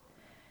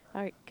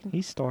All right.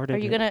 He started Are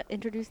you it. going to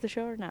introduce the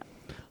show or not?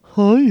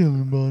 Hi,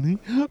 everybody.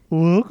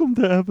 Welcome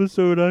to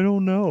episode I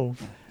don't know.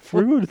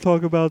 We're going to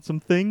talk about some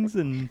things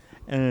and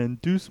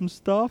do some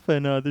stuff,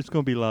 and there's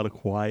going to be a lot of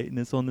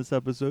quietness on this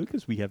episode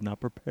because we have not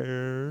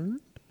prepared.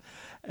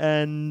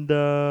 And all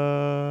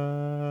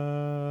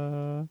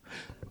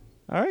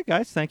right,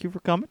 guys, thank you for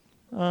coming.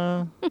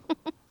 Well,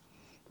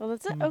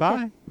 that's it. Okay.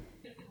 Bye.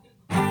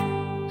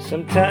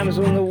 Sometimes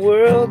when the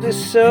world is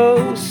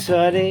so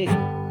sunny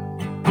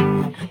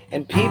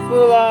and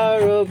people are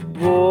a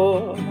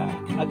bore,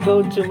 I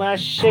go to my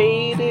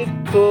shaded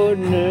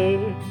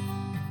corner,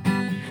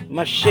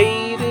 my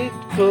shaded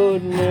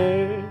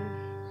corner.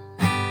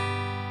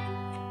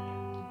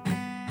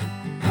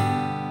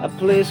 A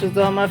place with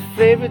all my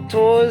favorite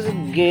toys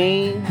and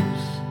games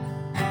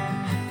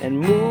and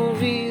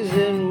movies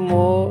and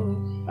more.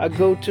 I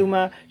go to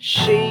my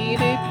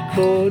shaded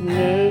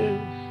corner,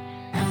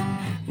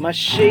 my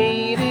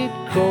shaded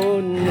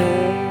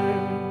corner.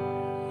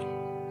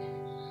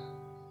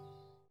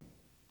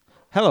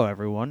 Hello,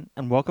 everyone,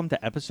 and welcome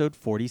to episode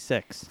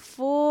 46.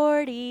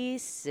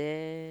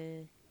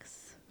 46.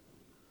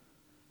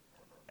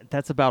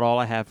 That's about all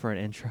I have for an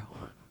intro.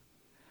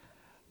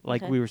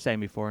 Like Okay. we were saying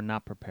before,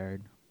 not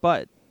prepared.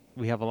 But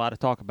we have a lot to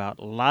talk about.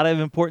 A lot of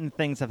important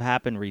things have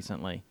happened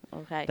recently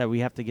Okay. that we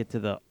have to get to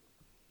the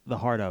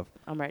heart of.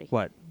 I'm ready.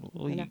 What?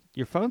 Well, No.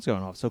 Your phone's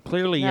going off, so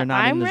clearly No, you're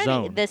not I'm in the ready.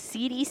 zone. The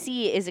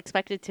CDC is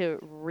expected to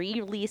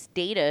release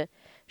data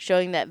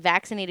showing that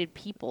vaccinated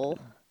people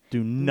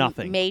Do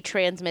nothing. may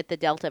transmit the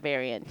Delta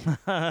variant,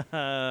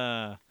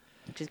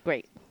 which is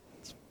great.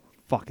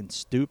 Fucking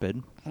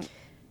stupid.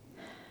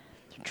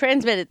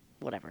 Transmitted,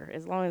 whatever,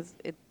 as long as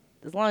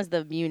the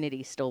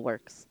immunity still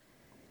works.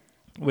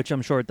 Which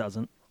I'm sure it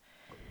doesn't.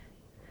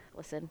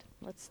 Listen,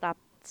 let's stop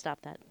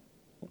that.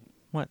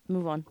 What?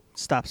 Move on.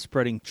 Stop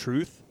spreading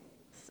truth.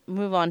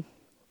 Move on.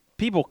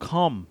 People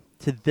come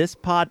to this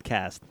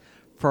podcast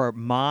for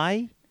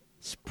my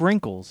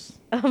sprinkles,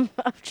 Of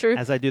truth.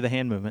 as I do the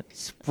hand movement,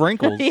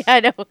 sprinkles Yeah, I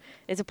know.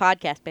 It's a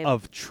podcast, babe.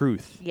 of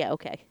truth. Yeah,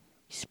 okay.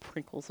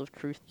 Sprinkles of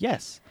truth.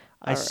 Yes.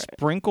 I All right.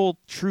 sprinkle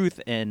truth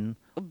in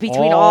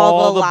Between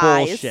all the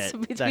lies. bullshit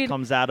that Between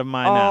comes out of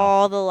my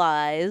all mouth. the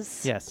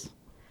lies. Yes.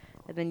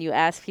 And then you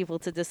ask people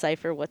to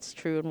decipher what's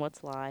true and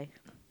what's lie.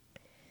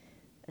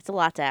 It's a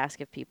lot to ask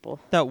of people.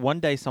 That one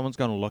day someone's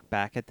going to look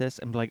back at this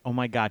and be like, oh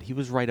my God, he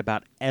was right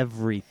about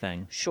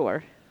everything.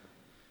 Sure.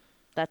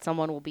 That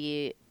someone will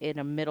be in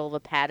the middle of a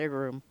padded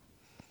room.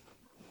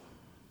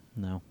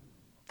 No.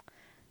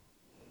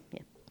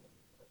 Yeah.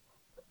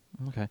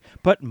 Okay.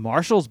 But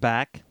Marshall's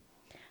back.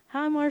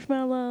 Hi,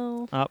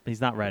 Marshmallow. Oh,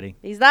 he's not ready.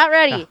 He's not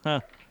ready.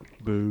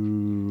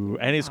 Boo.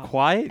 And he's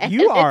quiet. And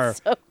You it's are.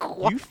 so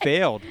quiet. You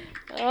failed.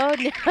 Oh,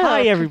 no.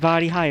 Hi,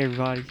 everybody. Hi,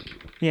 everybody.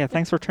 Yeah,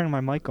 thanks for turning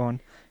my mic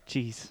on.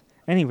 Jeez.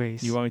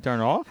 Anyways, You want me to turn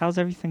it off? how's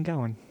everything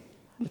going?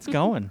 It's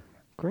going.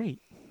 Great.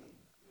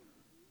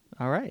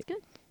 All right. Good.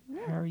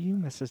 How are you,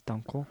 Mrs.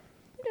 Dunkel?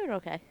 I'm doing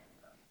okay.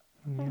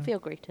 I Yeah. don't feel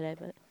great today,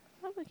 but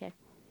I'm okay.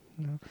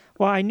 No.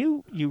 Well, I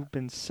knew you've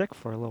been sick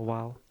for a little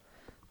while.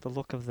 The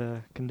look of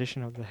the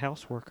condition of the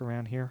housework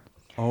around here.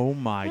 Oh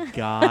my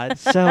God.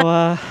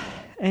 So,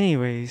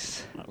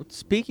 anyways,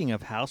 Speaking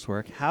of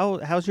housework,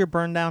 how's your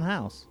burned down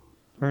house?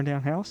 burn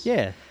down house?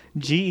 Yeah.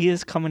 GE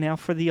is coming out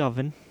for the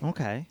oven.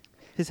 Okay.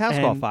 His house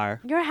caught And-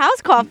 fire. Your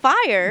house caught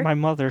fire. My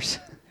mother's,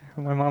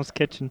 my mom's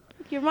kitchen.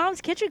 Your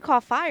mom's kitchen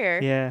caught fire.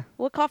 Yeah.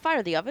 What caught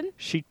fire? The oven?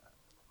 She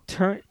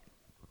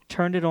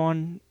turned it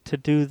on to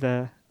do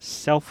the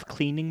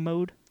self-cleaning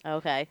mode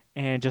Okay.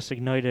 and just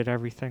ignited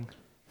everything.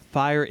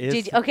 Fire is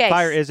Did- okay,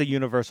 fire s- is a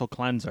universal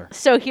cleanser.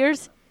 So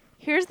here's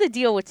the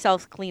deal with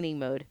self-cleaning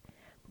mode.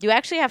 You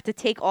actually have to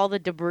take all the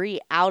debris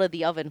out of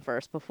the oven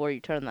first before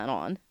you turn that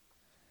on.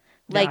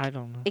 Like I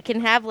don't know. it can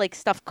have like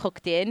stuff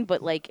cooked in,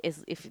 but like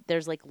if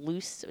there's like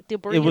loose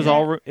debris, It was in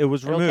all there, it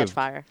was it'll removed. catch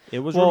fire. It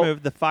was Well-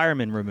 removed. The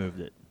firemen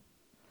removed it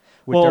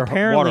with Well, their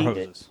apparently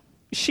water hoses.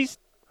 She's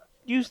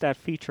used that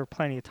feature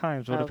plenty of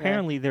times, but Okay.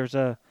 apparently there's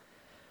a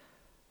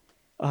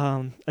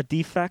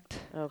defect,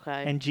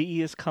 Okay. and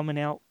GE is coming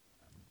out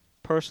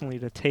personally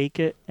to take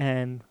it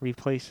and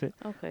replace it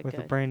Okay. with a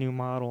Good. brand new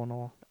model and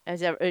all.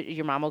 Is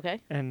your mom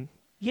okay? And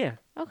yeah,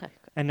 Okay.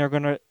 and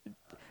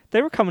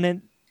they were coming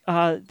in.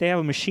 They have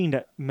a machine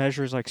that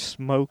measures like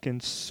smoke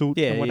and soot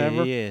Yeah, and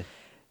whatever. yeah.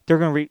 They're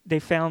gonna. They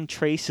found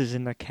traces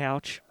in the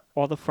couch.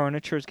 All the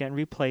furniture is getting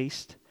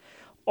replaced.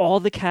 All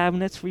the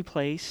cabinets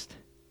replaced.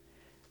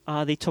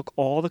 They took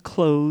all the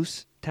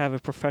clothes to have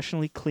it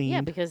professionally cleaned.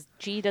 Yeah, because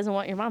G doesn't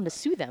want your mom to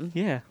sue them.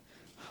 Yeah.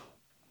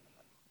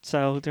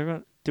 So they're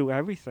gonna do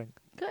everything.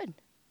 Good.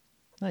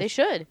 Nice. They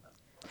should.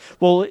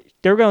 Well,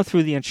 they're going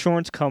through the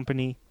insurance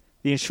company.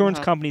 The insurance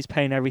Uh-huh. company's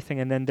paying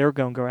everything, and then they're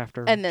going to go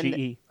after And then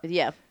GE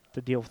Yeah.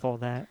 to deal with all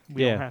that.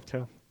 We Yeah. don't have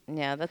to.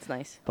 Yeah, that's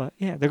nice. But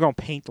yeah, they're going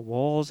to paint the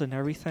walls and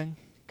everything.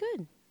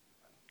 Good.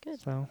 Good.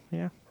 So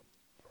yeah.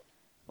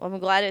 Well, I'm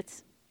glad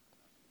it's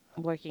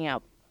working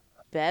out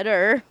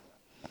better.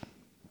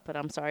 But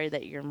I'm sorry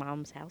that your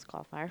mom's house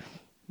caught fire.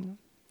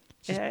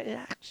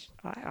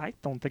 I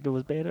don't think it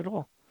was bad at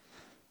all.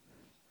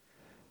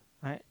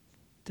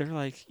 they're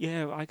like,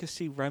 yeah, I could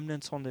see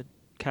remnants on the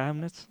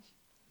cabinets.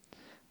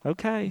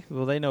 Okay.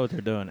 Well, they know what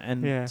they're doing,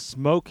 and Yeah.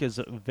 smoke is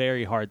a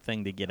very hard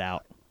thing to get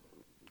out.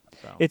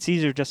 So. It's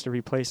easier just to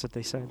replace it,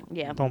 they said.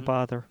 Yeah. Don't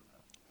bother.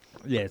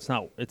 Yeah, it's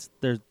not. It's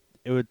there's.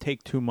 It would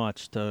take too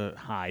much to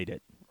hide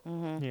it,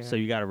 Mm-hmm. Yeah. so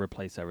you got to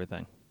replace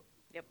everything.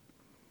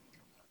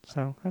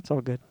 So that's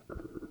all good.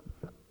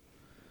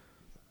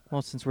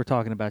 Well, since we're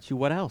talking about you,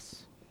 what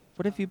else?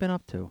 What have you been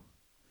up to?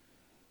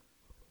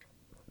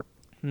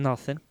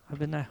 Nothing. I've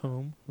been at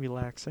home,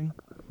 relaxing.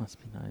 Must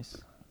be nice.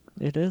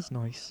 It is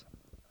nice.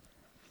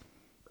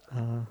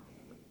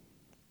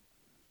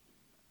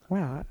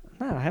 Wow.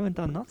 I haven't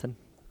done nothing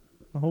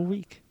the whole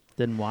week.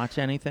 Didn't watch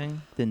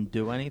anything. Didn't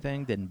do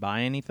anything. Didn't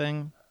buy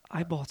anything.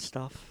 I bought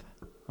stuff.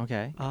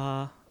 Okay.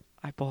 I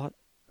bought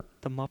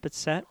the Muppet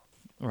set.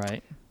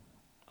 Right.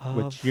 Of,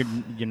 Which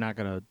you're not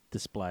gonna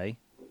display.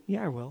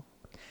 Yeah, I will.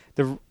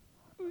 The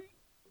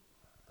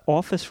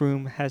office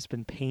room has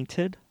been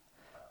painted.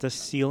 The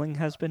ceiling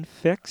has been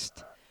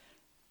fixed.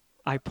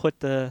 I put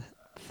the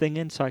thing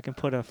in so I can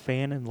put a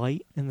fan and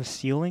light in the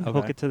ceiling, hook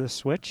Okay. it to the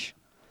switch.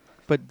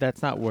 But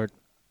that's not where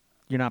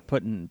you're not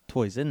putting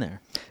toys in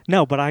there.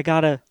 No, but I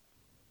got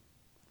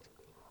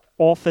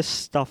office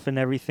stuff and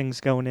everything's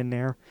going in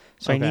there.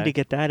 So I need Okay. to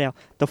get that out.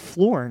 The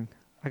flooring,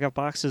 I got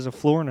boxes of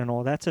flooring and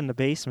all. That's in the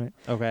basement.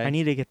 Okay. I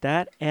need to get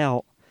that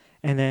out,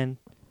 and then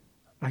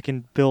I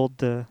can build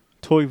the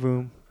toy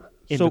room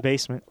in So- the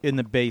basement. in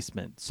the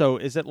basement. So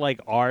is it like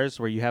ours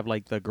where you have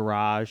like the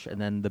garage and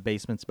then the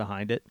basement's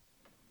behind it?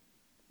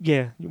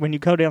 Yeah, when you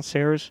go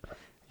downstairs,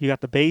 you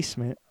got the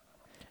basement,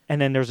 and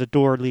then there's a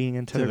door leading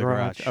into To the the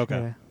garage. garage.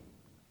 Okay.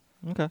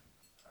 Yeah. Okay.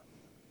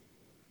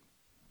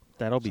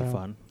 That'll be So-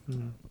 fun.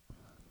 Mm.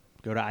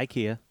 Go to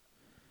IKEA,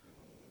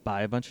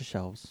 buy a bunch of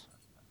shelves,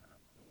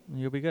 and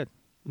you'll be good.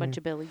 Bunch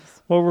of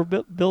Billies. Well, we're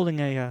building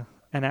an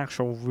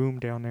actual room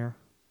down there.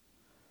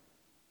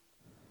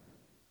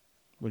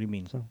 What do you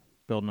mean? So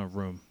Building a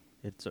room.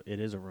 It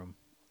is a room.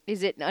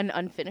 Is it an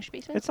unfinished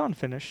basement? it's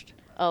unfinished,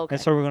 Oh, okay.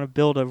 and so we're gonna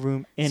build a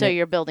room in So it,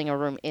 you're building a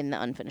room in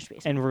the unfinished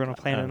basement. and we're gonna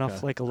plant Okay.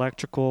 enough like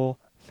electrical,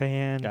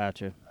 fan,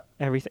 Gotcha.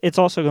 everything. It's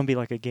also gonna be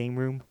like a game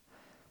room.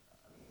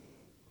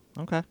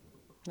 Okay.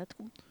 That's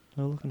cool.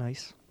 It'll look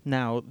nice.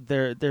 Now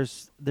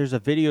there's a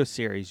video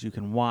series you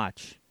can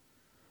watch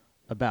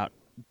about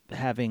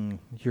having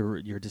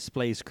your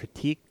displays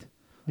critiqued,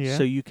 Yeah.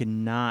 so you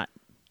cannot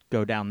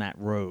go down that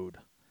road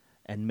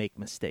and make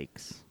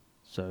mistakes.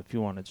 So if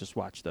you want to just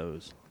watch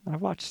those,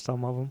 I've watched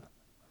some of them.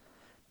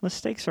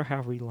 Mistakes are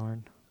how we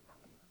learn.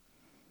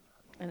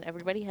 And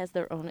everybody has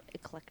their own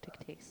eclectic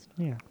taste.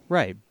 Yeah.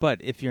 right?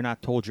 But if you're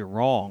not told you're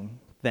wrong,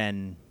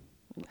 then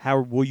how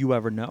will you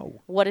ever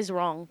know What is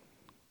wrong?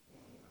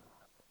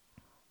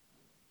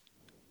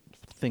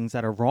 things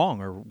that are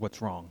wrong or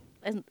what's wrong?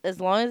 As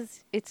long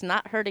as it's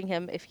not hurting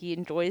him, if he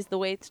enjoys the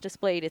way it's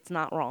displayed, it's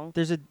not wrong.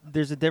 There's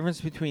a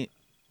difference between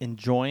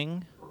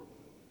enjoying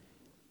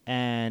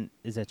and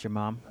is that your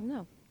mom?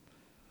 No.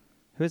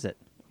 Who is it?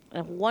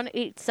 A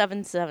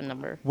 1877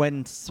 number. When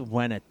a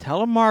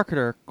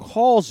telemarketer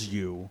calls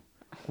you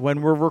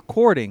when we're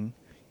recording,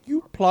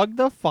 you plug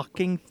the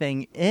fucking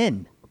thing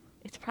in.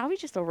 It's probably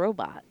just a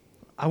robot.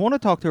 I want to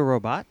talk to a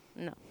robot.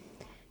 No.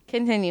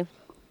 Continue.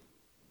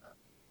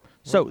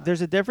 So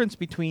there's a difference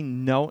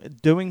between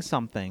doing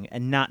something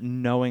and not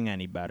knowing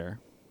any better,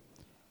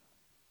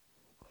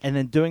 and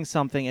then doing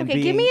something and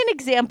Okay, being give me an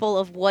example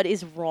of what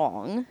is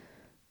wrong.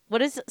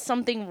 What is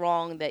something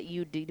wrong that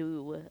you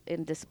do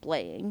in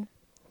displaying?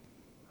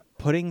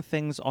 putting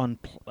things on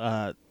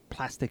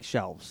plastic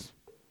shelves,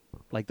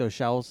 like those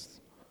shelves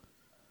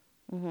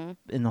Mm-hmm.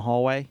 in the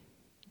hallway.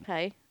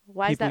 Okay.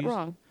 Why is People that use-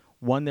 wrong?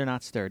 One, they're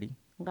not sturdy.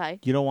 Okay.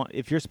 You don't want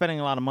if you're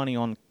spending a lot of money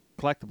on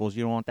collectibles,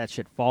 you don't want that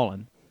shit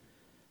falling.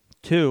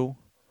 Two,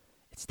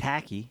 it's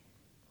tacky.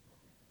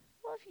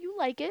 Well, if you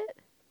like it.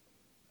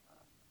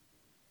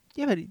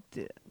 Yeah, but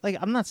like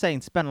I'm not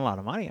saying spend a lot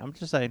of money. I'm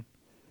just saying.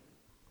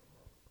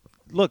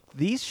 Look,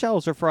 these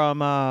shelves are from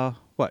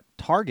what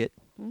Target.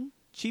 Mhm.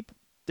 Cheap.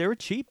 They were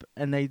cheap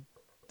and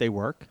they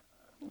work.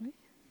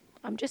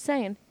 I'm just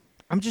saying.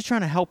 I'm just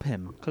trying to help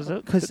him Because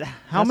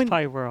how that's many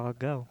probably where I'll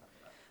go.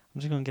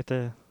 I'm just gonna get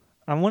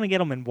I want to get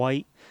them in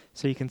white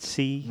so you can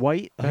see.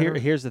 white. better.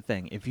 Here's the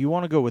thing: if you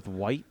want to go with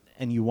white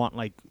and you want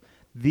like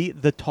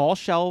the tall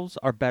shelves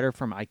are better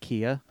from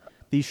IKEA.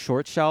 These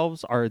short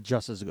shelves are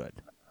just as good,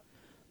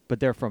 but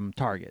they're from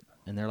Target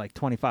and they're like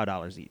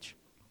 $25 each.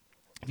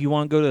 If you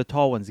want to go to the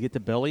tall ones, get the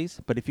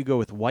Billies. But if you go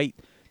with white,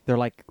 they're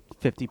like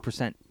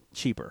 50%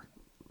 cheaper.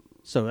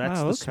 So that's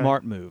Oh, the okay.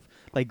 smart move.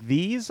 Like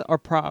these are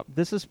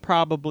this is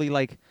probably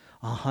like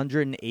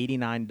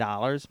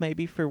 $189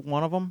 maybe for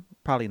one of them.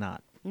 Probably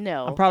not.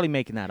 No. I'm probably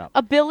making that up.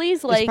 A Billy's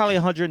It's like probably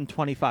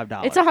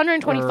 $125. It's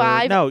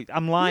 $125. Or- no,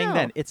 I'm lying. No.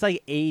 Then it's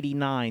like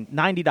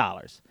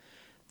 $90.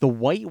 The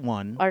white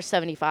one, or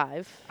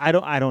 75. I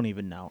don't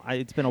even know.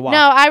 It's been a while.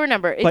 No, I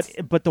remember. It's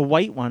but the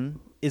white one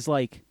is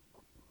like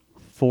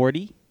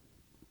 40,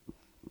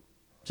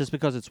 just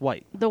because it's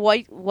white. the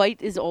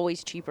white is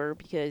always cheaper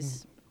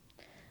because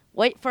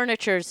white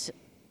furniture's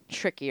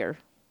trickier.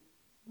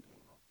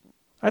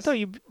 I thought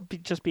you'd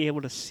just be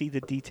able to see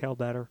the detail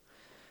better.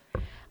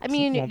 I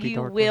mean, won't be you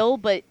darker. will,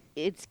 but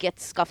it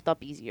gets scuffed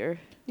up easier.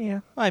 Yeah.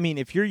 I mean,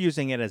 if you're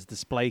using it as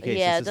display cases,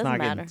 Yeah, it it's doesn't not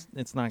matter. getting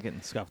it's not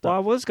getting scuffed Well, I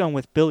up. was going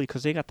with Billy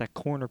because they got that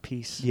corner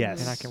piece.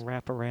 Yes. And I can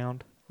wrap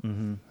around.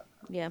 Mm-hmm.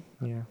 Yeah.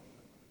 Yeah.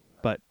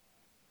 But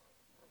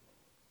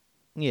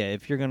yeah,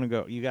 if you're gonna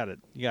go, you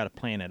gotta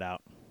plan it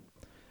out.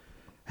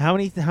 How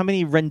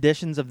many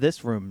renditions of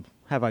this room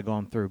have I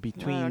gone through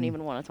between I don't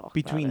even want to talk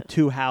between about it.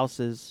 two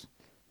houses?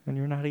 And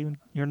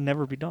you'll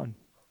never be done.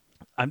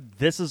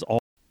 This is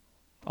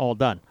all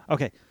done.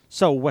 Okay,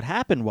 so what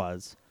happened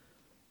was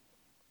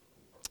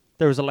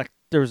there was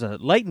a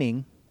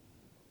lightning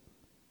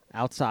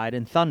outside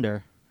and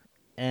thunder,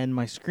 and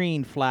my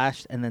screen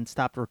flashed and then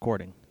stopped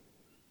recording.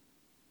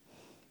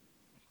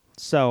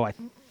 So I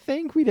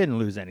think we didn't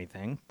lose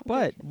anything,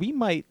 but we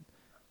might.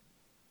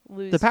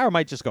 Lose. The power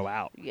might just go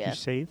out. Did Yeah. you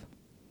save?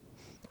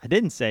 I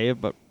didn't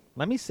save, but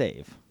let me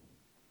save.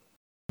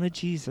 The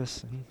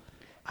Jesus. And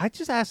I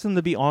just asked him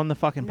to be on the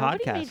fucking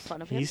Nobody podcast. made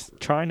fun of him. he's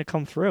trying to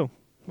come through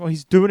Well,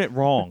 he's doing it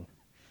wrong.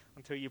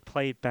 until you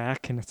play it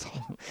back and it's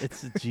all.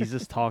 It's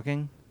Jesus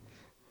talking.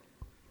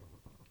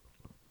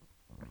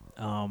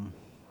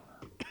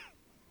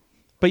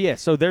 But yeah,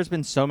 so there's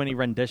been so many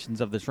renditions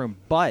of this room,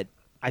 but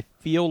I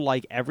feel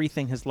like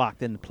everything has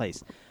locked into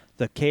place.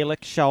 The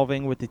Kalix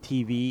shelving with the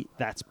TV,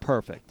 that's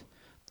perfect.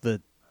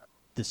 The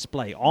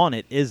display on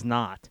it is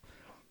not.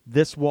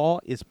 This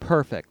wall is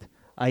perfect.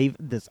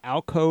 This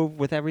alcove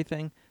with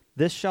everything,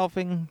 this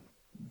shelving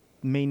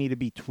may need to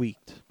be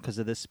tweaked because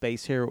of this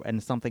space here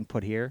and something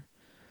put here.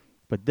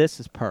 But this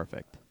is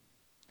perfect.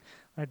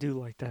 I do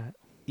like that.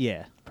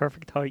 Yeah.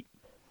 Perfect height.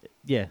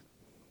 Yeah.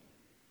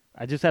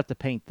 I just have to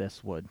paint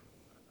this wood.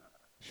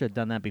 Should have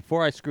done that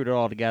before I screwed it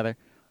all together,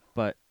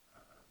 but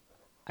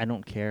I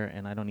don't care,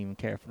 and I don't even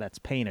care if that's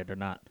painted or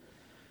not.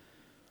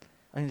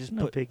 I can just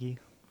No put. biggie.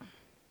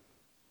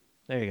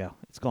 There you go.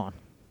 It's gone.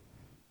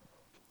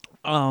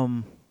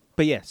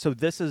 But yeah, so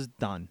this is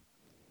done.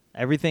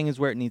 Everything is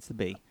where it needs to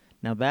be.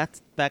 Now that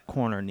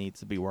corner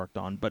needs to be worked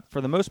on, but for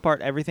the most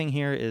part, everything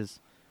here is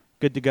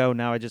good to go.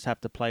 Now I just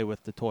have to play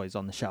with the toys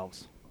on the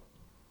shelves,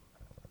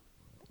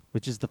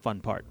 which is the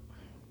fun part.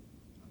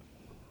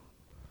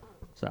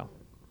 So.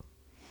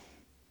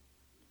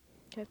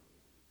 Okay.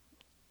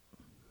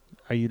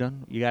 Are you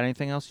done? You got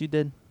anything else you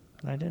did?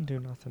 I didn't do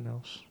nothing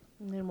else.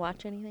 You didn't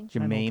watch anything? Did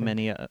you I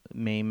don't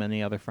maim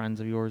any other friends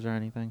of yours or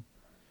anything?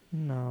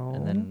 No.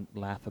 And then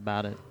laugh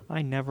about it?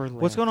 I never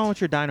What's going on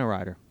with your Dino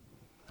Rider?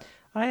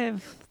 I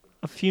have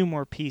a few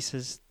more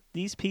pieces.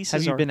 These pieces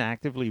Have you are been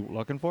actively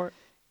looking for it?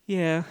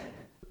 Yeah.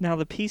 Now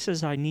the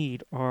pieces I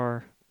need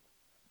are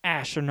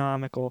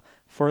astronomical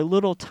for a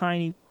little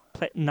tiny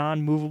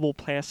non-movable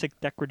plastic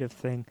decorative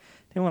thing.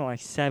 They want like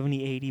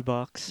 $70,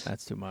 $80,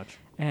 That's too much.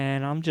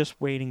 and I'm just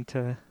waiting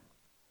to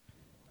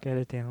get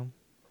it down.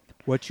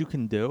 What you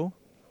can do,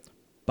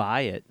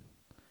 buy it,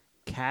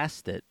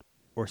 cast it,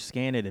 or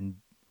scan it and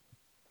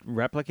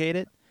replicate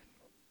it,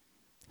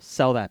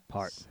 sell that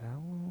part. So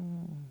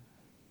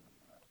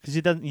Because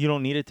you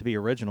don't need it to be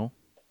original,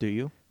 do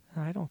you?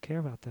 I don't care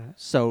about that.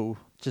 So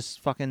just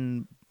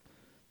fucking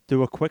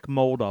do a quick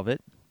mold of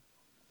it,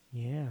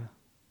 Yeah.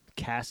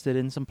 cast it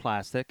in some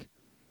plastic,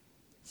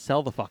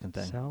 sell the fucking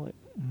thing. Sell it.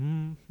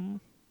 Mm-hmm.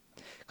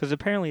 Because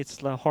apparently it's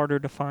the harder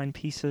to find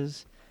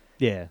pieces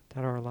Yeah,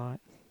 that are a lot.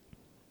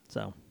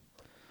 so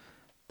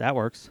that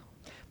works.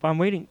 But I'm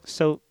waiting.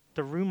 So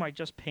the room I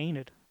just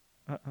painted.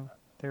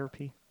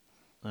 Therapy.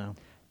 Oh.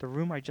 The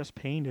room I just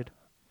painted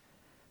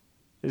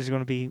is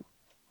going to be,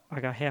 I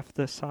got half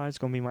the size,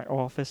 going to be my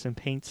office and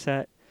paint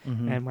set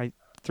Mhm. and my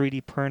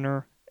 3D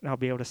printer. And I'll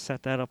be able to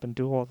set that up and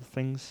do all the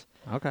things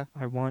Okay.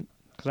 I want.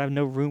 Because I have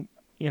no room.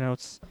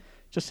 It's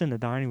just in the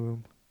dining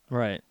room.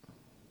 Right.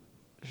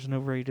 There's no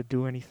way to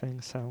do anything.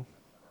 So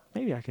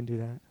maybe I can do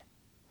that.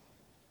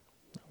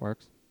 That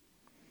works.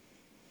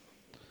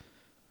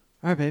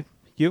 All right, babe.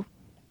 You?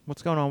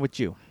 What's going on with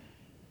you?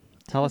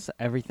 Tell us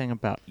everything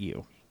about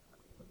you.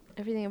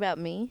 Everything about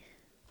me?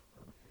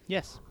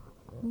 Yes.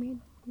 I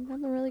mean,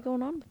 nothing really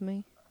going on with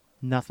me.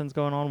 Nothing's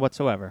going on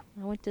whatsoever.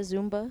 I went to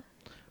Zumba.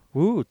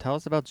 Ooh, tell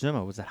us about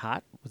Zumba. Was it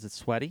hot? Was it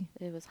sweaty?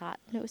 It was hot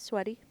and it was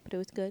sweaty, but it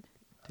was good.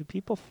 Do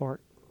people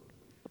fart?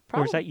 Or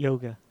Probably. is that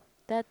yoga?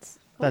 That's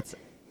That's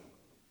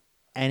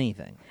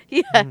anything.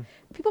 yeah. Mm.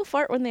 People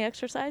fart when they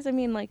exercise. I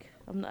mean, like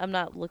I'm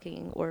not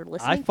looking or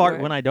listening. I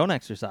fart when I don't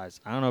exercise.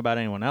 I don't know about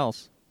anyone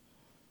else.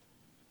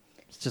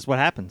 It's just what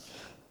happens.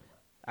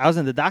 I was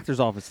in the doctor's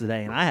office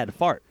today and I had to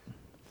fart.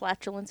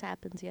 Flatulence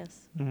happens.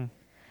 Yes. Mm.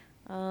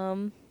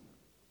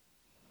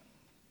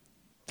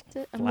 That's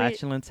it. I'm ready-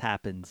 Flatulence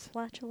happens.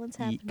 Flatulence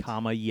happens.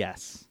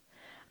 Yes.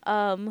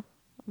 I'm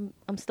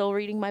still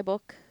reading my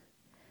book.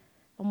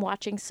 I'm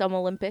watching some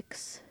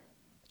Olympics.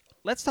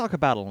 Let's talk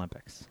about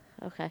Olympics.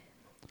 Okay.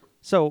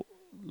 So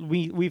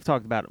we've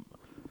talked about it.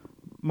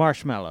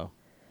 Marshmallow.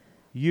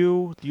 Do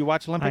you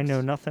watch Olympics? I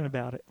know nothing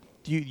about it.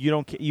 You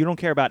don't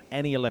care about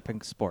any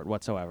Olympic sport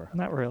whatsoever.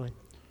 Not really.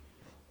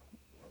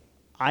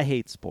 I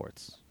hate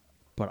sports,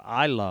 but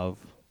I love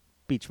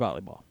beach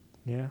volleyball.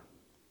 Yeah.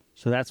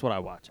 So that's what I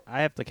watch.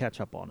 I have to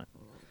catch up on it.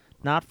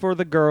 Not for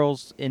the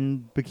girls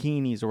in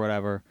bikinis or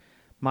whatever.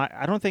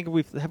 I don't think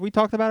have we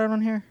talked about it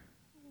on here?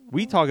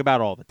 We talk about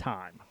it all the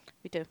time.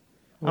 We do.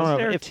 I don't Was know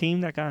there a if-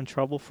 team that got in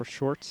trouble for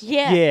shorts?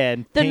 Yeah.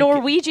 and The pink-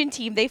 Norwegian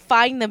team, they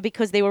fined them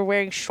because they were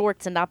wearing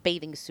shorts and not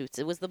bathing suits.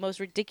 It was the most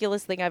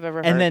ridiculous thing I've ever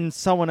heard. And then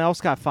someone else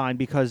got fined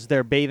because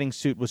their bathing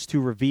suit was too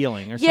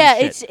revealing or some yeah,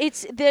 shit.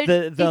 it's the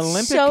it's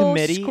Olympic so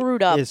committee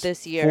screwed up is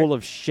this year. full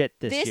of shit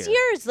this This year.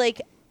 year is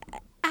like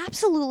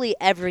absolutely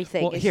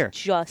everything Well, is here,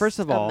 just first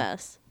of a all,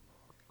 mess.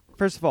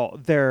 First of all,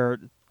 they're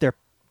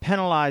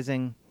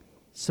penalizing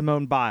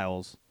Simone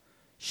Biles.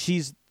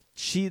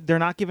 They're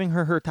not giving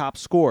her top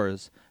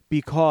scores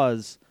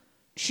because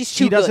She's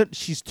she too doesn't good.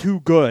 she's too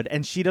good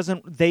and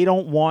they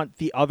don't want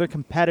the other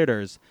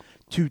competitors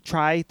to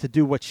try to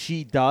do what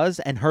she does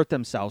and hurt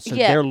themselves. So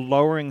Yeah. they're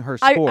lowering her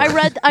I scores.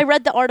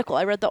 read the article.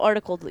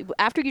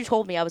 After you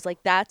told me. I was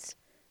like, that's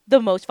the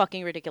most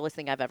fucking ridiculous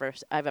thing I've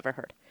ever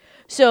heard.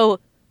 So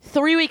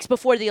 3 weeks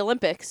before the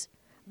Olympics,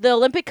 the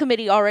Olympic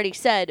Committee already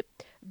said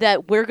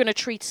that we're going to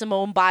treat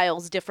Simone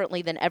Biles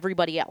differently than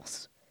everybody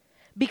else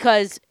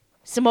because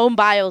Simone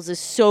Biles is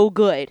so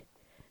good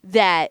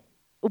that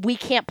we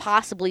can't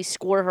possibly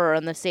score her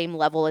on the same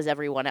level as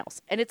everyone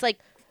else. And it's like,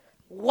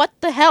 what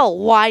the hell?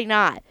 Why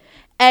not?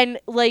 And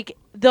like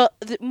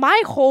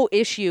my whole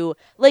issue,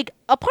 like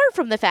apart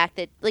from the fact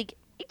that like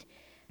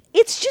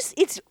it's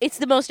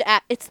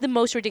the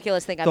most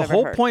ridiculous thing I've The ever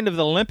whole heard. point of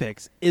the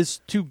Olympics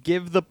is to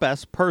give the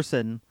best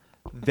person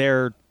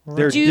their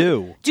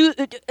due.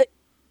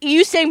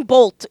 Usain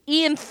Bolt,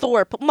 Ian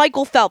Thorpe,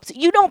 Michael Phelps.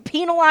 You don't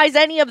penalize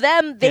any of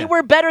them. They Yeah.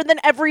 were better than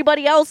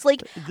everybody else.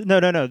 Like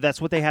No.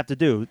 That's what they have to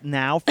do.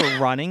 Now for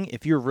running,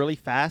 if you're really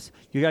fast,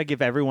 you got to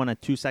give everyone a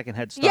 2-second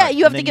head start. yeah,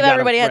 you have and to then give gotta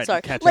everybody a head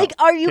start. catch Like,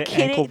 up. are you Get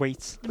ankle kidding?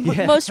 weights.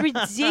 Yeah. Most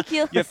ridiculous.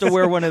 You have to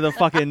wear one of the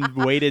fucking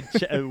weighted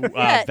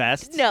Yeah,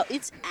 vests. No,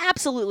 it's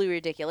absolutely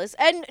ridiculous.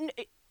 And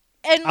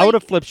I would like,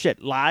 have flipped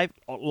shit live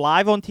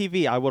on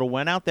TV. I would have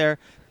went out there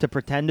to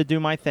pretend to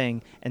do my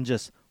thing and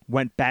just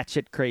went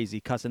batshit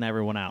crazy, cussing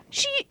everyone out.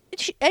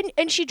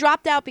 she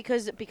dropped out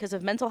because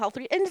of mental health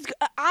and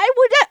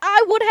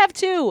I would have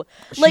too.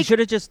 She Like should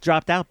have just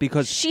dropped out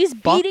because she's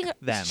fuck beating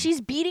them. she's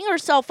beating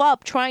herself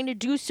up trying to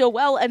do so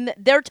well, and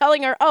they're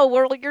telling her, "Oh,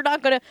 we're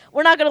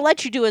not gonna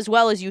let you do as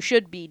well as you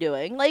should be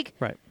doing." Like,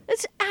 Right.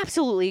 it's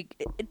absolutely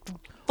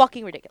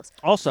fucking ridiculous.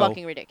 Also,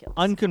 fucking ridiculous.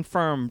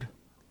 unconfirmed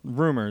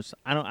rumors.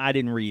 I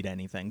didn't read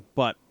anything,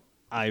 but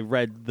I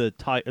read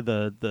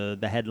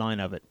the headline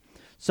of it.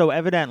 So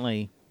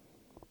evidently,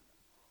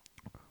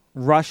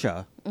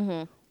 Russia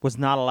Mm-hmm. was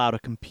not allowed to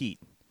compete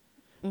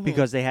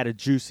because they had a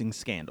juicing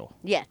scandal.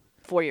 Yeah,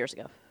 4 years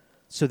ago,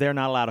 So they're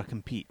not allowed to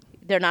compete.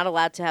 they're not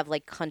allowed to have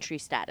like country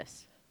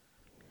status.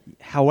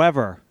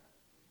 However,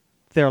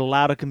 they're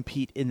allowed to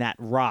compete in that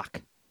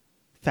Rock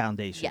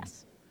Foundation.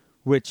 Yes,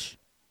 Which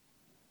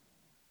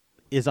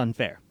is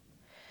unfair.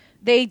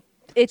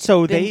 it's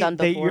So been they done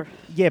before.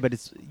 yeah, but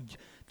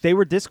they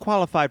were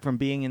disqualified from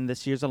being in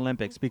this year's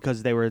Olympics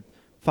because they were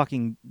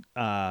fucking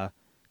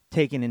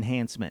taking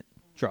enhancement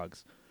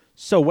drugs.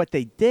 So what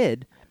they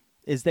did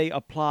is they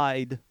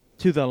applied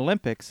to the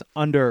Olympics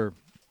under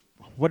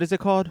what is it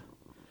called?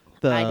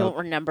 I don't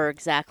remember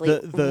exactly.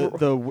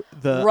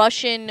 the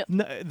Russian.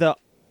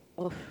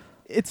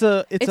 it's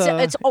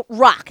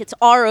ROC. It's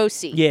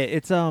ROC. yeah,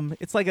 it's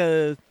like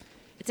a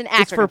It's an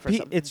it's for acronym for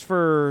something. it's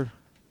for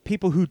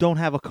people who don't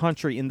have a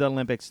country in the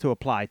Olympics to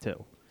apply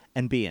to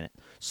and be in it.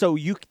 So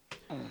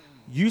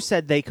you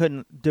said they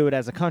couldn't do it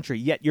as a country,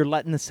 yet you're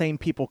letting the same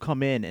people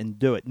come in and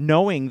do it,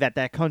 knowing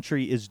that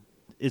country is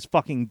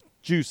fucking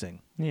juicing.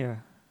 Yeah.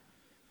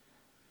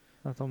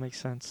 That don't make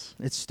sense.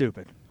 It's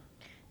stupid,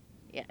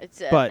 Yeah,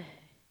 it's but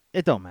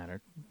it don't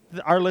matter.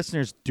 Our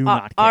listeners do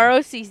not care.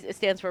 ROC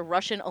stands for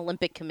Russian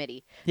Olympic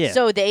Committee. Yeah.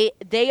 So they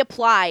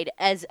applied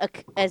as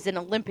an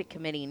Olympic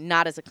committee,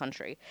 not as a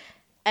country,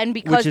 and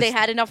because Which they is-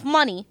 had enough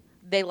money,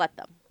 they let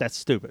them. That's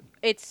stupid.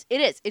 It's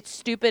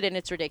stupid and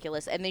it's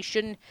ridiculous, and they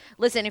shouldn't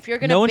listen. If you're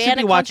going No to one ban should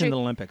be a watching country, the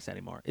Olympics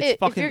anymore. It's if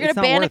fucking. you're going It's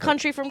to not ban a worth it.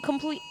 country from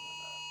complete.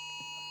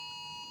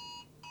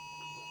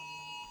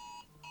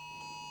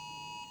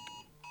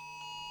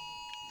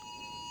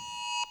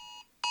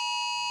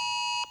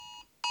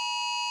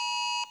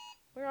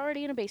 We're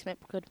already in a basement.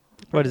 Good.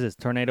 What is this?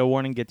 Tornado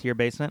warning. Get to your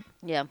basement.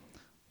 Yeah.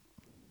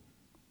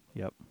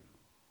 Yep.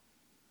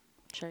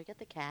 Should I get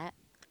the cat?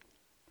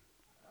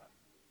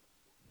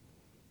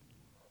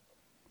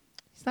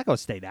 He's not gonna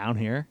stay down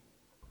here.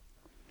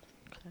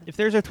 If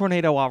there's a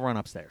tornado, I'll run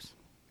upstairs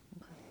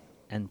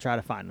and try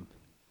to find him.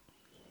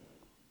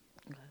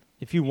 Okay.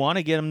 If you want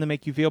to get him to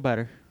make you feel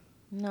better,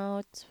 No,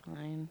 it's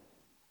fine.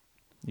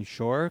 you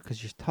sure?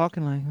 Because you're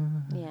talking like.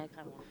 Yeah, I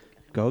kind of want to get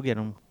him. Go get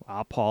him.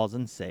 I'll pause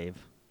and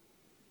save.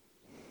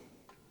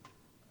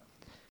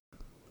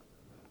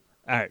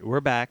 All right, we're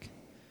back.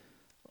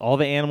 All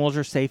the animals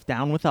are safe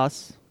down with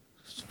us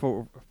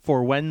for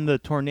when the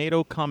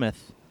tornado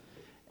cometh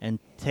and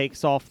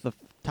takes off the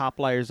top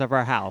layers of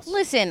our house.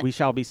 Listen, we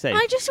shall be safe.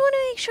 I just want to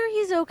make sure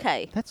he's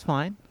okay. That's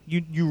fine.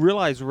 You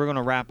realize we're going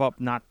to wrap up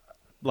not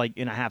like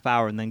in a half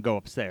hour and then go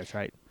upstairs,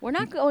 right? We're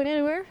not going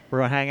anywhere. We're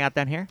gonna hang out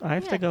down here. I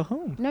have Yeah. to go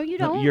home. No, you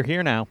No, don't. you're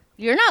here now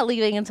You're not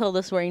leaving until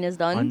this rain is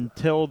done.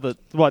 until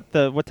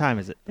what time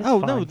is it? It's Oh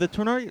no, fine.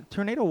 the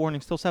tornado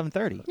warning's still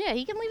 7:30. Yeah,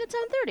 he can leave at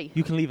 7:30.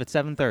 You can leave at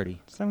 7:30,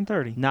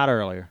 7:30. not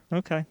earlier.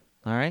 Okay.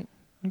 All right.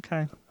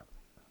 Okay.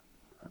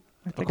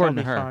 I think According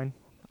I'll to be her. fine.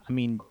 I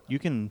mean, you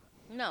can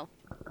No,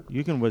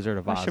 Wizard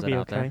of I Oz should it be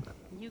out okay. there.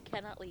 you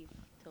cannot leave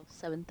till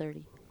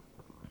 7:30.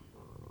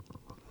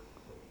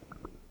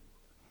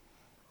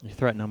 You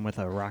threaten him with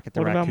a rocket.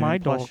 The What about Raccoon my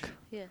plush? dog?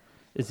 Yeah.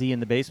 Is he in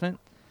the basement?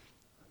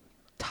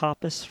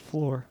 Toppest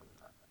floor.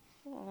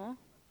 Aw.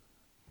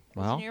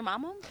 Well, Isn't your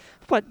mom home?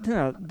 But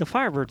the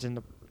Firebird's in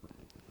the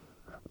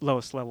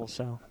lowest level,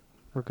 so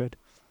we're good.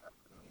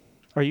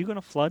 Are you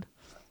gonna flood?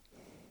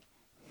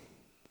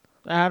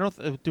 I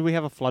don't. Do we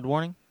have a flood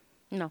warning?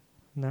 No.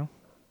 No.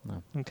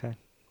 No. Okay.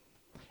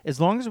 As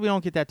long as we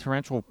don't get that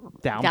torrential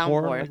downpour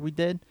Downpour. like we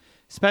did,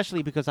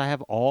 especially because I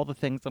have all the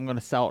things I'm going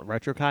to sell at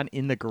RetroCon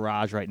in the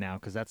garage right now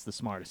because that's the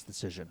smartest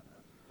decision.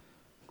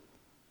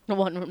 The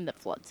one room that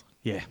floods.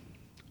 Yeah.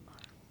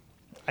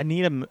 I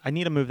need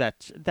to move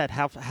that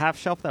half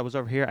shelf that was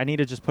over here. I need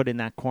to just put in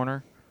that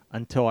corner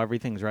until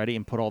everything's ready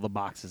and put all the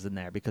boxes in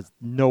there because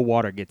no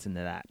water gets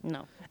into that.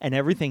 No. And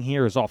everything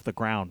here is off the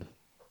ground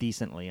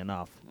decently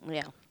enough.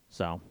 Yeah.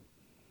 So,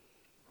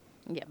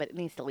 Yeah, but it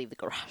needs to leave the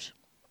garage.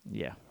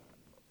 yeah.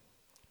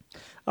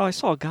 Oh, I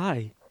saw a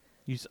guy.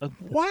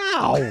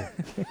 Wow.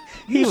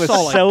 He You was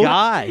saw so a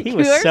guy. He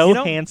was You were- so You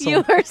know, handsome.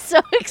 You were so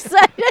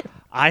excited.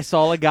 I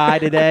saw a guy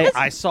today.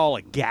 I saw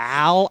a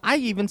gal. I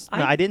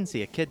didn't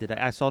see a kid today.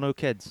 I saw no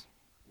kids.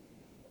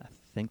 I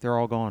think they're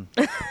all gone.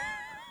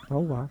 Oh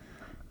wow.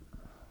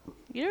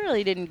 You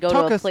really didn't go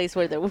Talk to a us- place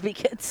where there would be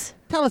kids.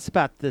 Tell us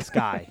about this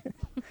guy.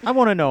 I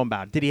want to know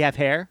about it. Did he have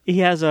hair? He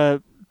has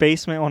a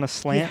basement on a He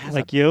slant has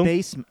like a you.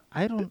 Basement.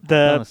 I don't.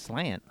 The- on a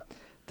slant.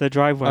 The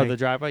driveway. Oh, the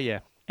driveway. Yeah.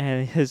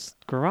 And his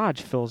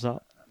garage fills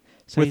up.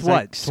 So With he's what?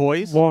 like,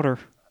 Toys? Water.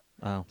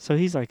 Oh. So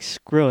he's like,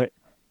 screw it.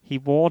 He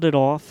walled it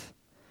off.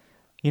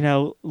 You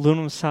know,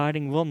 aluminum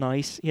siding, real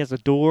nice. He has a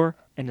door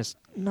and this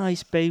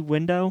nice bay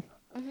window.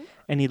 Mhm.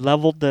 And he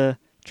leveled the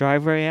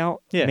driveway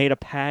out. Yeah. Made a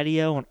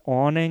patio, an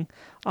awning.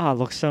 Ah, it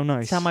looks so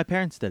nice. That's how my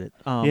parents did it.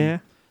 Yeah.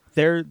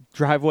 Their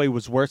driveway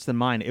was worse than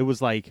mine. It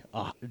was like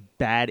a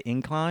bad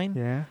incline.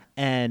 Yeah.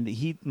 And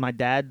my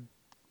dad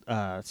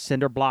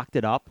cinder blocked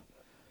it up,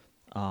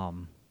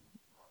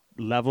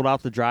 leveled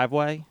out the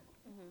driveway,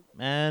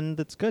 and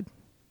it's good.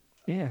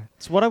 Yeah.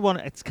 It's what I want.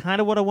 It's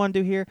kind of what I want to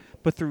do here,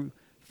 but through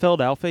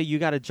Philadelphia, you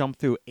got to jump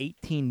through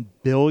 18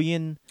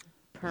 billion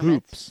Permits.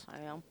 hoops I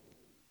know.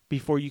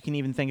 before you can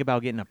even think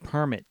about getting a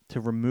permit to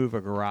remove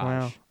a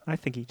garage. Wow. I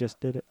think he just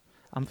did it.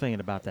 I'm thinking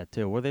about that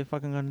too. What are they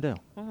fucking gonna do?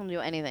 I don't do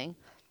anything.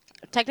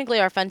 Technically,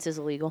 our fence is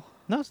illegal.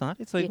 No, it's not.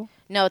 It's legal.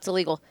 No, it's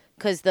illegal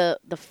because the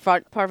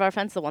front part of our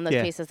fence, the one that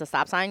Yeah. faces the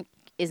stop sign,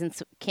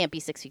 can't be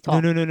 6 feet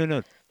tall.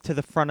 No. To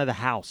the front of the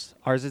house.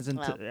 Ours isn't.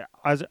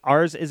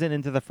 Ours isn't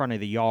into the front of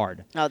the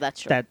yard. Oh,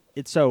 that's true. That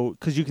it's so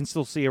because you can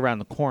still see around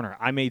the corner.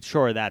 I made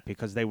sure of that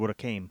because they would have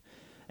came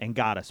and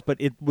got us, but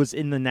it was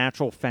in the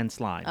natural fence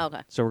line.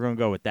 Okay. So we're gonna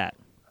go with that.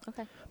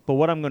 Okay. But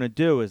what I'm gonna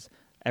do is,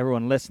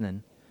 everyone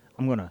listening,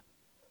 I'm gonna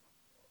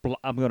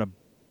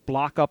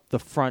block up the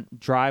front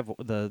drive,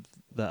 the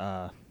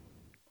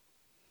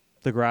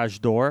garage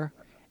door,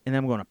 and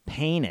then I'm gonna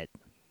paint it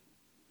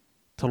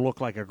to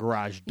look like a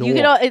garage door. You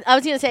could. I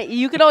was gonna say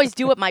you could always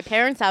do what my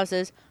parents' house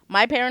is.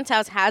 My parents'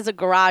 house has a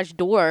garage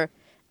door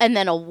and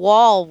then a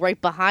wall right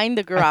behind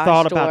the garage I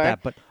thought door. about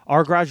that, but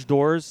our garage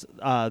doors,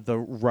 the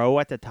row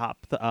at the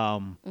top, The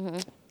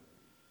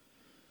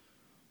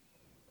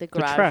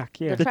garage. track,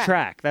 yeah. the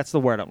track. That's the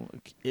word.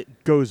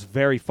 It goes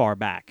very far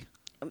back.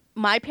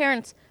 My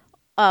parents.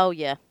 Oh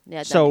yeah,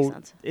 that So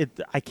makes sense.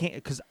 I can't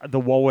because the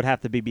wall would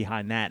have to be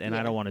behind that, and I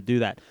Yeah. don't want to do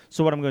that.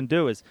 So what I'm going to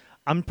do is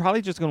I'm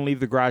probably just going to leave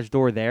the garage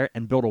door there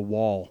and build a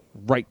wall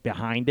right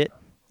behind it.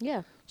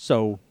 Yeah,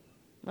 So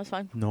that's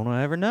fine. no one will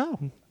ever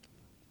know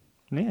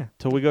Yeah.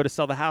 till we go to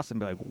sell the house and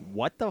be like,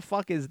 "What the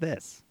fuck is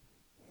this?"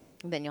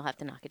 Then you'll have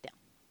to knock it down.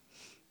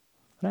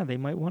 No, they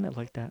might want it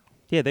like that.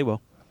 Yeah, they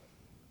will.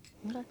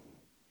 Okay.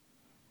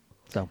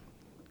 So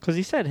Because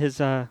he said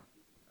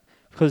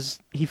because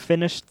he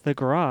finished the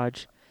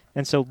garage,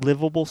 and so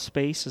livable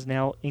space is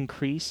now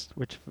increased,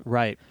 which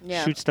right.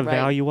 Yeah. shoots the right,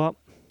 value up.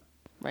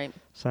 Right.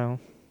 So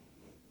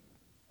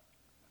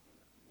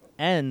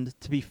And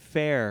to be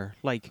fair,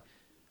 like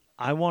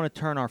I want to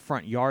turn our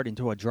front yard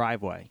into a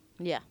driveway.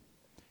 Yeah.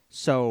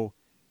 So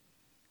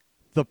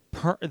the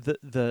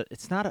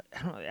it's not a,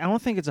 I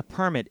don't think it's a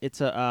permit.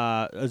 It's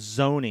a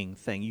zoning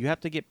thing. You have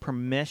to get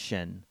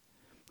permission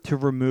to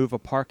remove a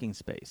parking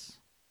space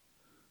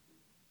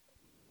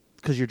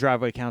because your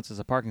driveway counts as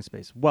a parking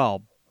space.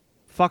 Well,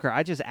 fucker,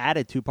 I just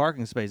added 2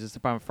 parking spaces to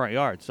my front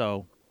yard.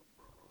 So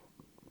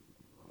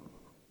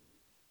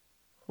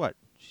what?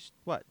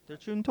 What? They're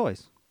shooting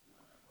toys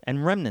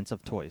and remnants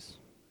of toys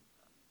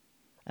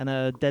and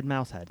a dead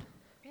mouse head.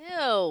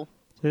 Ew.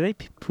 do they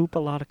poop a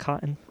lot of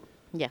cotton?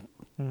 Yeah.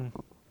 Hmm.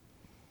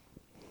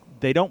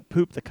 They don't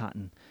poop the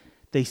cotton.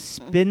 They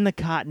spin the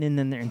cotton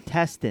in their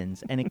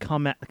intestines, and it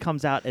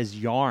comes out as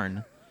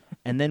yarn,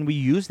 and then we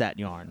use that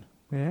yarn.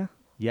 Yeah.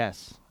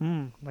 Yes.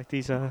 Like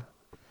these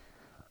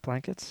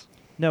blankets.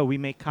 No, we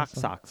make cock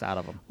socks out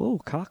of them. Oh,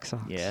 cock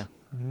socks. Yeah.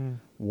 Mm.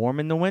 Warm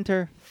in the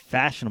winter,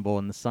 fashionable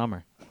in the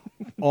summer.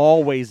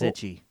 Always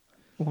itchy.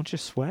 Won't you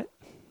sweat?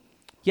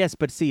 Yes,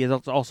 but see,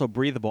 it's also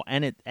breathable,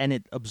 and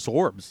it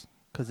absorbs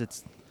because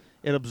it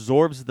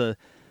absorbs the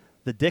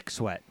dick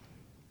sweat.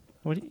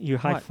 What you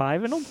high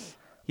fiving them?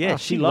 Yeah, Oh,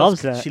 she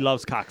loves that. She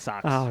loves cock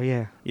socks. Oh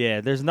yeah.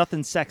 Yeah, there's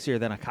nothing sexier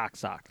than a cock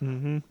sock.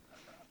 Mm-hmm.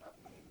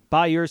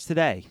 Buy yours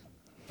today.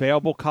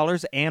 Available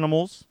colors,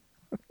 animals.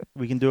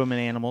 We can do them in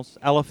animals.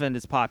 Elephant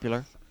is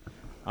popular.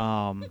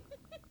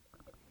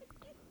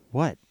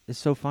 What is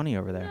so funny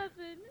over there?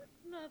 Nothing.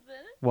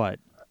 What?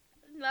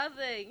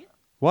 Nothing.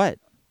 What?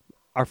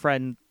 Our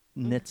friend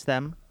knits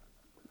them.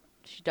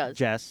 She does.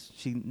 Jess.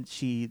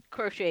 She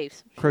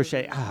Crochets.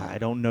 crochet. I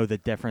don't know the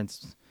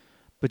difference,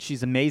 but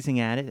she's amazing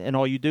at it. And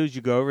all you do is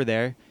you go over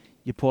there,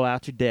 you pull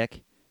out your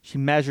dick. She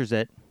measures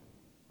it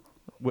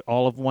with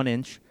all of 1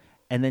 inch,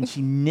 and then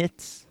she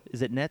knits.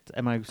 Is it knit?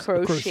 Am I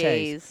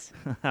Crochets.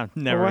 I'm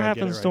never. What gonna get it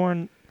happens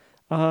right.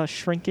 during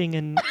shrinking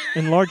and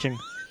enlarging?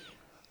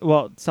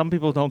 Well, some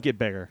people don't get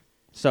bigger,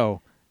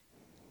 so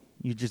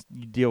you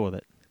deal with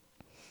it.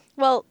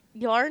 Well,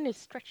 yarn is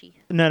stretchy.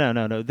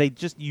 No.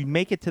 You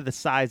make it to the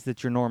size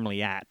that you're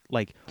normally at,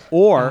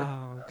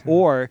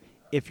 or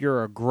if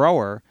you're a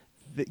grower,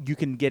 you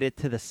can get it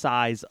to the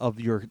size of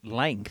your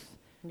length.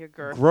 Your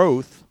girth.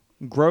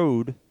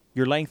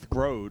 Your length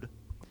growed,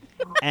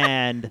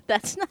 and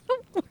That's not.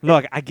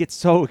 look, I get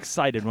so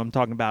excited when I'm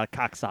talking about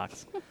cock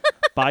socks.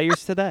 Buy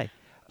yours today.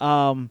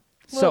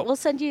 So We'll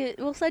send you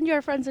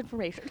our friends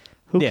information.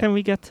 Who Yeah. can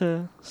we get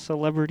to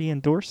celebrity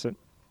endorse it?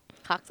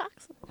 Cock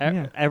socks.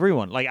 Yeah.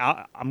 everyone,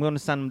 I'm going to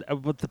send them.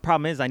 But the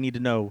problem is, I need to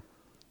know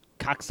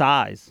cock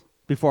size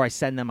before I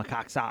send them a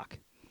cock sock.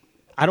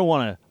 I don't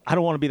want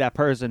to be that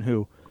person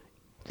who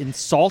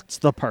insults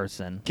the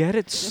person. Get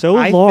it so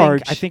I think-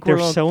 large. I think we're they're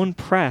gonna- so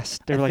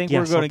impressed. They're I like, think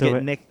yes, we're I'll going to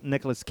do get it.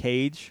 Nicolas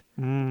Cage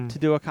Mm. to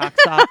do a cock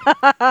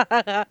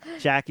sock.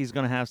 Jackie's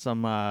going to have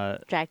some.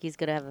 Jackie's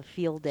gonna have a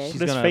field day. She's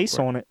This gonna- face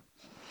on it.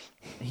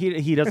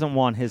 He doesn't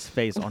want his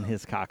face on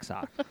his cock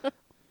sock.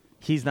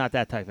 He's not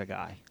that type of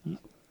guy.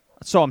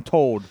 So I'm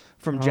told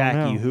from Oh,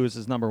 Jackie, no. who is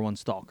his #1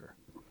 stalker.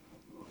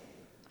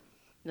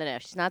 No,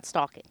 she's not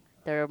stalking.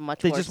 They're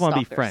much They more just wanna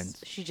be stalkers.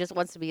 friends. She just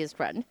wants to be his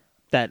friend.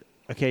 That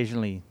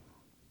occasionally,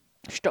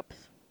 Stop.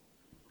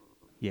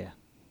 yeah.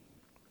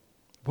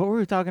 What were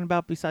we talking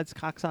about besides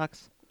cock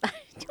socks?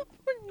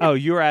 Oh,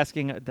 you were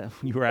asking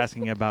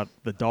about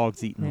the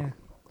dogs eating Yeah.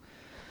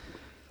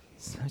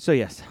 them. So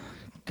yes,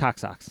 cock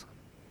socks.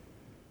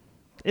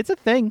 It's a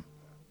thing.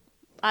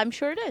 I'm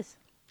sure it is.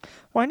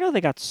 Well, I know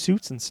they got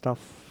suits and stuff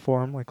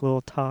for them, like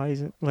little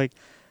ties, like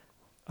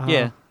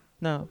Yeah.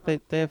 No, they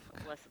have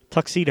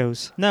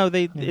tuxedos. no.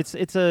 They Yeah. it's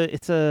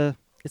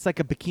like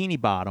a bikini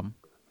bottom,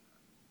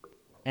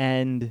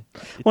 and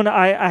Well, no,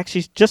 I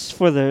actually just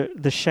for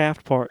the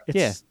shaft part.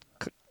 It's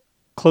Yeah.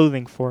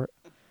 clothing for it.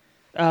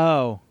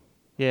 oh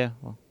yeah.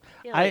 Well,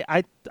 Yeah,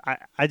 like,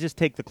 I just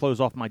take the clothes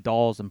off my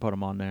dolls and put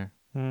them on there.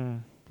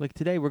 Mm. Like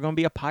today we're gonna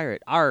be a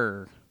pirate.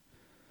 Arr.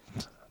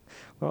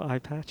 Well, eye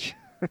patch.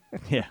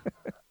 Yeah.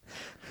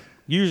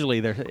 Usually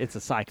it's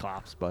a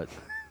cyclops, but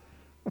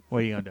what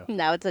are you gonna do?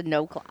 now it's a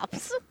no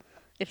clops.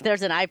 If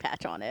there's an eye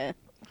patch on it,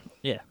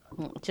 Yeah.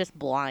 it's just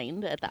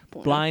blind at that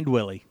point. Blind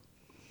Willie.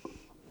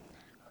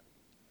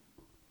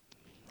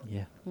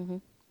 Yeah. Mm-hmm.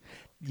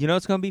 You know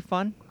it's gonna be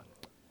fun?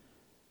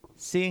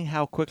 Seeing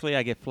how quickly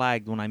I get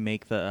flagged when I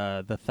make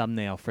the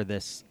thumbnail for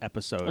this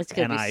episode, It's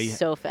gonna and be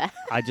so fast.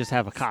 I just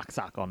have a cock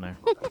sock on there.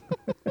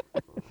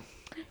 Do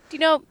you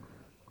know?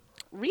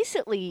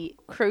 Recently,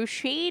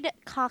 crocheted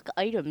cock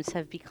items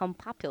have become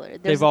popular.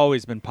 They've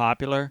always been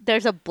popular.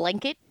 There's a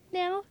blanket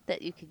now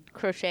that you can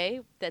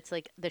crochet. That's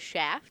like the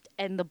shaft,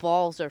 and the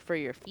balls are for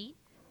your feet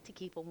to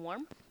keep them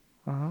warm.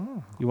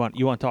 Oh. You want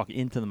to talk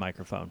into the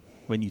microphone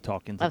when you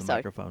talk into Oh, the sorry.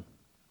 microphone.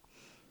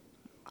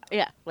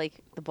 Yeah, like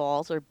the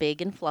balls are big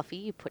and fluffy.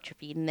 You put your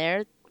feet in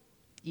there.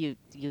 You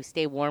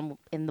stay warm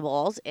in the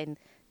balls, and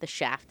the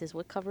shaft is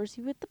what covers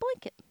you with the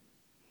blanket.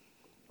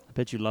 I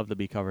bet you love to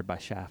be covered by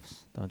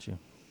shafts, don't you?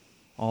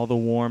 All the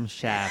warm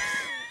shafts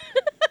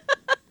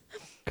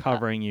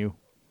covering you.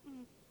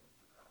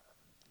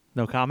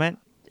 No comment?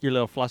 You're a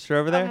little flustered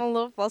over I'm there? a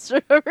little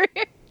flustered over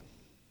here.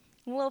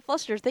 I'm a little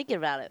flustered thinking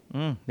about it.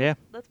 Yeah.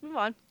 Let's move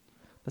on.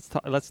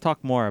 Let's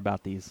talk more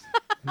about these.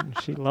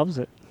 She loves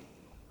it.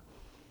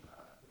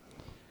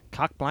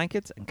 Cock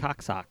blankets and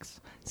cock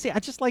socks. See, I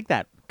just like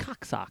that.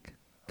 Cock sock.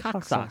 Cock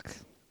Cock socks.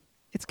 sock.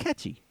 It's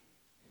catchy.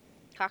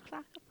 Cock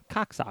sock?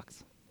 Cock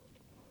socks.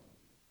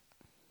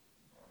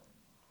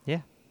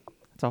 Yeah.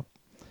 That's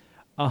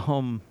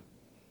all.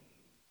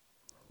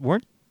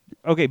 Weren't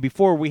okay,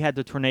 before we had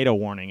the tornado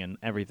warning and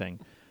everything,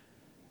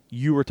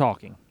 you were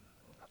talking.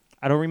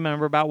 I don't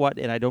remember about what,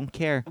 and I don't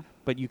care,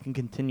 but you can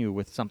continue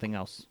with something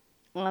else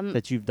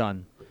that you've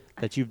done.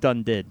 That you've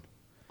done did.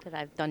 That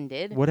I've done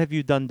did. What have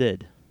you done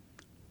did?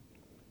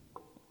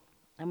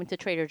 I went to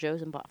Trader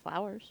Joe's and bought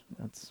flowers.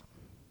 That's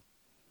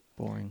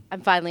boring.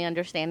 I'm finally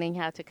understanding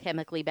how to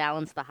chemically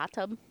balance the hot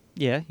tub.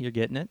 Yeah, you're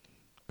getting it.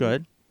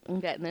 Good. I'm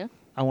getting it.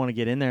 I want to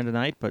get in there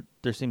tonight, but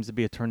there seems to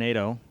be a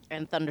tornado,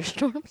 And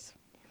thunderstorms.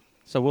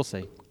 so we'll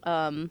see.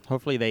 Um,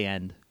 Hopefully they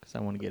end, because I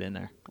want to get in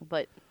there.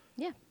 but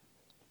yeah,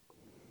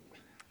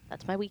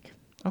 that's my week.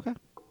 Okay.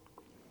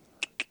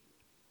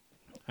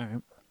 All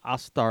right. I'll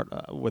start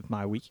with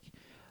my week.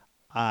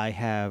 I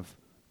have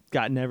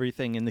gotten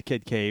everything in the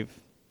kid cave,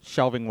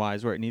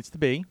 shelving-wise, where it needs to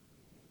be.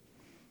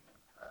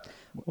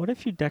 What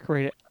if you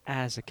decorate it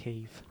as a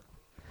cave?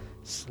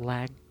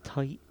 Slag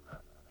tight,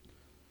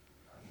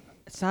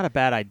 It's not a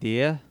bad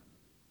idea.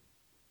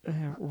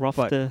 rough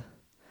But- the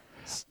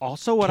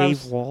Also, what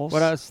cave walls.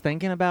 I was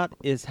thinking about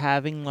is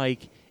having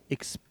like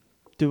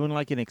doing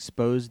like an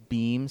exposed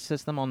beam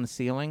system on the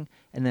ceiling,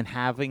 and then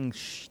having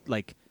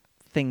like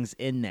things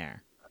in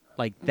there,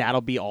 like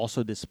that'll be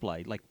also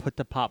displayed. Like put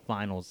the pop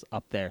vinyls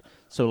up there,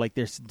 so like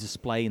there's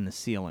display in the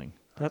ceiling.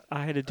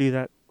 I had to do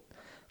that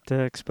to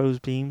expose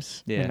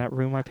beams Yeah. in that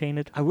room I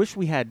painted. I wish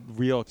we had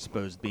real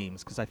exposed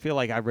beams, because I feel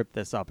like I ripped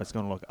this up. It's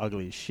gonna look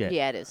ugly as shit.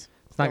 Yeah, it is.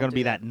 It's not Don't gonna do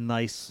be that. that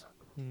nice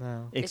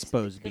No.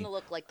 exposed It's beam. gonna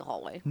look like the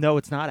hallway. No,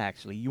 it's not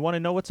actually. You want to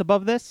know what's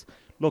above this?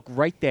 Look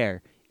right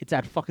there. It's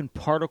that fucking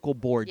particle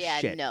board Yeah,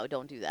 shit. no,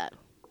 don't do that.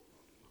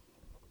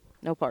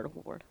 No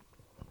particle board.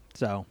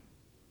 So,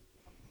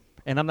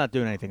 and I'm not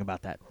doing anything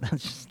about that.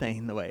 That's just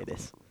staying the way it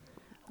is.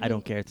 I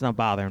don't care. It's not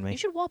bothering You me.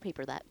 should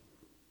wallpaper that.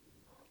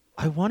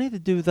 I wanted to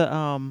do the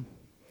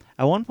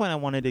at one point I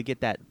wanted to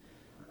get that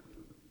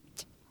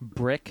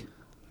brick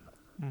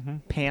Mm-hmm.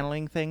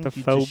 paneling thing, The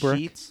you faux just brick.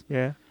 sheets,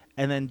 Yeah,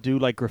 and then do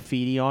like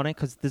graffiti on it,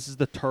 because this is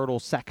the turtle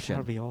section.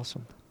 that'd be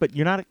awesome. But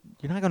you're not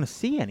going to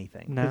see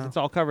anything because No. it's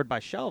all covered by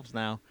shelves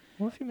now.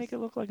 What if you make it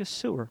look like a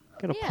sewer?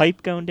 Get a Yeah.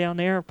 pipe going down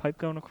there, a pipe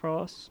going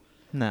across.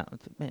 No,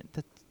 man,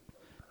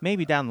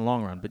 maybe down the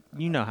long run, but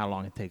you know how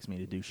long it takes me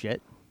to do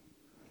shit.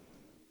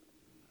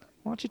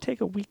 Why don't you take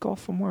a week off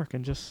from work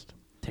and just...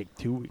 Take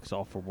 2 weeks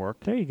off for work.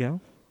 There you go.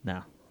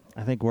 No,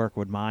 I think work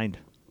would mind.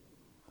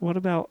 What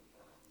about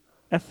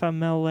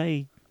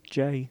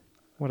FMLAJ,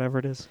 whatever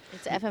it is?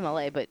 It's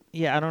FMLA, but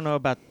Yeah, I don't know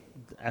about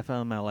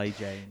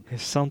FMLAJ.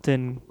 If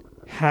something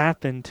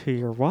happened to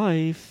your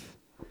wife,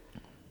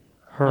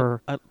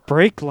 her I-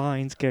 brake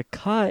lines get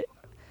cut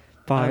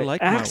by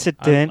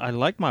accident. I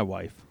like my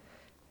wife.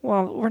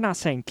 Well, we're not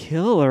saying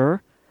kill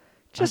her.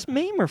 Just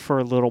maim her for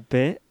a little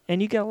bit,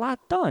 and you get a lot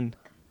done.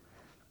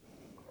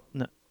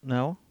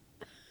 No,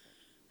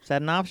 is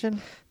that an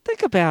option?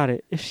 Think about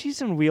it. If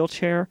she's in a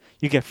wheelchair,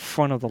 you get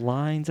front of the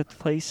lines at the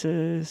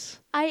places.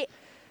 I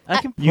I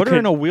can You put her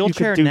in could- a you could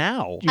wheelchair do-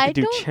 now. You I could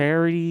do don't-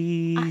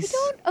 charities. I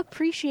don't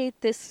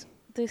appreciate this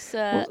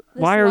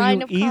why are line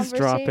you of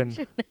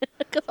eavesdropping?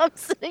 Because I'm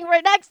sitting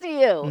right next to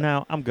you.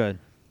 No, I'm good.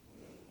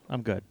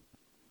 I'm good.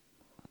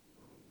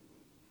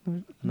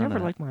 Never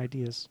no. like my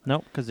ideas.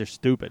 Nope, because they're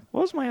stupid.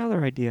 What was my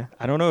other idea?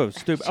 I don't know.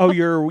 Stupid. Oh,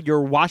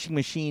 your washing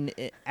machine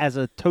as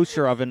a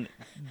toaster oven.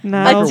 No.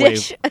 A Microwave.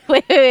 dish.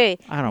 Wait.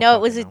 I don't No,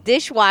 it was fucking a know.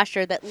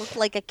 dishwasher that looked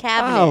like a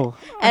cabinet. Oh,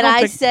 and don't I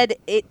think- said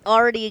it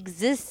already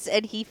exists,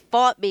 and he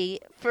fought me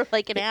for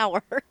like an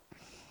hour.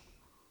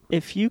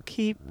 If you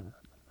keep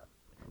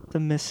the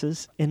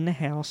missus in the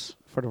house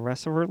for the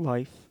rest of her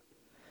life,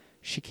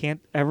 she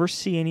can't ever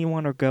see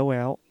anyone or go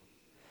out,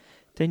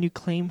 then you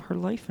claim her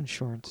life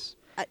insurance.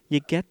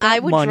 You get that I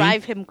would money.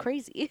 drive him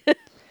crazy.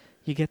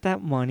 You get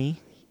that money,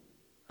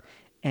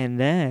 and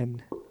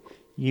then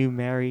you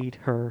married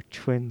her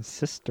twin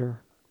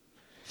sister.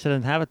 She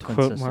doesn't have a twin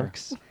Quote sister.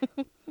 marks.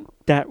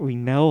 That we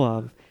know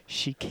of.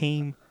 She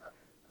came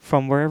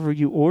from wherever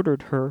you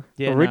ordered her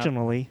Yeah, no.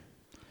 originally.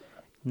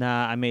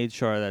 Nah, I made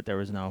sure that there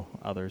was no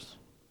others.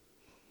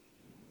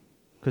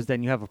 Because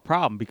then you have a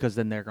problem, because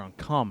then they're going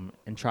to come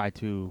and try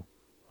to,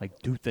 like,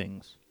 do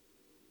things.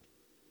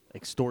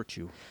 Extort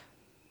you.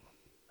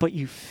 But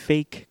you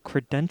fake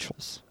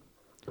credentials.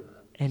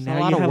 And It's now a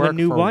lot you of have work a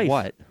new for wife.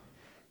 what?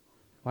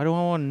 Why do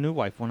I want a new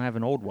wife when I have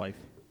an old wife?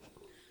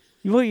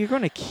 Well, you're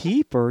going to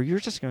keep her. You're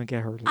just going to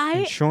get her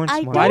insurance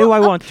I money. Why do I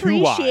want two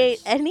appreciate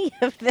wives? any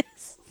of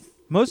this.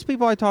 Most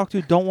people I talk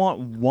to don't want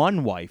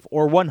one wife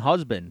or one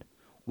husband.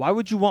 Why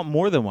would you want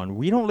more than one?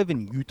 We don't live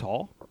in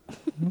Utah.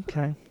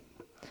 Okay.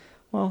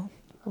 Well,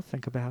 we'll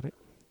think about it.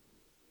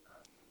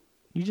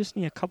 You just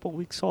need a couple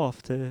weeks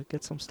off to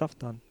get some stuff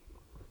done.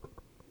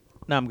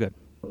 No, I'm good.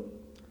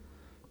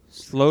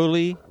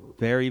 Slowly,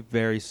 very,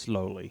 very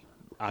slowly,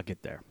 I'll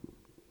get there.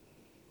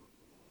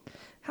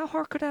 How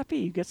hard could that be?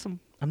 You get some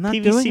I'm not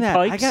PVC doing that.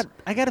 pipes?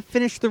 I got to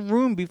finish the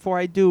room before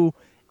I do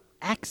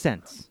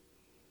accents.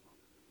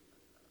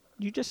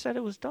 You just said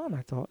it was done,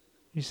 I thought.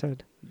 You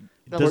said.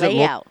 The does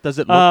layout. Does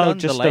it look Oh, done?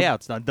 The just the-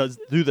 layout's done.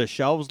 Do the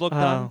shelves look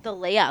done? The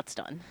layout's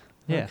done.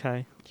 Yeah.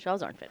 Okay.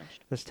 Shelves aren't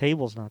finished. This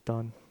table's not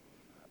done.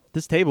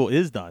 This table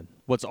is done.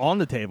 What's on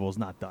the table is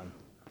not done.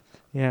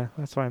 Yeah,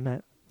 that's what I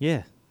meant.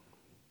 Yeah.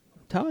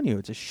 I'm telling you,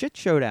 it's a shit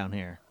show down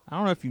here. I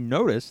don't know if you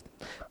noticed.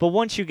 But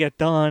once you get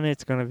done,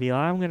 it's going to be,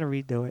 I'm going to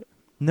redo it.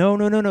 No.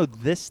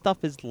 This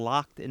stuff is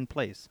locked in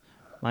place.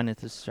 Minus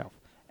this shelf.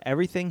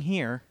 everything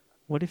here.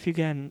 What if you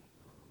get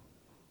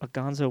a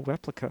Gonzo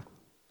replica?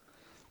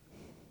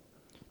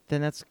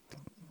 Then that's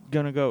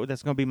gonna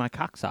be my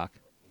cocksock.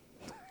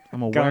 I'm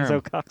gonna wear Gonzo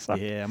him. cocksock.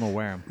 Yeah, I'm gonna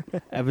wear him.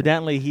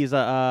 Evidently, he's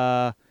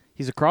a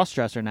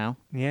cross-dresser now.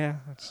 Yeah,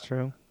 that's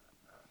true.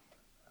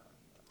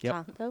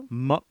 Yep.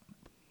 Gonzo?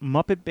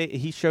 Muppet.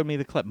 He showed me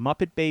the clip.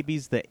 Muppet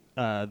Babies, the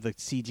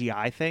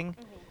CGI thing.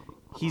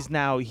 He's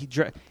now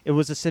it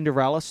was a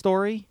Cinderella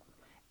story,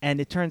 and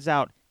it turns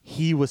out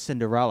he was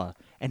Cinderella,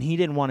 and he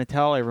didn't want to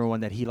tell everyone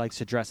that he likes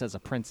to dress as a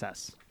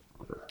princess.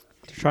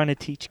 They're trying to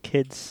teach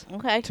kids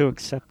Okay. to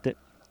accept it.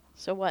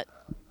 So what?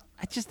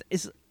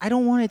 I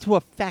don't want it to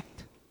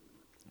affect.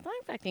 It's not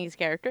affecting his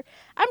character.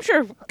 I'm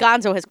sure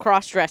Gonzo has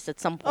cross-dressed at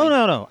some point. Oh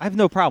no, I have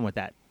no problem with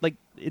that. Like,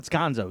 it's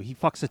Gonzo. He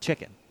fucks a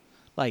chicken.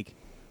 Like,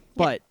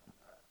 but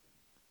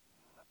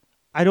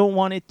I don't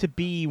want it to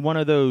be one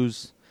of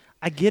those.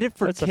 I get it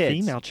for It's kids. a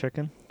female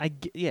chicken.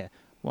 Yeah.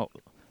 Well,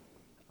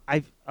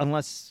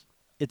 unless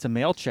it's a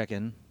male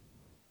chicken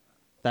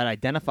that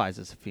identifies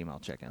as a female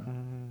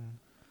chicken.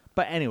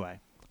 But anyway,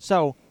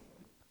 so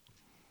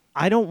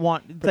I don't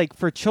want like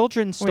for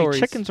children's stories.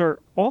 Wait, chickens are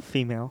all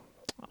female.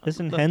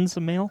 Isn't hens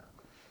a male?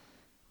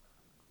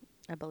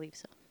 I believe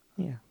so.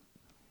 Yeah.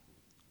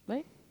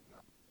 Right?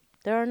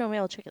 There are no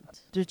male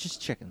chickens. They're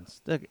just chickens.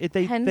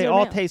 They Hens they are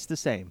all male. taste the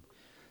same.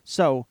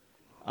 So,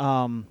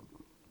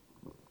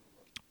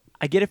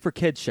 I get it for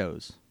kids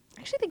shows.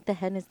 I actually think the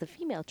hen is the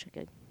female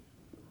chicken.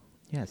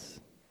 Yes,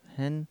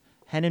 hen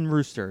and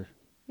rooster.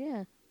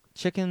 Yeah.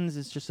 Chickens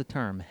is just a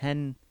term.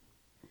 Hen,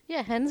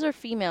 Yeah, hens are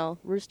female,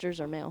 roosters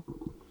are male.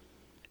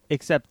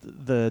 except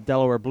the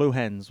Delaware Blue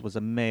Hens was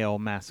a male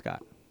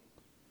mascot.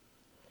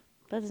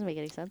 That doesn't make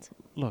any sense.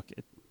 Look,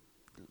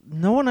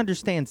 no one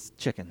understands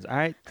chickens. All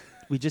right,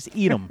 we just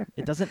eat them.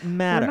 It doesn't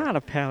matter. We're not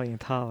a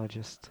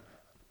paleontologist.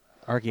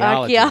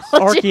 Archaeologists.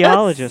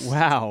 Archaeologist.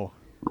 Wow.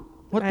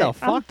 What the I'm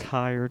fuck?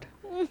 tired.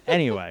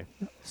 Anyway,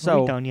 Are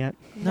so we done yet?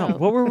 no.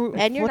 What were we?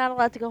 And you're what- not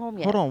allowed to go home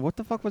yet. Hold on. What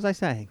the fuck was I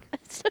saying?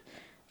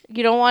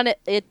 You don't want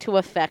it to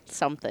affect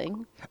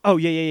something. Oh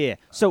yeah.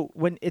 So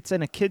when it's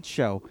in a kids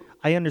show,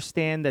 I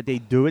understand that they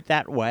do it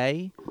that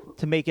way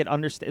to make it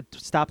understand.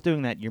 Stop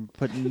doing that. You're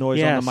putting noise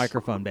on the Yes.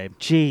 microphone, babe.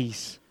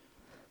 Jeez.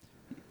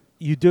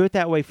 You do it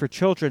that way for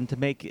children to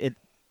make it.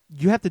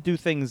 You have to do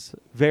things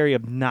very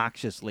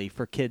obnoxiously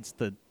for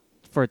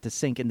it to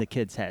sink into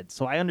kids' heads.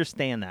 So I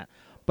understand that,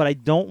 but I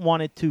don't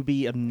want it to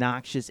be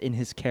obnoxious in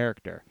his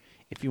character.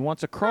 If he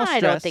wants a cross I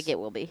dress, don't think it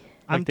will be.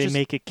 Like they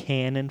make it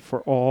canon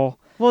for all.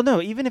 Well,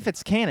 no, even if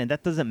it's canon,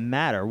 that doesn't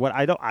matter. What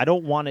I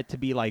don't want it to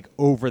be like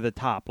over the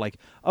top. Like,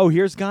 oh,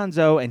 here's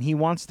Gonzo and he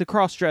wants to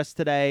cross dress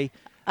today.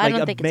 I Like,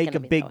 don't think it's make gonna a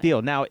be big that way.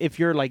 deal. Now, if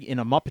you're like in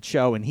a Muppet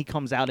show and he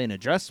comes out in a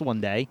dress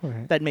one day,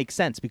 Right. that makes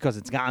sense because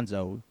it's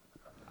Gonzo.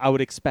 I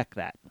would expect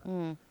that.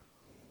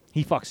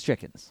 He fucks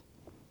chickens.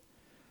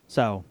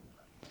 So,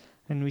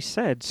 And we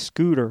said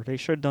Scooter. They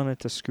should have done it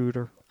to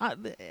Scooter.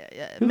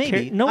 Who maybe.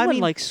 cares? No I one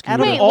mean, likes out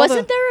of Scooter. Wait, all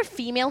wasn't the- there a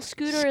female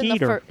Scooter in the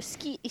Skeeter.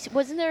 first?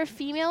 Wasn't there a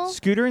female?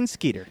 Scooter and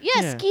Skeeter?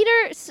 Yeah, Yeah.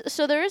 Skeeter.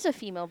 So there is a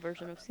female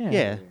version of Skeeter.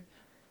 Yeah.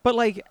 But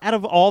like out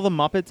of all the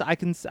Muppets, I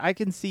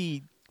can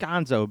see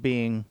Gonzo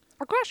being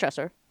Or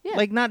crossdresser. Yeah.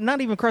 like not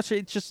even cross.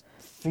 It's just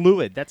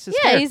fluid. That's his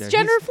yeah, character. he's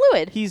gender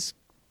fluid. He's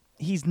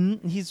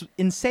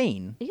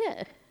insane,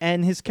 Yeah.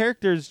 and his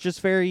character is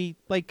just very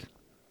like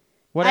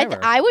whatever.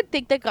 I would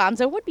think that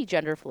Gonzo would be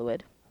gender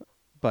fluid.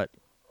 But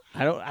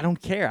I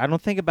don't care. I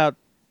don't think about.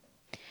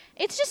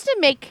 It's just to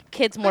make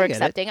kids more I get it.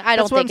 accepting. I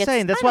don't That's what think I'm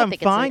saying. That's I why don't I'm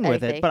think it's fine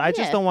with it. anything. But I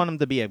just Yeah. don't want him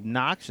to be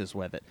obnoxious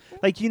with it.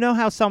 Like you know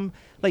how some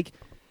like.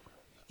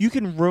 You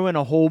can ruin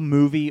a whole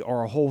movie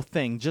or a whole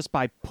thing just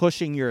by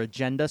pushing your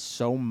agenda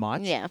so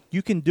much. Yeah.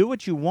 You can do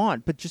what you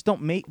want, but just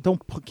don't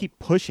keep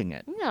pushing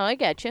it. No, I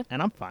get you.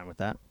 And I'm fine with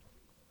that.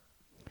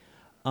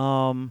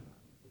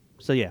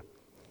 So yeah,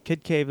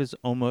 Kid Cave is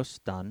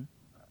almost done.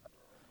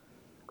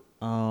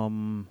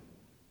 So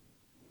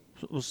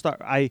we'll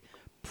start. I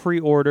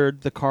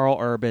pre-ordered the Carl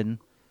Urban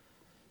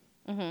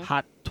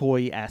Hot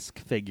Toy-esque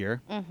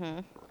figure.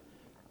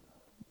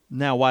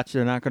 Now watch,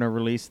 they're not going to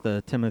release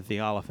the Timothy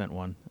Oliphant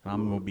one.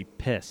 I'm going to be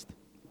pissed.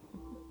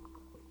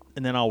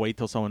 And then I'll wait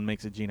till someone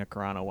makes a Gina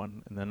Carano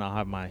one, and then I'll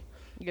have my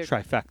You're-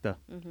 trifecta.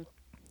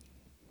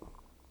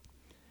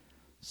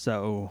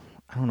 So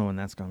I don't know when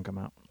that's going to come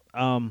out.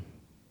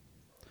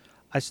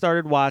 I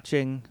started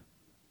watching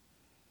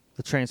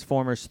the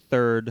Transformers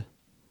third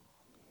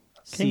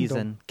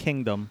season,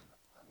 Kingdom.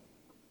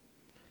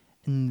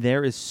 And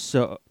there is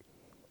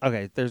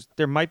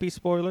there might be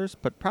spoilers,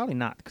 but probably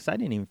not because I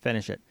didn't even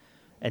finish it,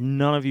 and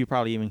none of you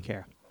probably even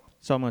care.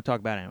 So I'm going to talk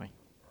about it anyway.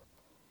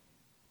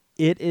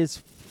 It is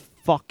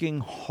fucking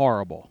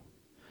horrible.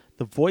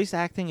 The voice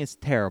acting is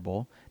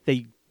terrible.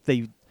 They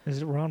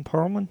Is it Ron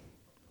Perlman?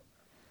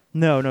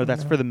 no,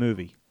 that's No. for the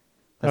movie.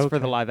 That's for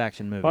the Okay. live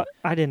action movie. Well,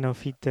 I didn't know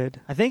if he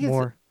did. I think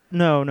more. it's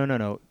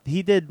no.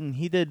 He did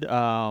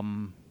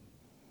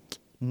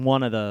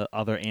one of the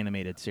other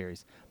animated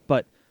series.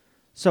 But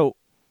so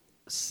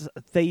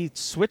they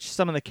switched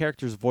some of the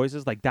characters'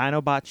 voices. Like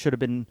Dinobot should have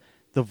been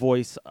the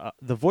voice of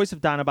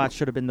Dinobot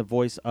should have been the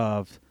voice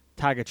of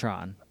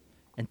Tigatron,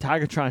 and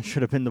Tigatron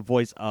should have been the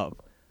voice of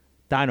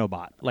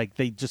Dinobot. Like,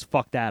 they just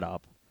fucked that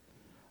up.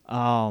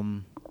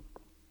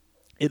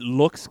 It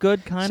looks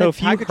good, kind of. So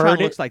if you Tigatron heard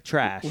looks it like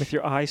trash. with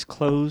your eyes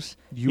closed,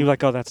 you're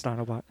like, oh, that's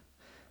Dinobot.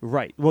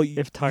 Right. Well,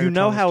 If you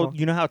know Tigatron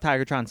is how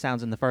talking. Tigatron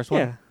sounds in the first one.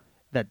 Yeah.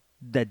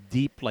 That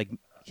deep, like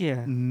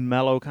Yeah.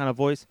 mellow kind of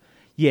voice.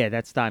 Yeah,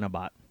 that's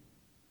Dinobot.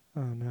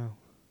 Oh no.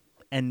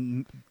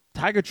 And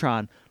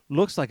Tigatron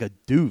looks like a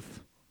doof.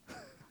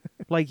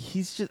 Like,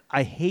 he's just.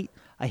 I hate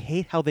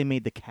how they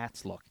made the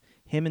cats look.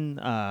 Him and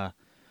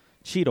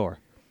Cheetor.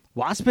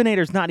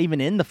 Waspinator's not even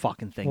in the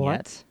fucking thing What?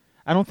 yet.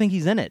 I don't think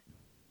he's in it.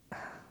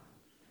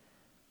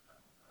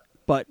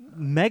 But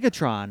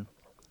Megatron.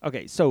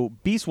 Okay, so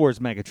Beast Wars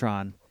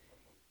Megatron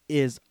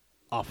is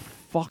a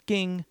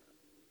fucking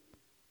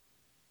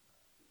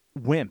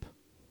wimp.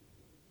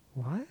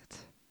 What?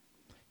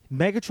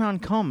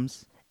 Megatron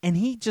comes and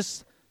he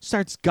just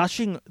starts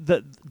gushing.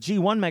 The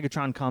G1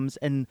 Megatron comes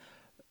and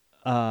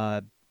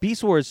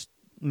Beast Wars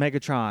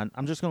Megatron,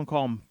 I'm just going to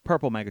call him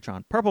Purple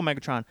Megatron. Purple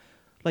Megatron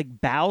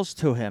like bows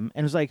to him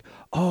and is like,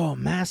 "Oh,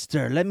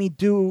 master, let me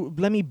do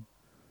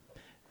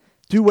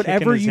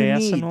whatever his you ass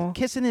need." and all?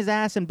 Kissing his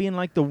ass and being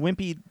like the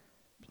wimpy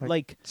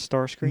like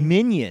Starscream?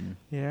 minion.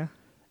 Yeah.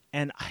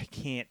 And I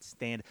can't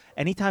stand.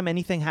 Anytime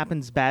anything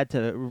happens bad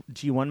to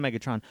G1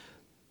 Megatron,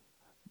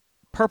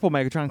 Purple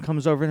Megatron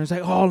comes over and is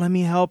like, "Oh, let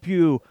me help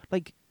you."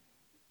 Like,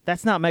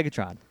 that's not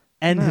Megatron.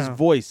 And his No.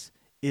 voice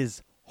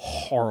is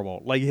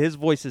horrible. Like, his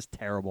voice is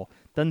terrible.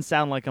 Doesn't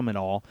sound like him at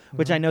all.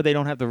 Which I know they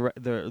don't have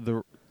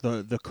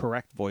the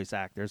correct voice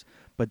actors,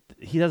 but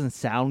he doesn't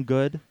sound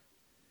good.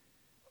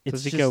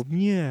 Does he just- go,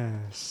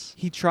 yes?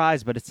 He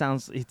tries, but it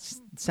sounds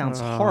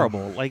Oh.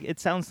 horrible. Like, it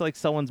sounds like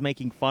someone's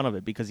making fun of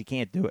it because he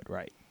can't do it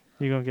right.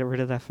 You going to get rid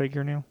of that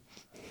figure now?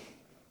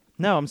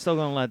 No, I'm still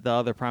gonna let the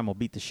other Primal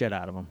beat the shit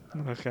out of him.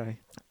 Okay.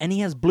 And he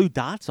has blue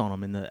dots on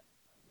him in the.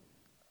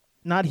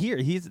 Not here.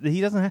 He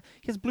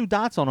has blue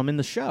dots on him in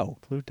the show.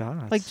 Blue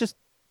dots. Like, just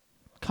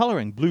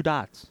coloring blue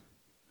dots.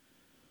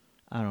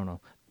 I don't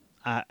know.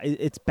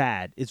 It's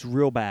bad. It's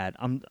real bad.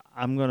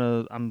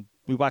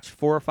 We watched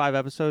 4 or 5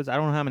 episodes. I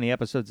don't know how many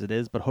episodes it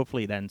is, but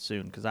hopefully it ends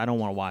soon because I don't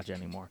want to watch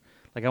anymore.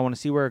 Like, I want to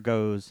see where it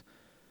goes.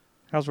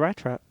 How's Rat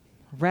Trap?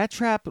 Rat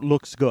Trap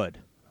looks good.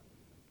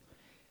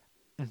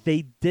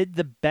 They did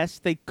the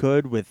best they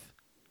could with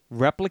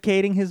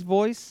replicating his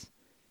voice.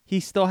 He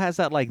still has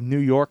that like New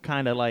York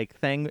kind of like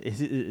thing.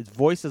 His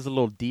voice is a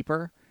little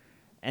deeper,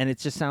 and it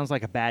just sounds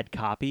like a bad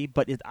copy.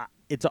 But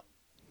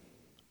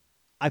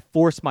I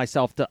forced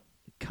myself to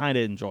kind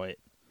of enjoy it.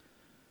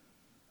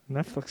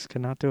 Netflix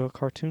cannot do a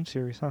cartoon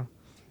series, huh?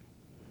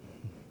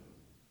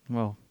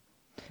 Well,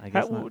 I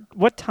guess not.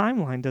 What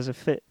timeline does it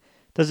fit?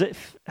 Does it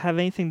have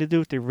anything to do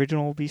with the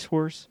original Beast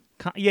Wars?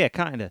 Yeah,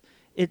 kind of.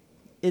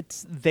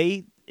 It's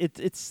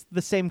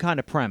the same kind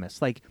of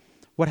premise. Like,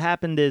 what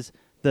happened is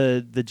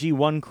the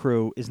G1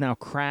 crew is now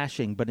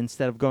crashing, but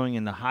instead of going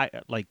into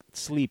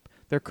sleep,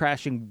 they're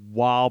crashing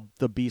while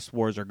the Beast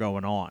Wars are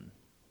going on.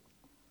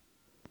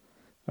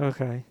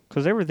 Okay,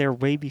 because they were there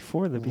way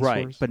before the Beast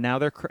Right, Wars. but now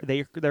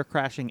they're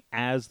crashing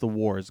as the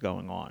war is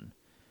going on.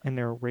 And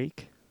they're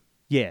awake.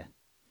 Yeah,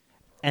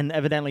 and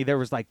evidently there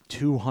was like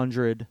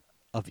 200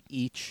 of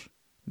each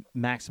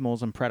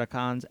Maximals and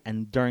Predacons,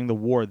 and during the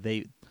war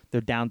they're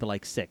down to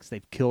like 6.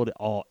 They've killed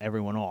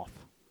everyone off.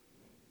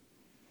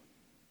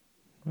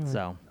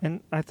 So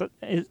And I thought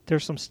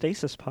there's some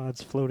stasis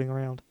pods floating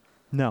around.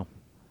 no,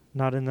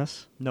 Not in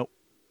this. nope,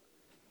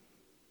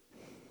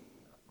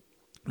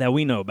 that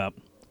we know about,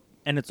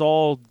 and it's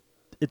all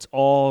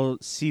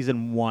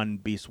season 1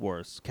 Beast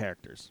Wars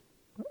characters.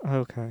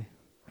 Okay,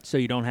 So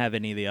you don't have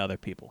any of the other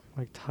people.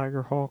 like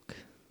Tiger Hawk.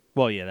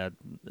 Well, yeah,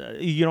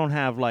 that you don't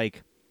have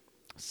like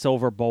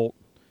Silverbolt.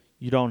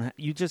 You don't.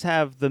 You just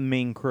have the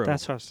main crew.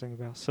 That's what I was thinking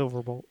about.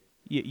 Silverbolt.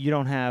 You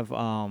don't have.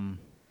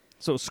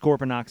 So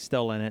Scorponok's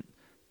still in it.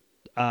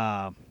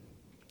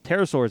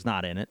 Pterosaur's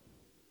not in it.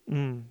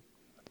 Mm.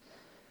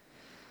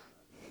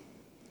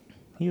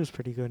 He was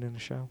pretty good in the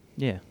show.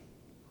 Yeah.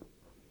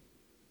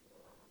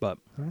 But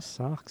That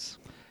sucks.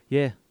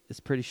 yeah, it's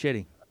pretty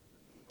shitty.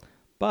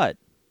 But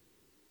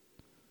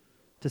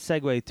to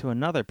segue to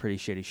another pretty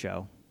shitty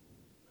show,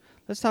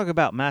 let's talk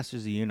about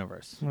Masters of the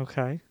Universe.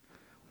 Okay.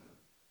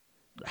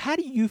 How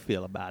do you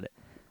feel about it?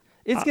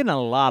 It's getting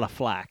a lot of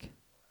flack,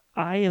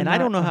 I and I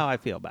don't know how I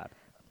feel about it.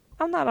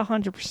 I'm not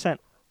 100%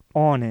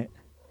 on it.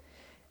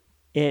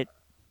 It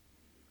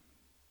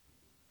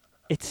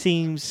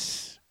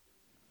seems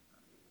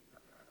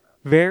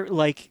very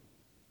like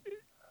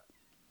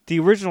the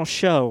original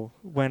show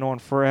went on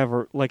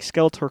forever. Like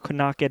Skeletor could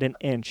not get an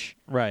inch.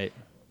 Right.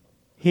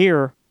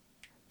 Here,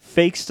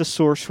 fakes the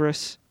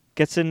sorceress,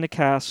 gets in the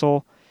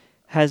castle,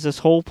 has this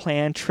whole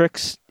plan,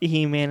 tricks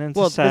He-Man into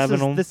Well, stabbing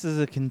him. this is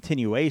a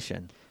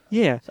continuation.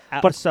 Yeah,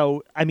 But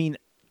so, I mean,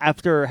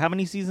 after how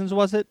many seasons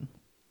was it?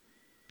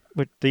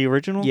 but the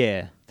original,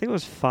 Yeah, I think it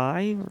was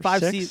 5 or 5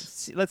 6.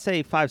 seasons. Let's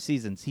say 5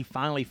 seasons. He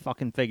finally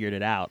fucking figured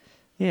it out.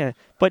 Yeah,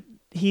 but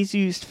he's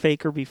used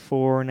Faker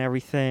before and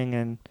everything,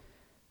 and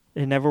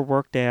it never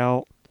worked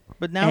out.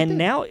 But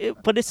now,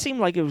 But it seemed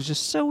like it was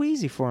just so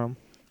easy for him.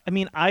 I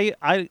mean,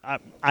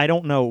 I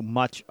don't know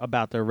much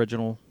about the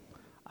original.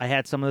 I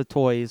had some of the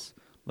toys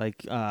like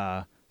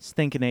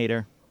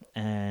Stinkinator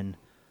and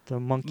The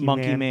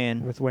Monkey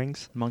Man with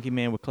wings. Monkey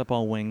Man with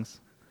clip-on wings.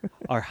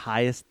 Our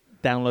highest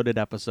downloaded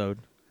episode.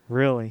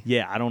 Really?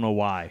 Yeah, I don't know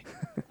why.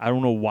 I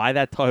don't know why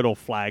that title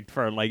flagged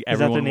for like Is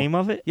everyone. that the name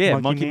of it? Yeah,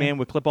 Monkey Man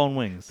with clip-on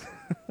wings.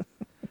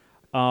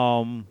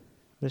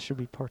 This should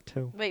be part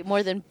 2. Wait,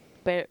 more than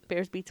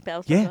Bears Beats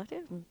Pals? Yeah.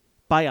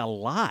 By a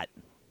lot.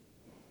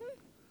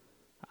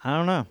 I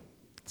don't know.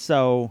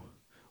 So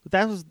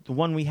that was the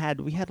one we had.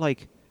 We had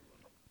like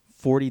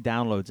 40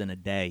 downloads in a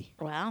day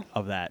Wow.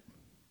 of that.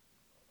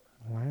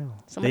 Wow.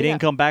 They didn't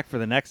come back for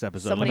the next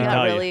episode. Somebody let me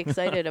got tell really you.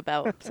 excited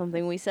about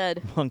something we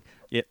said.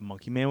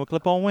 Monkey Man with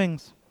clip-on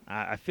wings.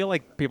 I feel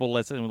like people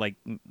listen like,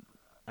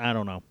 I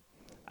don't know.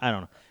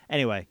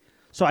 Anyway,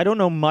 so I don't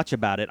know much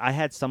about it. I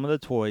had some of the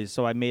toys,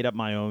 so I made up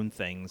my own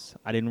things.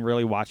 I didn't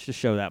really watch the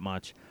show that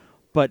much,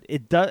 but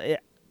it does.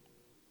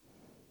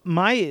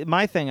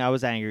 My thing I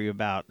was angry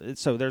about.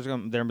 So there's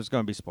going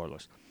to be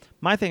spoilers.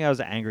 My thing I was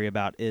angry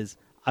about is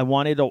I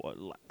wanted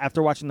to,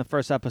 after watching the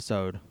first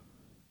episode,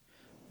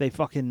 they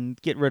fucking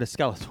get rid of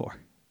Skeletor.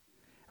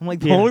 I'm like,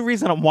 the only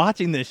reason I'm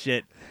watching this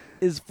shit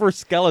is for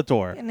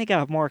Skeletor. And they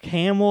got Mark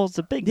Hamill. It's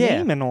a big Yeah.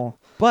 name and all.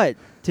 But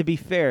to be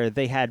fair,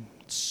 they had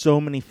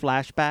so many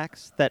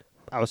flashbacks that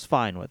I was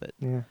fine with it.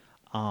 Yeah.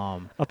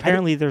 I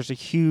Apparently, there's a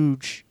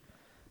huge.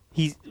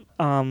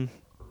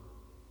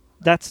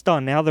 That's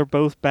done. Now they're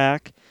both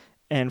back,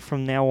 and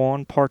from now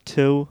on, part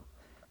 2,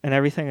 and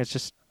everything is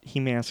just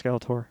He-Man and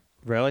Skeletor.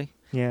 really?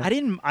 Yeah. I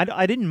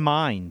didn't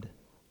mind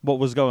what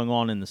was going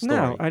on in the story.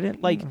 No, I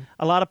didn't. Like no.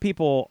 a lot of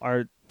people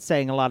are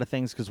saying a lot of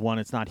things because one,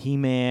 it's not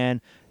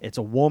He-Man, it's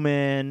a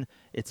woman,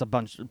 it's a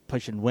bunch of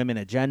pushing women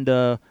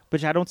agenda,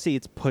 which I don't see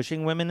it's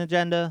pushing women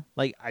agenda.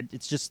 Like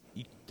it's just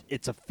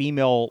it's a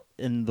female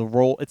in the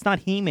role. It's not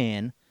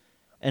He-Man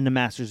in the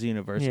Masters of the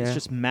Universe. Yeah. It's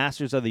just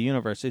Masters of the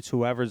Universe. It's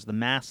whoever's the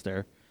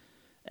master,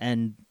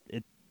 and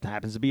it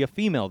happens to be a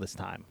female this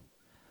time.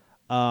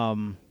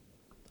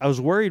 I was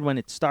worried when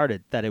it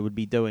started that it would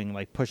be doing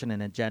like pushing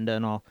an agenda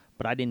and all,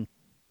 but I didn't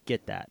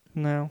get that.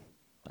 No.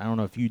 I don't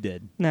know if you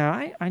did. No,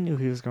 I knew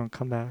he was going to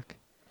come back.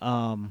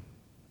 But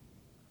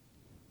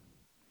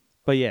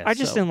yeah, I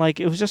just didn't like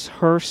it. Was just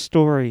her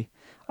story.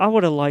 I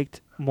would have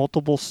liked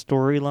multiple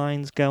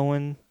storylines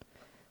going.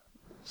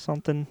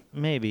 Something.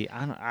 maybe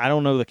I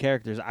don't know the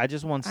characters. I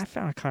just want. I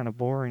found it kind of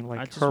boring, I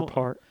like just her wa-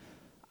 part.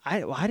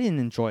 I didn't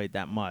enjoy it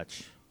that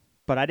much,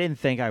 but I didn't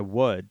think I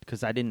would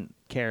because I didn't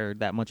care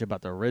that much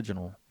about the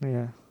original.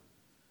 Yeah.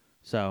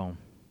 So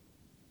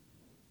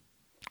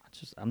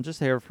I'm just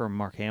here for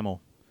Mark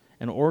Hamill,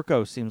 and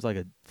Orko seems like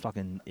a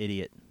fucking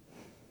idiot.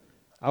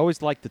 I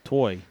always liked the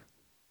toy,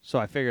 so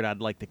I figured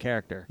I'd like the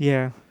character.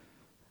 Yeah.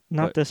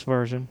 Not But- this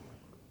version.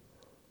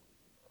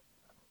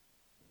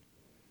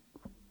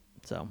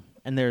 So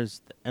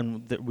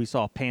we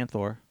saw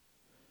Panther.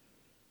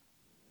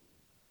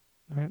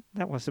 Right?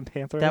 That wasn't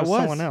Panther. That That was was.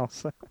 someone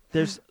else.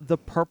 There's the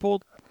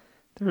purple.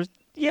 There's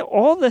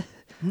all the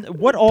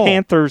What all?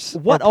 Panthers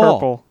What are all?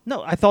 purple.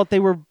 No, I thought they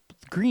were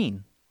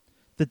green.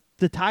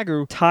 The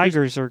tiger.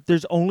 Tigers are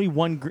There's only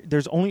one.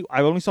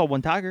 I only saw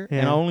one tiger,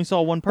 and I Yeah. only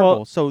saw one purple.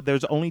 Well, so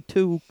there's only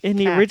two. in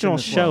the cats original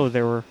this show. one.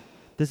 There were,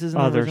 This isn't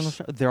others. the original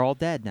show. They're all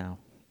dead now.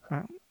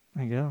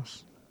 I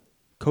guess.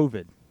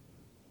 COVID.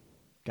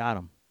 Got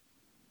them.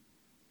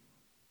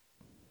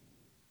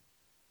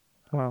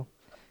 Well,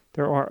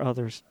 there are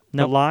others. Nope,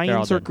 they're The all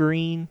lions are dead.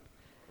 green.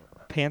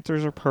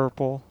 Panthers are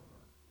purple.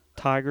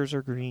 Tigers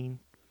are green.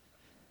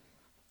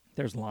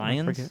 There's I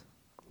lions. forget.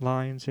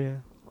 Lions, yeah,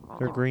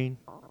 they're green.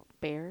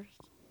 Bears.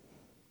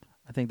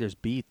 I think there's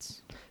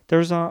beets.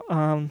 There's a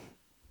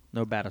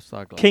No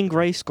Battlestar. King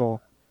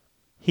Grayskull.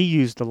 He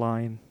used the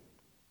lion.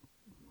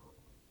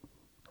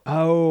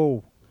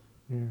 Oh,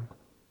 Yeah.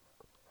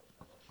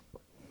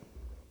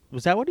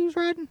 was that what he was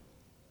riding?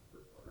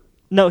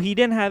 No, he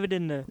didn't have it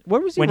in the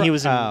Where was he? When he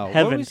was in What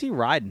heaven. was he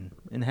riding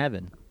in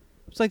heaven?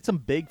 It's like some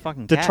big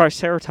fucking the cat.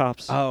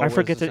 Triceratops. Oh, I what is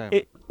forget the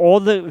that. All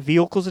the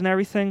vehicles and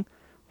everything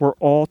were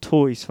all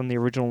toys from the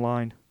original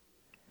line.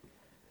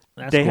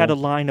 That's They had a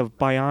cool. line of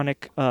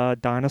bionic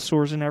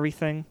dinosaurs and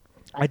everything.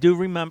 I do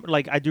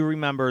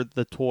remember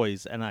the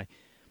toys, and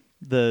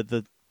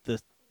the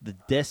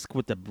disc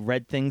with the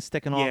red thing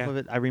sticking Yeah. off of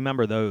it. I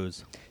remember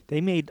those. They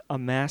made a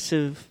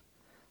massive,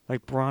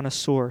 like,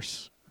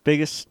 brontosaurus,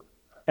 biggest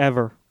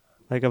ever,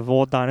 like of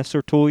all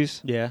dinosaur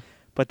toys. Yeah.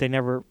 But they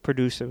never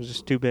produced it. It was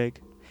just too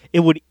big. It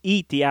would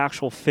eat the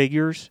actual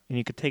figures, and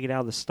you could take it out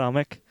of the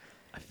stomach.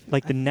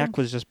 Like the neck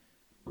was just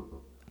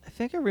I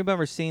think I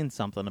remember seeing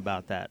something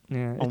about that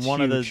yeah. on It's one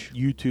of the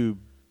huge. YouTube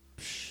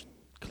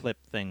clip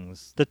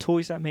things. The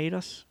Toys That Made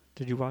Us.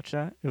 Did you watch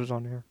that? It was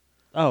on there.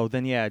 Oh,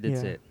 then yeah, I did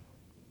see Yeah. it.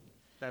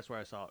 That's where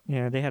I saw it.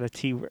 Yeah, they had a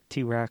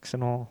T-Rex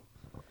and all,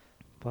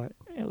 but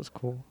it was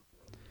cool.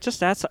 Just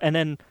that, and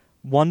then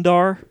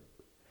Wondar.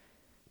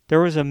 There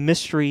was a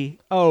mystery.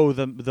 Oh,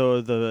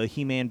 the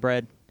He-Man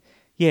bread.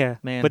 Yeah,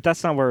 Man. but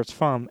that's not where it's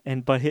from.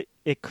 But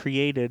it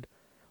created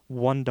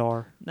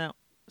Wondar. Now,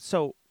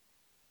 so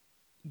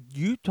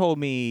you told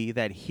me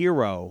that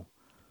Hero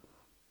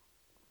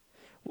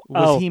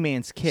was Oh,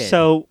 He-Man's kid.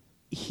 So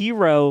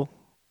Hero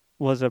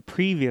was a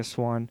previous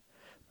one,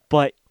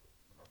 but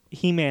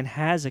He-Man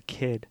has a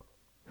kid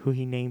who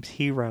he names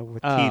Hero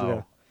with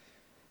Tila.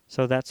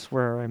 So that's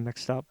where I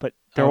mixed up. But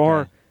there Okay.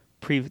 are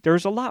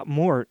there's a lot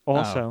more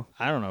also.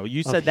 I don't know. You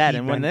of said that,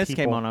 and when He-Man this came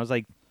people. on, I was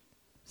like,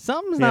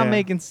 something's not Yeah.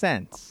 making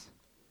sense.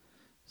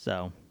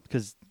 So,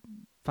 because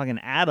fucking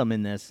Adam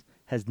in this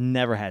has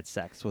never had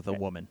sex with a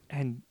woman.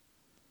 And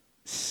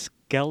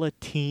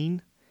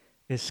Skeletine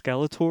is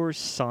Skeletor's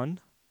son.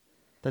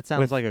 That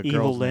sounds with like a Evil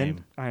girl's Lyn.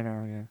 name. I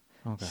know,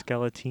 yeah. Okay.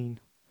 Skeletine.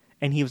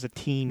 And he was a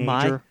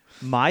teenager.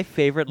 My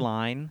favorite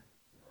line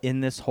in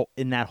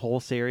that whole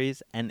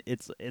series, and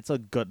it's a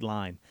good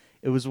line.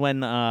 It was when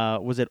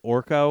was it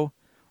Orko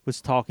was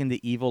talking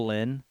to Evil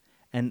Lyn,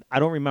 and I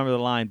don't remember the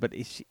line, but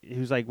he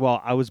was like, "Well,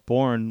 I was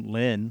born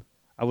Lyn.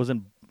 I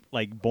wasn't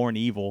like born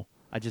evil.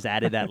 I just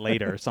added that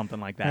later or something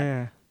like that."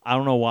 Yeah. I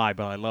don't know why,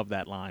 but I love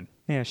that line.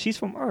 Yeah, she's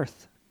from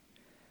Earth.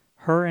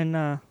 Her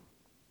and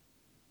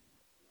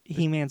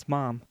He-Man's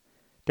mom,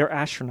 they're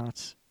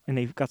astronauts, and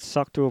they got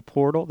sucked through a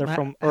portal. They're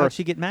from How'd Earth.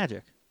 she get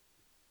magic?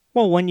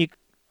 Well,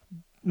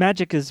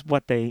 magic is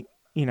what they,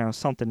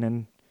 something,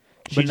 and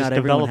she But just not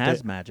everyone developed has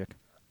it. magic.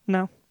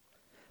 No,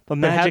 but But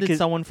magic how did is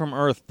someone from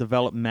Earth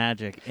develop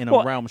magic in a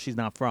Well- realm she's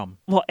not from?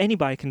 well,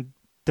 anybody can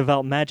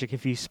develop magic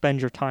if you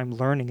spend your time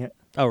learning it.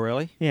 Oh,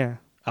 really? Yeah,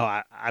 Oh,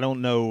 I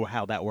don't know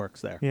how that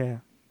works there. yeah,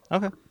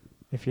 Okay.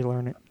 if you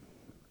learn it.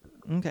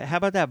 Okay. How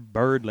about that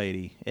bird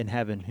lady in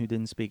heaven who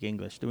didn't speak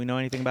English? Do we know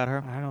anything about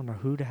her? I don't know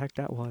who the heck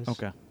that was.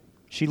 Okay.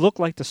 She looked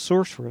like the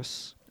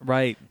sorceress.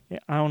 Right. Yeah,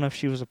 I don't know if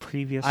she was a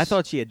previous. I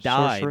thought she had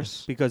died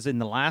sorceress. because in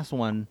the last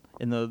one,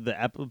 in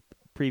the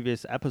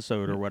previous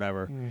episode or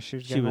whatever, Yeah, she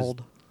was she getting was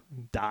old.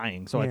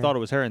 dying. So I Yeah. thought it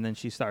was her, and then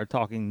she started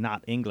talking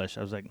not English.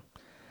 I was like,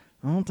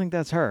 I don't think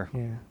that's her.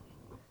 Yeah,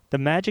 the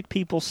magic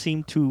people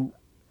seem to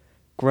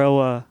grow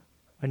a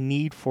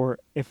need for it.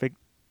 If it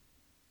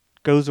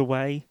goes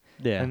away,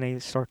 Yeah. and they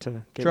start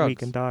to get Drugs.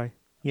 weak and die.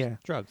 Yeah,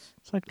 Drugs.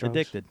 it's like drugs.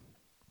 Addicted.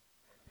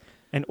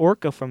 And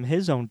Orca from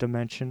his own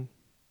dimension,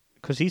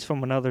 because he's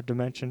from another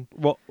dimension.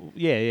 Well,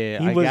 yeah.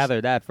 He I was-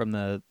 gathered that from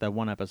that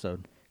one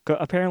episode.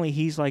 Apparently,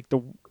 he's like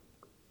the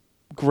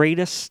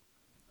greatest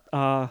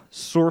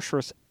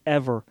sorceress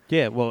ever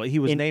Yeah. Well, he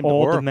was in named all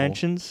Oracle.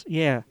 dimensions.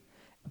 Yeah,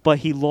 but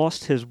he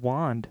lost his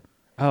wand,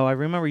 Oh, I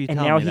remember you and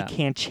telling now me he that.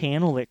 can't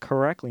channel it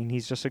correctly, and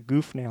he's just a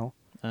goof now.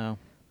 Oh.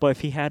 But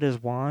if he had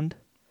his wand,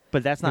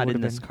 But that's It not in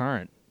would've this been-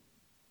 current.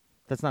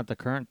 That's not the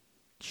current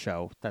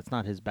show. That's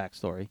not his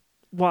backstory.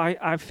 well,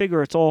 I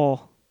figure it's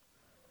all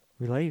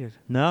related.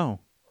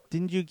 No,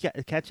 didn't you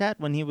catch that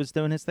when he was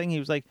doing his thing? He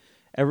was like,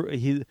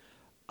 he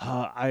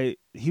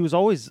was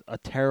always a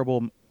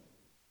terrible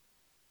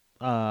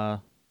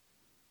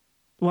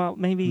Well,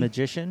 maybe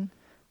magician,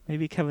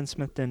 maybe Kevin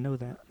Smith didn't know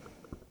that.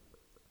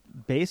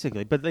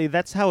 basically. But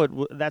that's how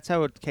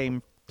it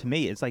came to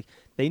me. It's like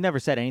they never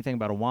said anything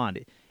about a wand.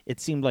 It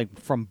seemed like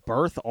from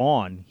birth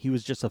on, he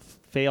was just a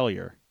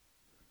failure.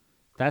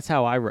 That's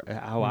how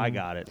I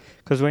got it.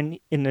 Because when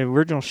in the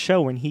original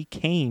show, when he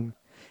came,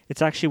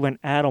 it's actually when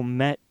Adam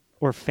met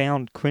or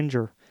found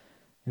Cringer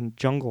in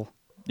jungle,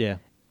 Yeah.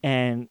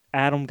 and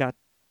Adam got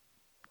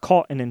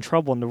caught and in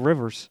trouble in the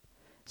rivers,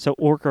 so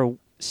Orca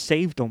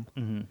saved him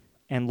Mm-hmm.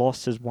 and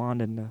lost his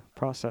wand in the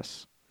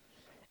process,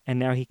 and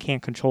now he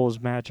can't control his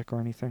magic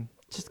or anything.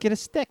 Just get a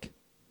stick.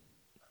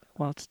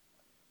 Well, it's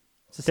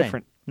It's the same.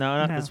 different. No,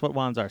 No. that's what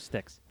wands are.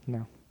 Sticks.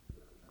 No,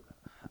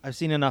 I've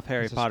seen enough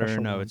Harry It's a Potter to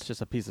special know wand. it's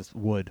just a piece of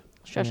wood.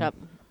 Shush Yeah. up.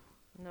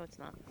 No, it's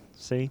not.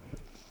 see,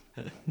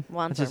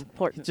 Wands It's are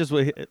important. Just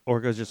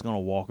Orca's just gonna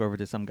walk over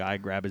to some guy,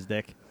 grab his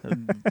dick,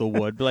 the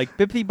wood, be like,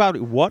 Bippity Boppity,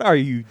 what are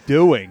you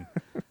doing?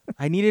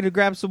 I needed to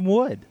grab some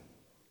wood.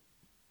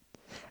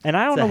 and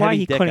I don't It's a know why heavy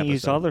he dick couldn't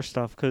use episode. other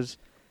stuff because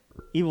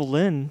Evil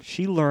Lyn,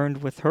 she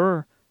learned with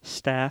her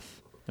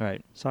staff, All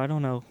right. so I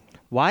don't know.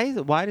 Why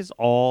does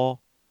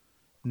all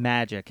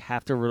magic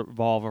have to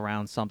revolve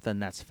around something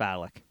that's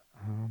phallic?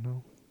 I don't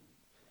know.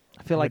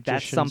 I feel like that's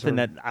Magicians something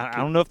are- that I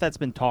don't know if that's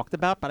been talked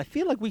about, but I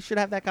feel like we should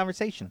have that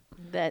conversation.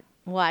 That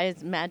why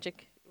is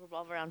magic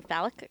revolve around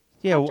phallic?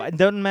 Yeah, objects? it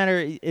doesn't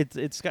matter.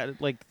 It's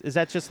got like, is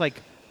that just like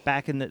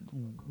back in the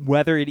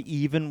whether it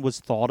even was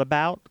thought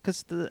about?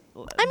 Because I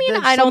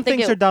don't some think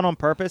things it- are done on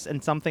purpose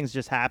and some things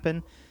just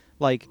happen.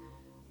 Like,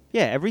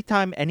 yeah, every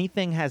time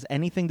anything has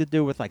anything to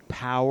do with like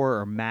power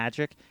or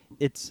magic,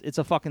 it's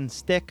a fucking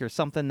stick or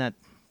something that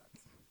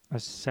A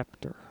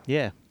scepter,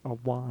 yeah, a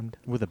wand.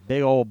 with a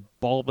big old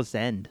bulbous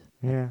end.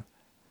 Yeah.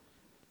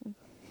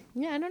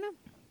 Yeah, I don't know.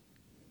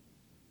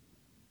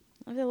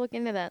 I have to look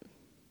into that.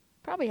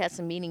 Probably has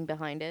some meaning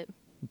behind it.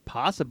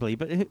 Possibly,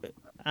 but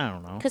I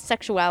don't know. Because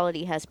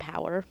sexuality has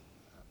power,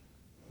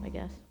 I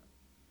guess.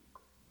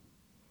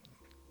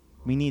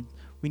 We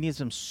need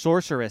some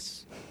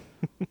sorceress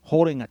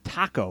holding a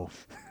taco.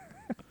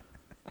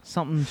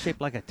 something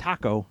shaped like a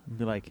taco and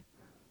be like,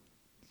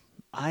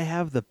 I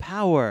have the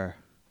power.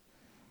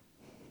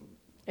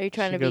 Are you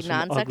trying She to be goes from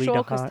ugly to non-sexual?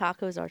 Because hot.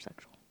 tacos are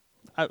sexual.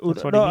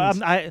 That's what no, he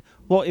means.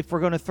 well, if we're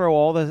going to throw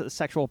all the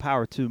sexual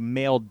power to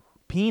male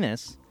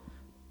penis,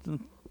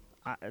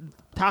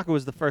 taco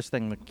is the first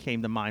thing that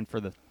came to mind for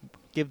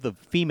give the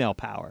female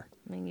power.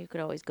 I mean, you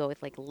could always go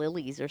with like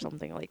lilies or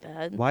something like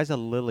that. Why is a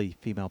lily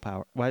female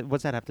power?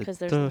 What's that have to? Because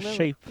there's The lily-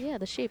 shape. Yeah,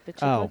 the shape. It's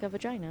shaped Oh. like a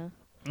vagina.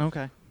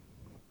 Okay.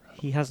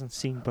 He hasn't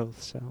seen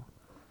both, so.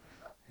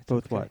 it's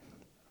Both okay. what?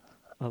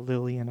 A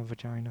lily and a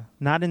vagina.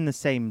 Not in the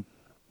same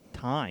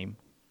time.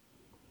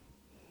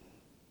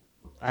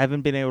 I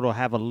haven't been able to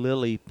have a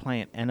lily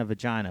plant and a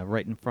vagina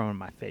right in front of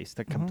my face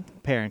to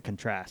compare and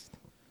contrast.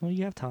 Well,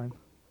 you have time.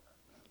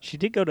 She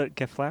did go to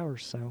get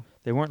flowers, so.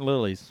 They weren't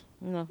lilies.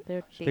 No,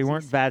 they're They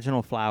weren't daisies.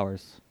 vaginal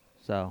flowers.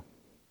 So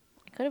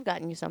I could have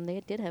gotten you some.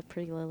 They did have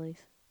pretty lilies.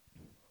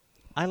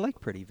 I like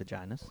pretty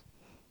vaginas.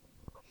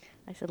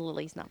 I said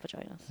lilies, not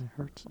vaginas. It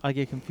hurts. I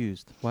get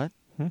confused. What?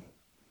 Hmm?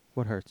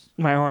 What hurts?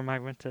 My arm, I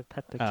went to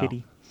pet the Oh.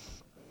 kitty.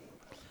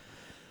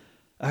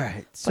 All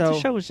right. But So the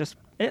show was just,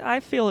 I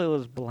feel it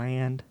was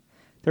bland.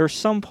 There were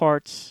some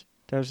parts,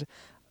 there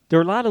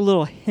were a lot of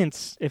little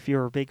hints if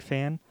you're a big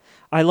fan.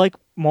 I like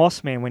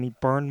Moss Man when he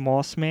burned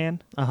Moss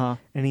Man, uh-huh.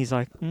 and he's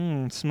like,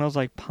 smells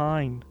like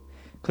pine.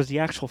 Because the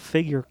actual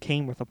figure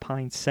came with a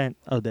pine scent.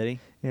 Oh, did he?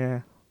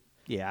 Yeah.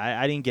 Yeah,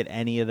 I didn't get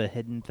any of the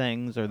hidden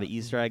things or the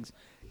Easter eggs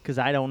because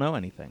I don't know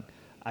anything.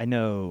 I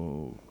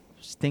know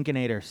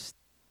Stinkinator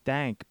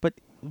stank, but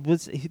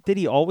did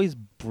he always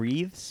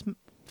breathe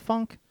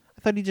funk?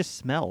 I thought he just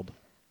smelled.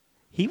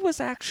 He was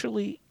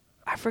actually,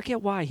 I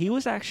forget why, he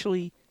was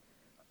actually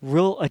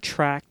real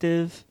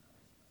attractive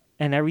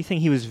and everything.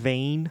 He was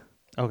vain,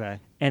 Okay.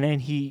 and then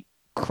he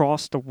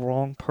crossed the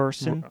wrong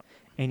person,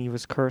 and he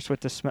was cursed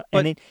with the smell. But-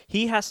 And then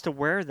he has to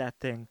wear that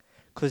thing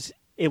because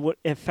it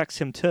affects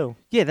him too.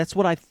 Yeah, that's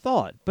what I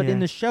thought. But in Yeah.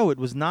 the show, it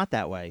was not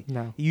that way.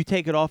 No. You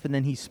take it off and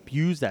then he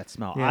spews that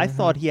smell. Yeah, I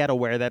thought he had to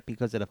wear that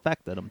because it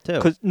affected him too.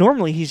 Because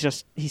normally he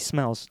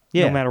smells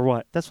Yeah. no matter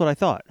what. That's what I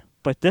thought.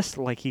 But this,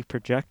 like, he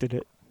projected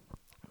it.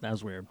 That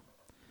was weird.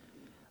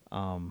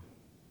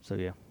 So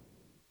yeah.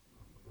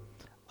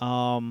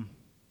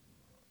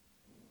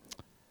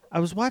 I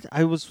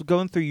was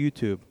going through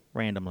YouTube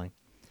randomly,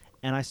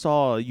 and I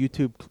saw a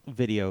YouTube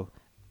video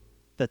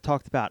that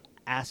talked about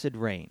acid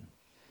rain.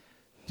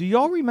 Do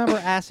y'all remember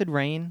acid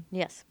rain?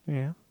 Yes.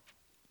 Yeah.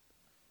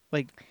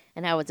 Like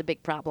And how it's a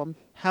big problem.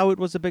 how it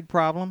was a big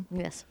problem?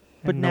 Yes.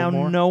 But And now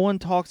more. no one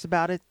talks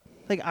about it.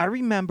 Like I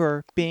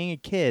remember being a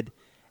kid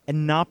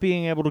and not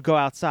being able to go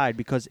outside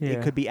because it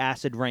Yeah. could be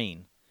acid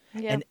rain.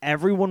 Yeah. And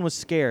everyone was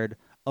scared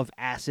of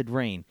acid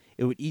rain.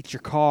 It would eat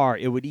your car,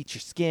 it would eat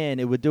your skin,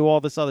 it would do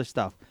all this other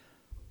stuff.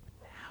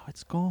 Now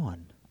it's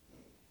gone.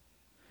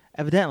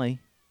 Evidently,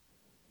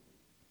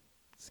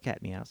 it's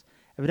cat meows.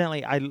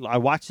 Evidently, I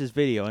watched this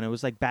video, and it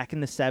was like back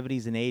in the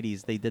 70s and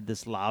 80s, they did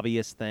this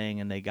lobbyist thing,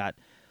 and they got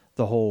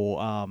the whole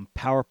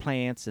power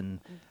plants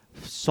and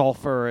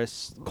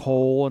sulfurous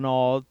coal and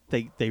all.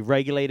 They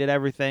regulated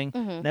everything.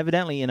 Mhm. And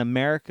evidently, in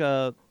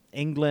America,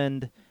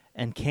 England,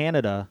 and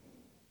Canada,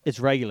 it's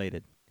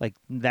regulated. Like,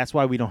 that's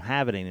why we don't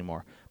have it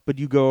anymore. But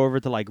you go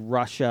over to, like,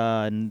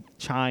 Russia and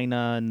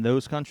China and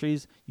those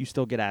countries, you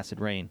still get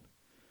acid rain.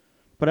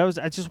 But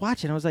I just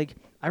watching. I was like,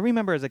 I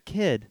remember as a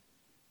kid,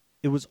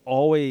 it was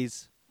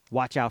always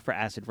watch out for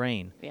acid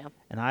rain. Yeah.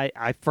 And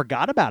I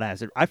forgot about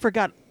acid. I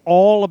forgot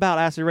all about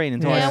acid rain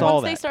until Yeah, I saw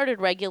once that. they started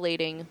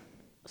regulating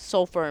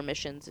sulfur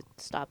emissions, it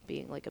stopped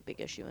being like a big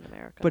issue in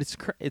America. But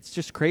it's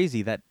just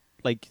crazy that,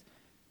 like,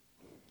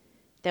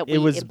 that it we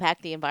was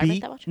impact the environment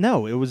beat, that much?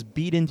 no, it was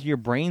beat into your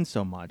brain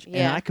so much. And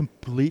Yeah. I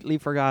completely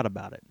forgot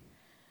about it.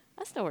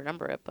 I still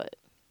remember it, but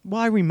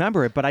Well, I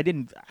remember it, but I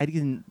didn't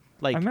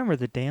like I remember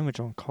the damage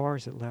on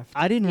cars it left.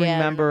 I didn't yeah, I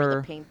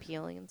remember the paint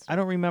peeling and stuff. I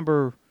don't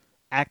remember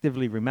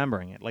actively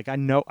remembering it. Like I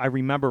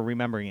remember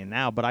remembering it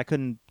now, but I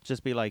couldn't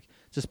just be like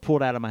just pull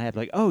it out of my head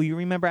like, "Oh, you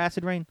remember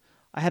acid rain?"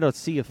 I had to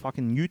see a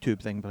fucking YouTube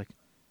thing be like,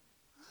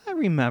 "I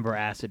remember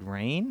acid I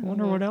rain."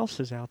 wonder what else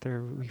is out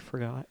there we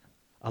forgot.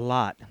 A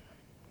lot.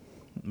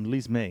 At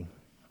least me.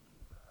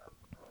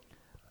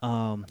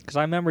 Because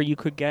I remember you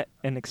could get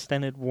an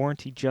extended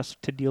warranty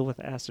just to deal with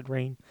acid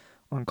rain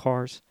on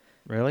cars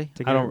Really?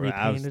 to get I it don't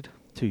I was repainted.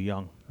 too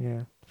young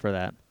Yeah. for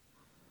that.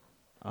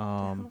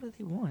 What do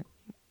they want?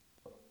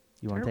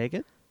 You want to take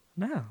it?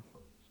 No.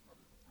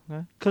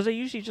 Okay. Because they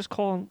usually just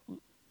call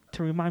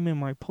to remind me of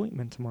my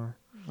appointment tomorrow.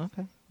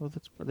 Okay. Well,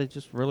 they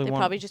just really They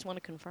want probably just want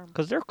to confirm.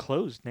 Because they're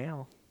closed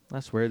now.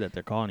 That's weird that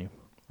they're calling you.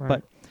 Right?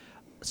 But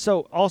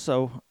so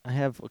also, I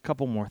have a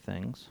couple more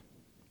things.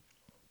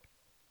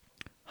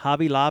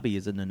 Hobby Lobby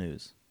is in the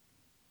news.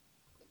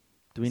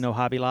 Do we know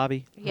Hobby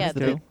Lobby? Yeah, It's the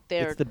they- big,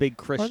 they're it's the big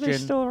Are Christian. they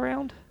still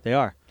around? They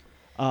are.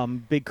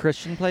 Big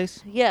Christian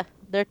place. yeah,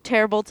 they're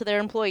terrible to their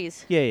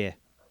employees. Yeah.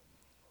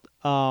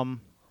 Calling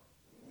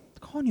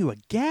you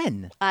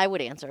again. I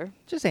would answer.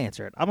 Just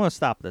answer it. I'm gonna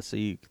stop this so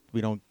we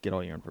don't get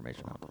all your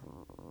information out.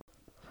 All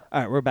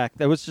right, we're back.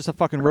 That was just a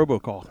fucking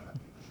robocall.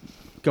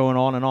 going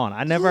on and on.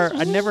 I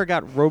never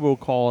got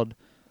robocalled.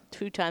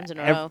 2 times in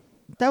a Ev- row.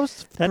 That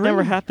was That never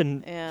free.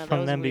 happened Yeah, that from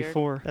was them weird.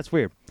 before. That's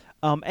weird.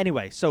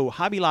 Anyway, so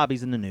Hobby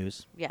Lobby's in the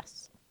news.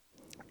 Yes.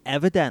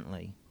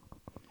 Evidently,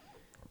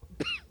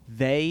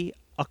 they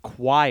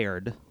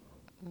acquired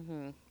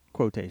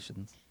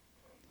quotations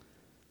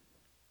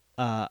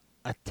a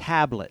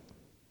tablet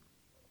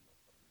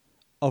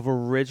of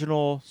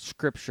original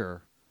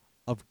scripture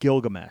of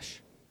Gilgamesh.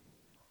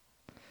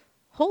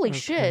 Holy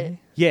shit. Okay.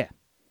 Yeah.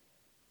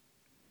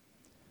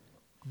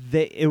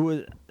 It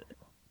was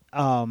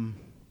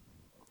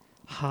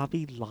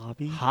Hobby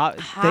Lobby.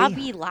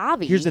 Hobby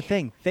Lobby. Here's the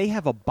thing. They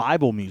have a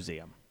Bible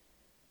museum.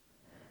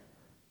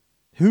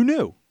 Who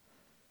knew?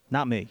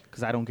 Not me,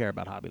 because I don't care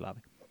about Hobby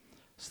Lobby.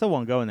 Still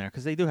won't go in there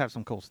because they do have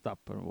some cool stuff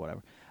or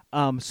whatever.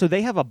 So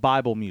they have a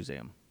Bible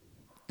museum.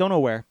 Don't know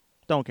where.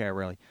 Don't care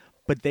really.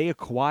 But they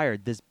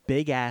acquired this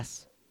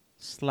big-ass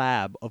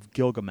slab of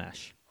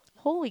Gilgamesh.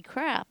 Holy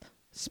crap.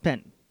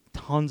 Spent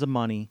tons of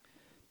money.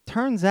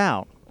 Turns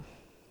out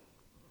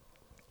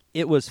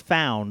it was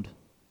found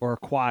or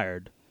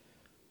acquired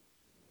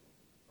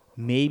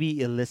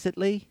maybe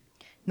illicitly.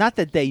 Not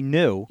that they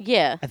knew.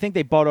 Yeah. I think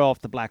they bought it off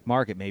the black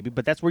market maybe,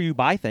 but that's where you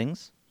buy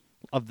things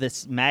of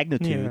this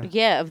magnitude.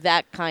 Yeah, of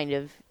that kind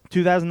of.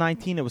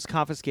 2019, it was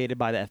confiscated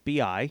by the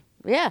FBI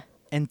Yeah.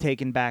 and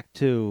taken back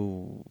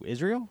to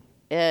Israel.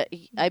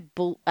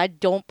 I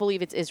don't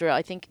believe it's Israel.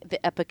 I think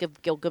the Epic of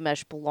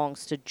Gilgamesh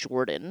belongs to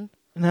Jordan.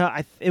 No,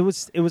 it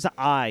was an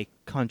I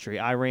country,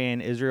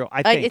 Iran, Israel.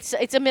 I think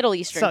It's a Middle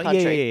Eastern So,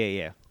 country.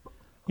 yeah.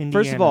 Indiana.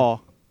 First of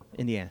all,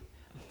 Indiana.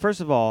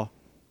 First of all,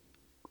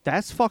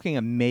 that's fucking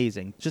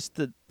amazing. Just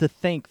to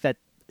think that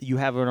you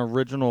have an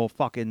original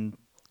fucking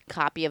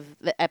Copy of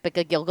the Epic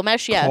of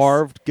Gilgamesh. Yes.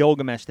 carved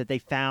Gilgamesh that they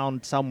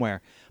found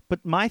somewhere.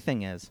 But my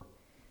thing is,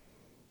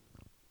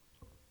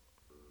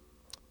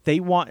 they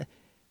want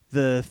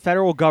the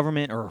federal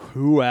government or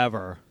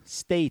whoever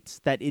states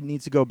that it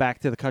needs to go back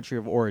to the country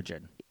of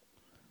origin,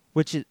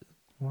 which is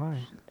Why?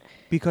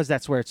 because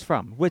that's where it's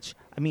from. Which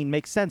I mean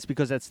makes sense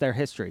because that's their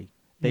history.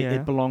 Yeah.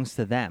 It belongs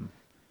to them.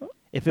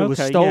 If it was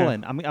Okay,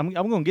 stolen, I'm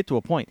going to get to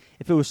a point.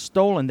 If it was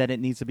stolen, then it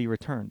needs to be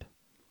returned.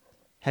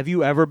 Have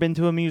you ever been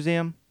to a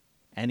museum?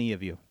 Any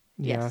of you?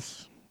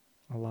 Yes.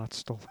 A lot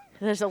stolen.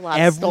 There's a lot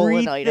of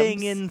stolen Everything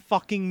items. in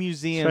fucking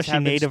museums Especially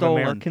have been Native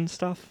stolen. American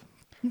stuff.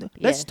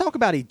 Let's Yeah. talk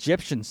about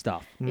Egyptian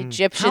stuff.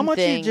 Egyptian How much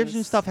things.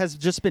 Egyptian stuff has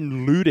just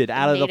been looted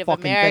out of the Native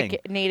fucking American,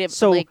 thing? Native,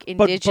 So, like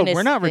but indigenous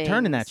we're not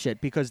returning that things.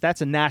 shit because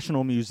that's a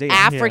national museum.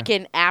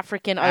 African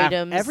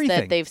items everything.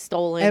 that they've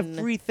stolen.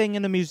 Everything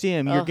in the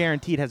museum, you're Ugh.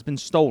 guaranteed, has been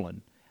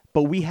stolen.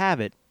 But we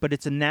have it. But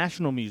it's a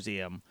national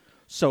museum,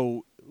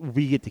 so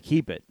we get to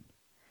keep it.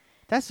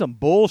 That's some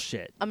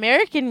bullshit.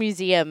 American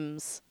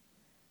museums.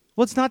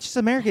 Well, it's not just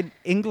American.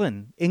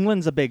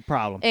 England's a big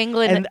problem.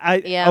 England,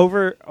 and yeah.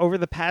 over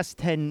the past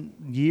 10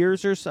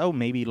 years or so,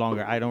 maybe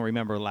longer. I don't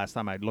remember the last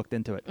time I looked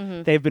into it.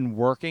 Mm-hmm. They've been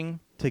working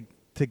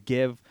to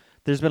give.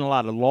 There's been a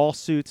lot of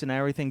lawsuits and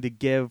everything to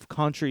give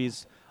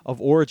countries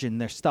of origin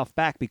their stuff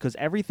back because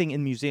everything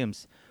in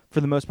museums, for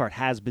the most part,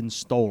 has been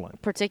stolen.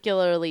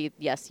 Particularly,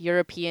 yes,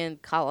 European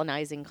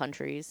colonizing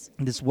countries.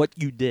 This is what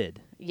you did.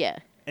 Yeah.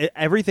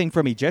 Everything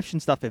from Egyptian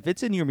stuff, if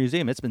it's in your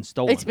museum, it's been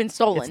stolen. It's been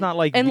stolen. It's not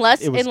like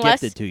unless, it was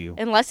unless, gifted to you.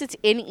 Unless it's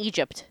in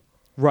Egypt.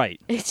 Right.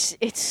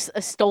 It's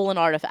a stolen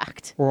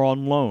artifact. Or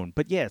on loan.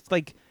 But yeah, it's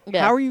like,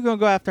 Yeah. how are you going to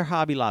go after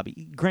Hobby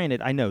Lobby?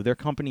 Granted, I know their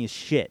company is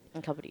shit.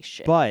 And company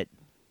shit. But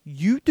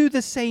you do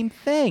the same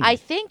thing. I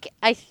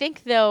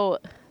think though,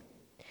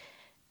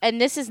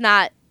 and this is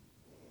not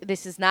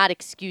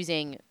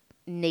excusing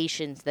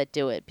nations that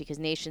do it, because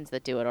nations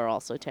that do it are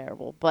also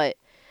terrible. But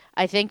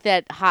I think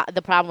that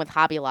the problem with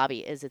Hobby Lobby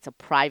is it's a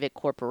private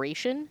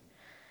corporation,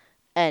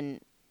 and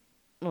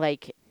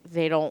like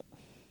they don't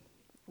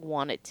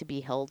want it to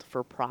be held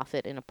for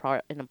profit in a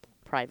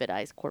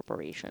privatized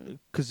corporation.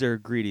 Because they're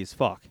greedy as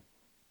fuck.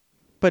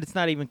 But it's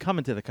not even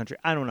coming to the country.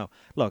 I don't know.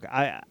 Look,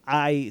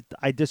 I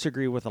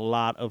disagree with a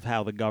lot of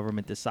how the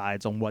government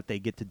decides on what they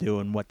get to do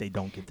and what they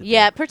don't get to do.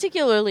 Yeah,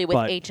 particularly with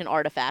But- ancient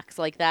artifacts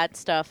like that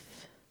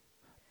stuff.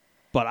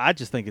 But I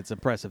just think it's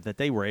impressive that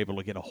they were able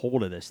to get a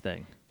hold of this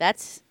thing.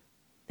 That's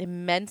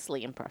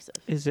immensely impressive.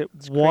 Is it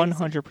It's crazy.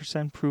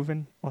 100%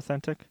 proven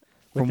authentic?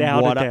 From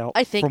Without what a I- doubt.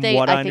 I think From they.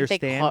 what I I think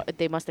understand-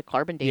 they must have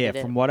carbon Yeah,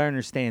 dated from it. what I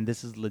understand,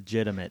 this is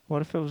legitimate.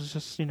 What if it was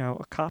just, a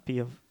copy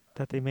of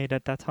that they made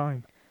at that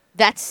time?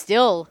 That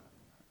still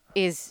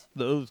is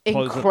Those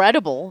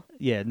incredible.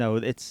 Yeah, no,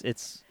 it's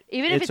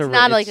Even if it's a-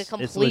 not like a it's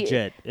complete.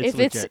 legit. It's if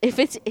legit.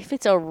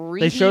 it's a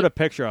They showed a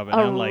picture of it.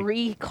 And I'm like,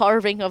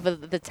 recarving of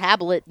the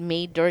tablet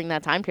made during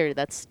that time period,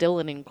 that's still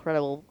an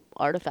incredible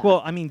artifact.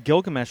 well, I mean,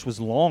 Gilgamesh was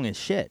long as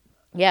shit.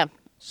 yeah.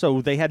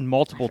 So they had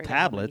multiple I forgot how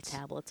many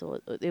tablets.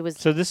 tablets. It was.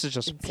 So this is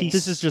just Insane.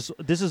 piece.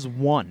 This is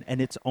one, and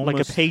it's almost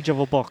like a page of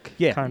a book.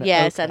 Yeah. Kinda. Yeah,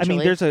 Okay. essentially. I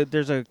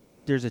mean,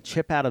 there's a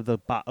chip out of the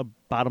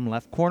bottom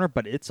left corner,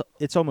 but it's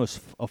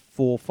almost a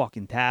full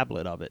fucking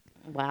tablet of it.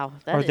 Wow.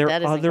 Are there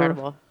that is other-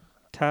 incredible.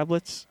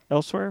 Tablets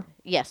elsewhere?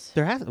 Yes.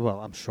 There has, well,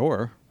 I'm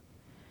sure,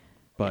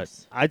 But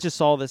Yes. I just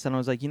saw this and I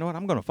was like, you know what?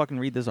 I'm gonna fucking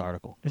read this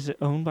article. Is it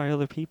owned by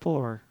other people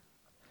or?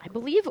 I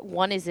believe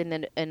one is in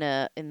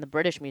the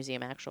British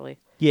Museum actually.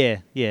 Yeah.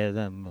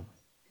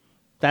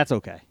 That's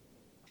okay.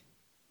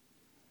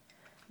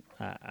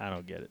 I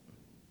don't get it,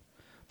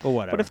 but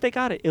whatever. But if they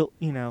got it,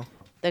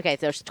 Okay,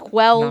 there's not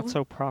 12.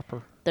 so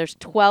proper. There's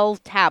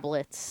 12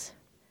 tablets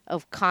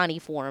of Connie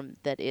form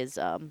that is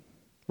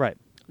right.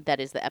 that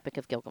is the Epic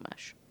of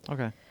Gilgamesh.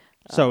 Okay.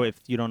 So if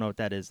you don't know what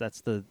that is,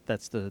 that's the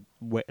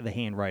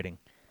handwriting,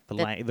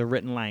 the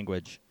written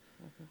language.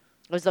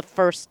 It was the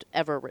first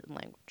ever written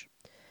language.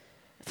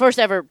 First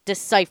ever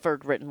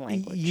deciphered written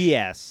language.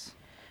 Yes.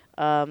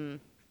 Yeah.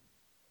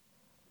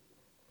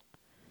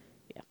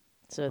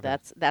 So Okay.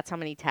 that's how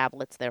many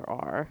tablets there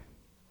are.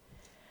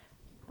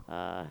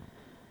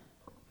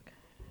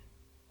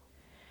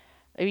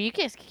 You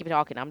guys keep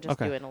talking. I'm just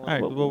Okay. doing a All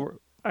little.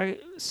 right.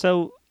 Well,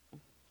 So,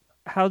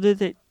 how do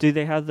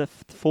they have the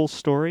full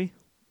story?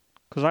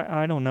 Because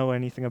I don't know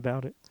anything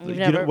about it. You've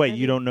never wait, read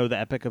you it? don't know the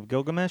Epic of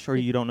Gilgamesh, or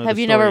you don't know? Have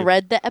the you story never of-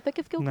 read the Epic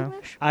of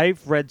Gilgamesh?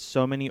 I've read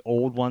so many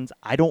old ones.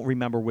 I don't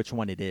remember which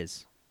one it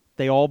is.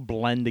 They all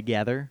blend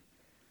together.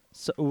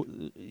 So,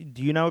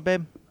 do you know it,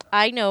 babe?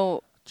 I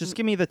know. Just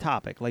give me the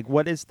topic. Like,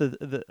 what is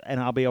the and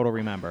I'll be able to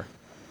remember.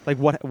 Like,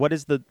 what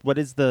is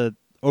the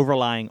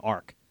overlying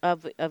arc?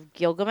 Of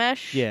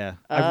Gilgamesh. Yeah,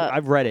 Uh,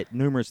 I've read it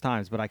numerous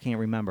times, but I can't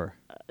remember.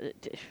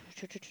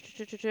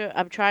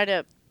 I'm trying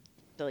to,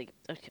 like,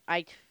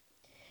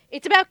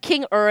 It's about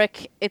King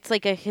Uruk. It's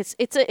like it's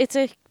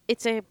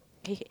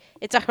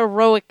a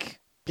heroic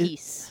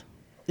piece.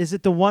 Is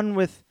it the one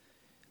with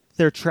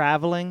they're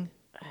traveling?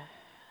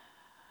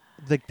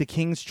 The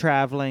king's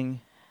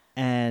traveling,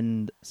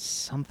 and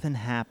something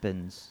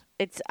happens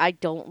I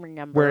don't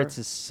remember. where it's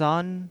his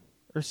son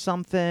or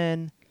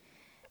something.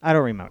 I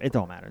don't remember. It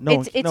don't matter. No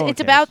one It's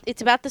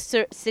about the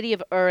city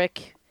of Uruk,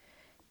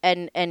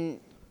 and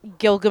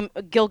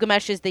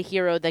Gilgamesh is the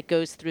hero that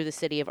goes through the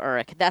city of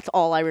Uruk. That's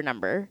all I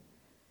remember.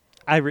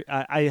 and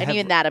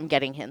Even that, I'm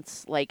getting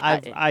hints. Like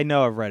I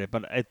know I've read it,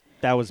 but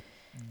that was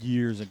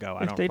years ago.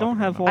 I If don't. they don't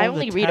fucking have all remember. I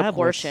only the read a tablets,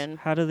 portion.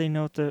 how do they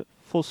know what the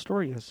full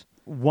story is?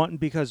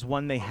 Because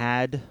they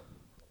had,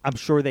 I'm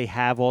sure they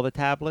have all the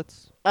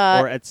tablets, Uh,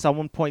 or at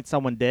some point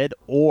someone did,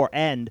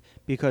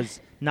 because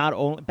not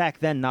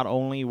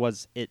only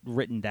was it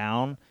written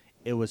down,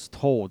 it was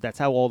told. That's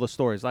how all the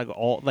stories, like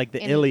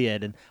the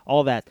Iliad and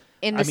all that.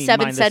 in the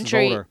 7th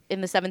century.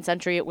 In the 7th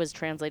century, it was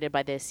translated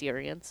by the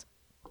Assyrians.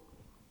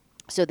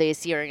 So the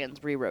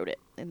Assyrians rewrote it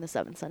in the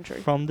 7th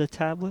century From the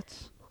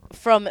tablets?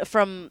 from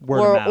Word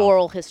of mouth.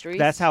 oral histories.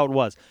 That's how it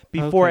was.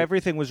 Before Okay.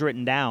 everything was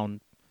written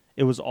down,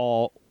 it was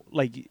all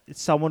like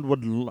someone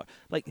would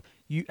like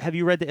you. Have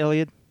you read the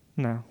Iliad?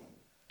 No.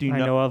 Do you I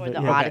know, know of Or it.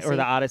 the Yeah. Odyssey. or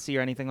the Odyssey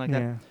or anything like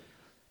that? Yeah.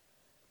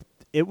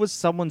 It was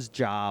someone's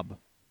job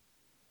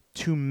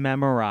to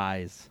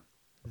memorize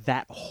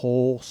that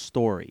whole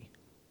story,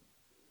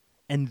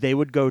 and they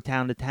would go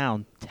town to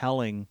town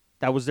telling.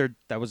 That was their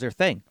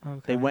thing.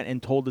 Okay. They went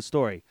and told the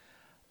story.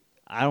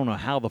 I don't know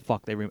how the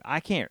fuck they. I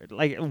can't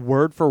like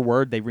word for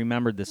word. They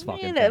remembered this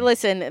fucking thing.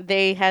 Listen,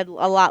 they had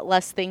a lot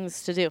less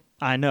things to do.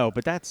 I know,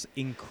 but that's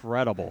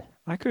incredible.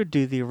 I could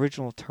do the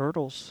original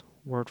Turtles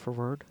word for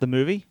word. The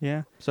movie.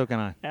 Yeah. So can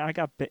I. I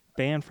got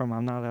banned from it.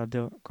 I'm not allowed to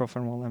do it.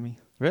 Girlfriend won't let me.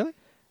 Really?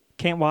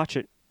 Can't watch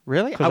it.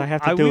 Really? 'Cause I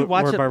have to do we it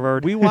watch word by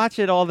word. We watch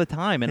it all the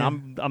time,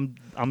 and Yeah.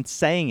 I'm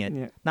saying it,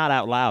 Yeah. not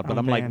out loud, but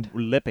I'm I'm like banned.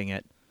 lipping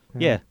it. Yeah.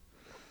 Yeah.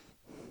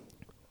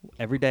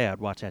 Every day I'd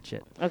watch that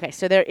shit. Okay,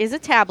 so there is a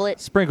tablet.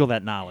 Sprinkle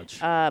that knowledge.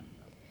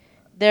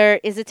 There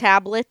is a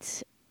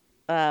tablet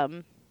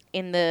in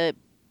the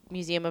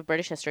Museum of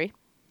British History.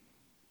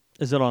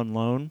 Is it on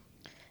loan?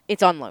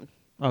 It's on loan.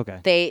 Okay.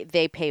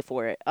 They pay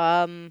for it.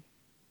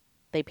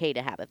 They pay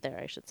to have it there,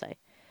 I should say.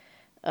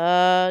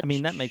 I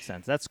mean, that makes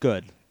sense. That's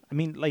good. I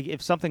mean, like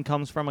if something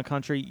comes from a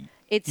country,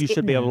 you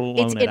should be able to loan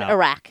It's it in out.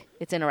 Iraq.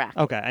 It's in Iraq.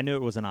 Okay, I knew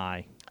it was an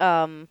I.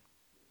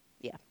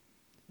 Yeah.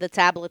 The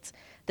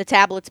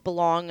tablets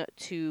belong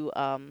to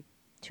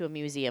a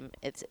museum.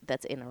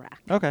 That's in Iraq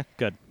Okay,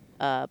 good.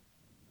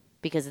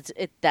 because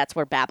that's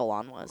where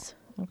Babylon was.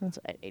 Okay. It's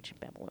ancient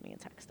Babylonian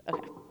text.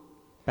 Okay.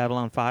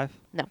 Babylon 5?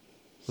 No.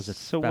 Was it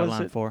So Babylon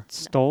was it 4?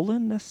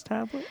 stolen, this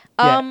tablet?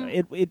 Yeah,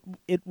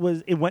 it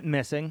went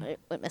missing. It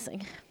went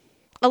missing.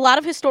 A lot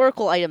of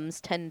historical items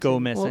tend Go to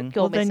missing.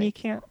 Go well, missing. then you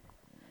can't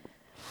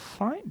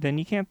then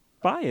you can't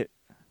buy it.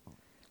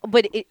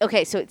 But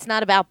okay, so it's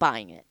not about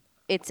buying it.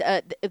 It's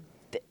Hobby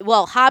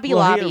Well,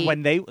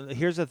 Lobby.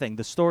 here's the thing.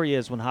 The story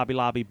is when Hobby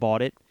Lobby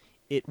bought it,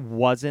 it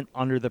wasn't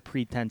under the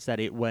pretense that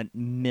it went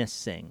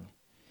missing.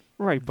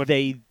 Right, but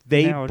they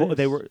now it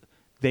is.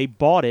 they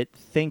bought it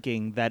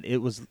thinking that it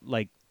was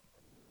like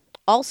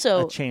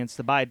also a chance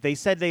to buy it. They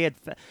said they had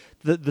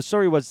the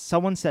story was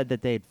someone said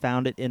that they had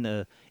found it in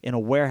a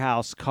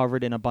warehouse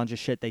covered in a bunch of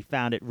shit. They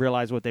found it,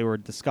 realized what they were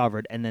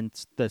discovered, and then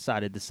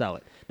decided to sell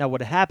it. Now what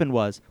had happened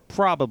was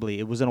probably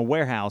it was in a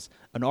warehouse,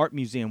 an art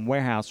museum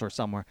warehouse or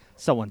somewhere.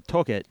 Someone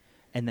took it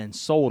and then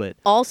sold it.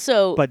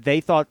 also But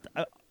they thought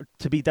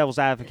to be devil's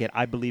advocate,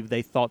 I believe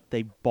they thought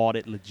they bought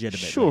it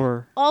legitimately.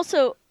 Sure.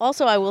 Also,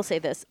 I will say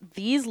this: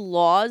 these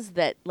laws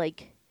that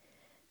like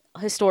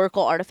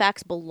historical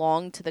artifacts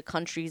belong to the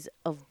countries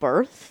of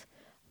birth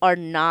are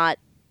not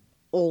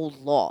old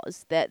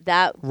laws.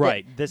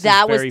 Right. This is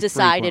that was very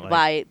decided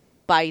frequently.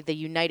 by the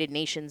United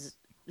Nations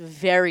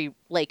very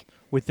like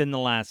Within the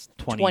last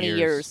 20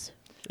 years.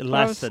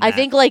 Less than I that.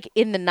 think like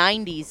in the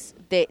 90s.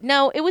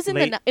 It was in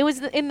Late-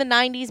 in the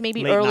 90s,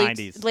 maybe Late early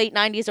 90s. late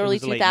 90s, early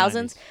was the late 2000s.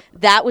 90s.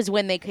 That was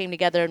when they came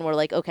together and were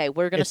like, okay,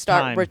 we're going to It's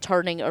start time.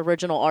 returning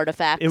original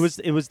artifacts.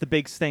 It was the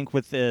big stink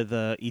with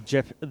the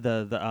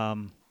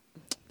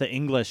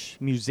English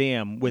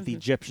museum with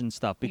Egyptian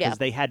stuff because Mm-hmm. Yeah.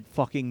 they had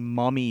fucking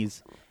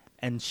mummies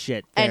and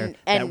shit there that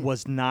And-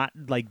 was not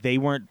like they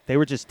were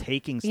just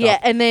taking stuff. Yeah,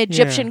 and the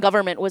Egyptian Yeah.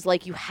 government was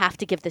like, "You have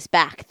to give this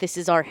back. This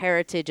is our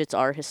heritage. It's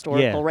our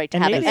historical Yeah. right to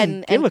And have they it."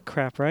 didn't give And a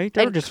crap, right?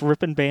 They were and- just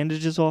ripping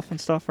bandages off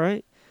and stuff,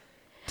 right?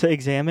 To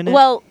examine it.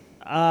 well,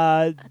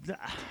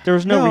 there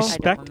was no No. I don't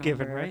respect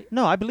given, remember. right?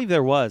 No, I believe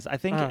there was. I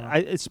think, Oh.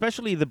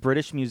 especially the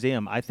British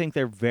Museum. I think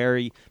they're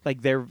very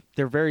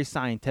they're very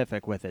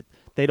scientific with it.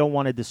 They don't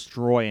want to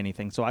destroy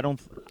anything. So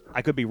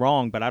I could be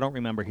wrong, but I don't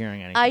remember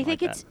hearing anything. I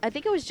think like it's. that. I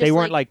think it was just. They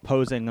weren't like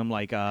posing them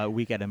like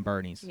Weekend and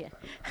Bernie's. Yeah.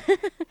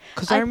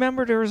 Because I- I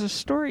remember there was a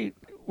story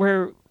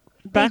where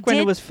back when it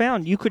did- was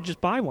found, you could just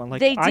buy one.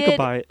 Like they I did. could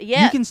buy it.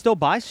 Yeah. You can still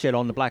buy shit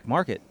on the black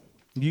market.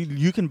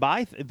 You can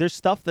buy. There's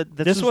stuff that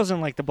This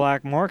wasn't like the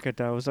black market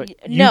though. It was like Y-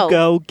 you no.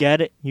 go get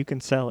it, you can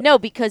sell it. No,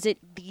 because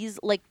these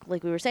like we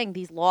were saying,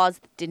 these laws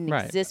didn't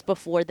Right. exist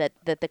before that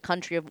the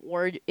country of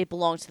it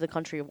belongs to the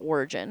country of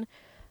origin.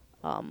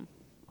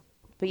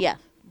 But yeah,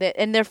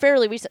 and they're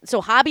fairly recent.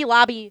 So Hobby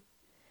Lobby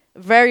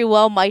very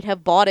well might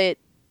have bought it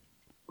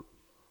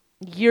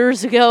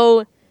years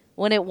ago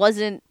when it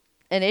wasn't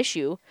an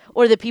issue,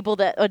 or the people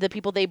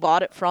they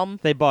bought it from.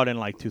 They bought in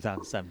like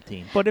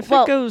 2017. But if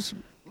Well- it goes,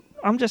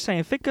 I'm just saying,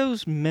 if it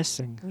goes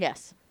missing,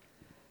 Yes.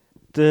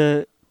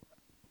 the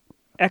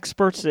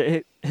experts,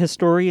 the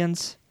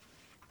historians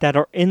that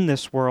are in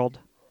this world,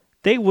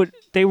 they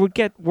would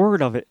get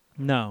word of it.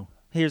 No.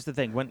 Here's the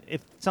thing: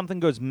 if something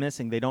goes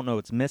missing, they don't know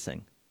it's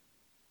missing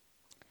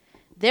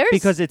There's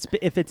because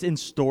if it's in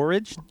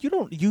storage,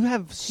 you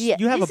have Yeah,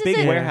 a this big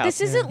isn't- warehouse.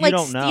 This isn't You like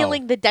don't know.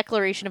 stealing the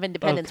Declaration of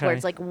Independence, where Okay.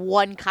 it's like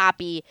one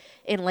copy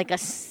in like a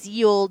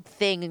sealed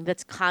thing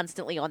that's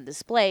constantly on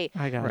display.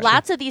 I got you.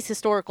 Lots of these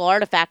historical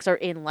artifacts are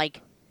in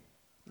like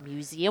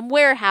museum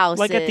warehouses.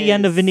 Like at the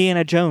end of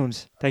Indiana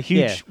Jones, the huge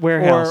Yeah.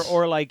 warehouse.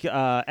 or like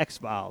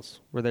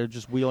X-Files, where they're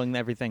just wheeling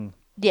everything.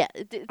 Yeah,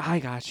 I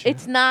got you.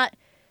 it's not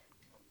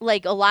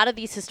like a lot of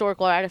these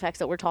historical artifacts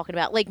that we're talking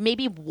about. Like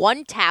maybe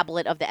one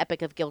tablet of the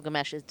Epic of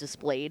Gilgamesh is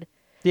displayed.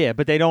 Yeah,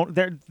 but they don't.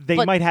 They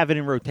But- might have it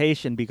in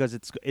rotation because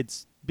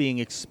it's being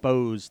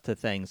exposed to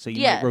things, so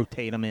you Yeah. might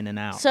rotate them in and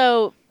out.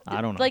 So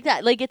I don't know. like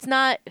that. Like it's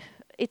not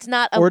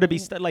a Or to be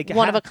like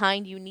one of a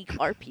kind unique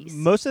art piece.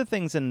 Most of the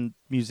things in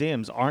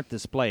museums aren't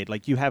displayed.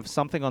 Like you have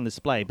something on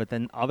display, but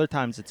then other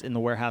times it's in the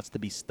warehouse to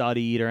be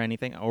studied or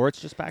anything, or it's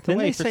just packed Didn't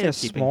away they for say a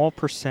safekeeping. small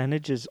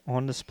percentage is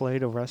on display,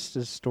 the rest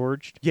is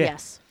storage? Yeah.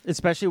 Yes.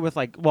 Especially with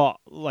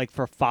like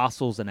for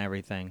fossils and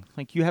everything.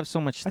 Like you have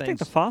so much I things. think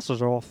the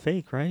fossils are all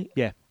fake, right?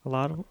 Yeah. A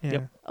lot of yeah.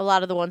 Yep. A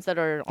lot of the ones that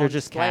are They're on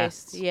just display.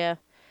 casts. Yeah.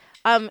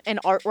 And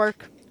artwork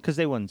Because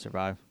they wouldn't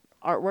survive.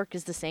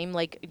 is the same.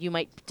 Like you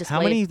might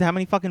display. How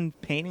many fucking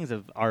paintings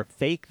are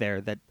fake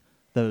there that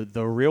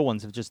the real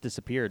ones have just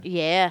disappeared?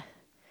 Yeah.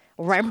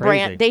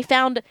 Rembrandt.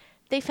 crazy.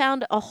 They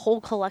found a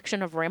whole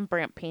collection of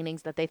Rembrandt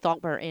paintings that they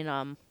thought were in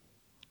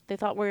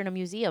a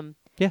museum.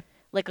 Yeah.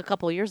 Like a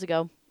couple of years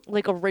ago,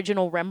 like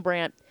original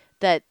Rembrandt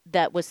that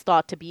was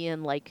thought to be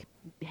in like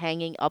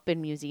hanging up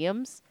in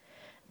museums.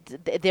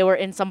 They were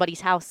in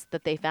somebody's house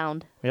that they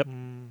found. Yep.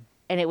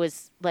 And it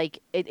was like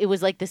it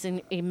was like this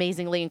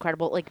amazingly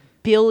incredible, like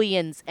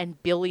billions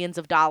and billions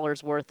of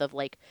dollars worth of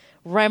like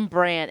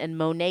Rembrandt and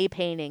Monet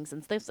paintings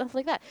and stuff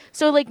like that.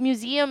 So like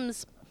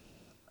museums,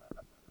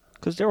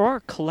 Because there are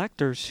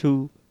collectors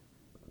who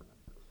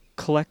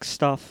collect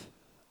stuff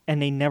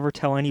and they never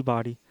tell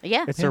anybody.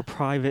 yeah, It's their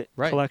private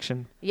Right.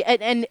 collection. yeah,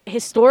 and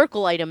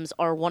historical items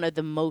are one of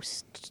the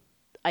most,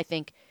 I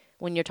think,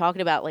 when you're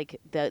talking about like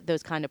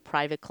those kind of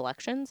private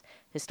collections,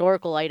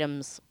 historical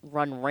items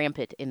run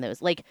rampant in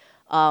those. Like,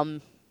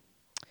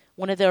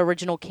 one of the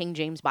original King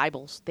James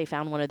Bibles, they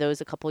found one of those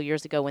a couple of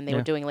years ago when they were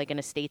Yeah. doing like an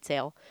estate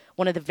sale.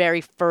 One of the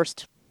very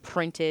first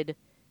printed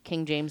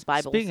King James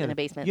Bibles Speaking in of, a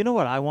basement. You know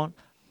what I want?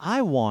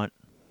 I want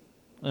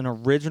an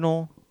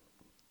original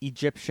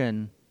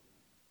Egyptian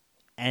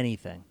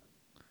anything.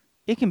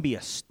 It can be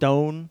a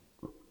stone.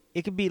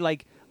 It could be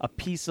like a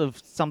piece of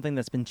something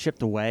that's been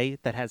chipped away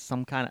that has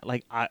some kind of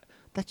like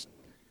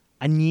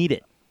I need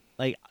it.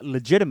 Like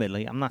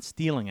legitimately, I'm not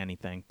stealing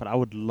anything, but I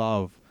would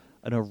love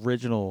an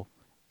original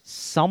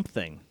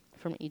something.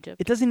 From Egypt.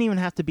 It doesn't even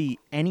have to be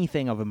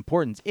anything of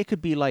importance. It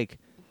could be like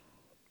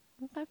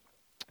Okay.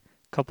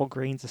 Couple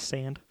grains of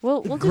sand.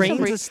 We'll do some grains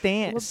re-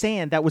 of we'll-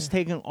 sand that was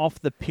taken off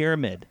the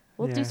pyramid.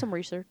 We'll Yeah. do some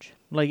research.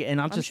 Like, and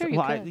I'll I'm just sure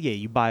you could. yeah,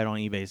 you buy it on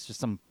eBay. It's just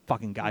some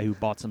fucking guy who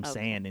bought some Okay.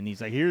 sand, and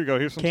he's like, "Here you go,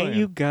 here's some Can't sand."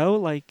 you go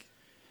like?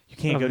 You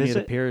can't a go near the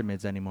visit?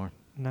 pyramids anymore.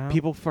 No.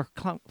 People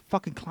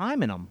fucking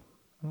climbing them.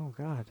 Oh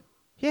God.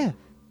 Yeah.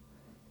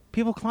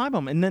 People climb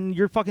them, and then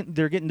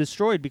they're getting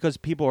destroyed because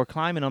people are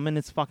climbing them, and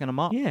it's fucking them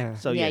up. Yeah.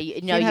 So Yeah,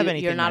 you no, can't have you're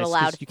anything not nice 'cause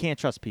allowed- You can't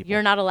trust people.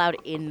 You're not allowed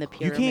in the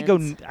You pyramids.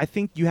 can't go. I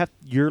think you have.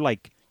 You're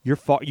like. You're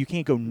far. You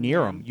can't go near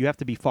Yeah. them. You have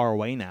to be far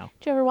away now.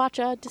 Did you ever watch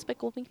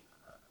Despicable Me?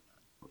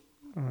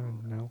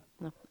 No.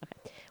 No.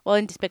 Okay. Well,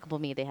 in Despicable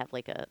Me, they have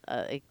like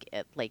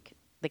like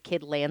the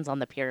kid lands on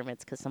the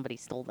pyramids because somebody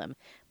stole them,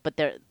 but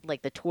they're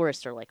like the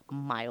tourists are like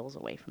miles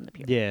away from the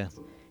pyramids.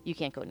 Yeah. You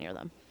can't go near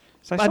them.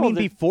 So I saw mean,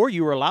 the- before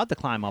you were allowed to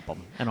climb up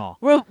them and all.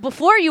 Well,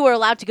 before you were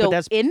allowed to But go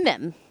that's- in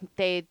them,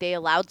 they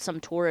allowed some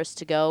tourists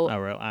to go. Oh,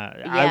 really?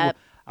 Yeah.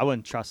 I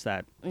wouldn't trust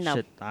that No.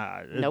 shit.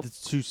 Nope.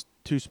 It's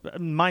too.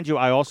 Mind you,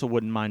 I also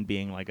wouldn't mind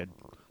being like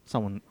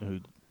someone who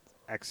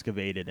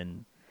excavated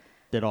and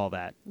did all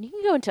that. You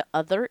can go into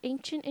other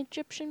ancient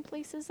Egyptian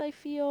places, I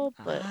feel,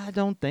 but I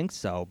don't think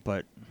so,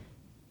 but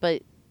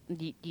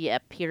yeah,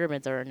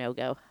 pyramids are a no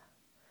go.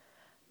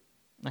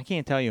 I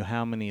can't tell you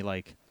how many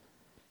like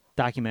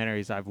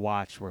documentaries I've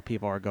watched where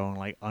people are going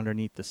like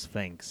underneath the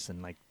Sphinx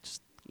and like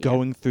just Yeah.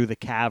 going through the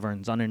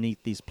caverns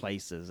underneath these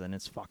places, and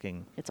it's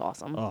fucking It's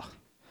awesome. ugh.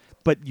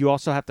 But you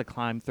also have to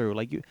climb through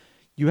like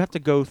you have to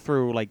go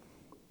through like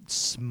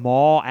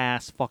small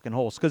ass fucking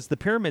holes because the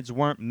pyramids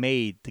weren't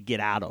made to get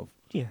out of.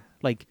 Yeah.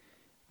 Like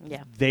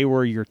Yeah. they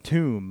were your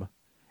tomb,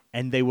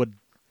 and they would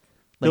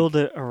Build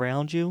it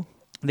around you.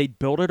 they'd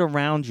build it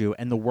around you,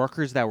 and the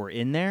workers that were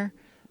in there,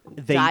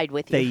 they Died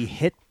with you. They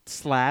hit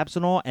slabs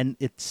and all, and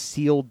it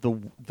sealed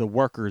the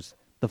workers,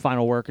 the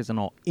final workers and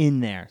all, in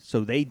there,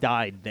 so they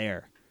died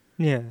there.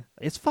 Yeah.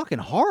 It's fucking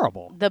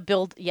horrible. The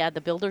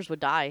builders would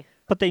die.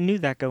 But they knew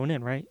that going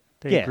in, right?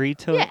 They Yeah. agreed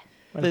to Yeah. it.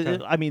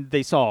 Okay. I mean,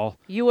 they saw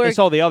You they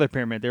saw the other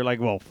pyramid. They're like,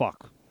 well,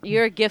 fuck,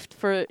 You're a gift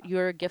for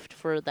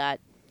that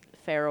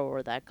pharaoh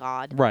or that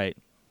god. right?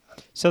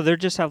 So they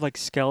just have like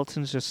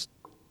skeletons just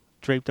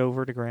draped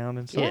over the ground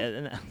and stuff.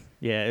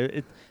 Yeah,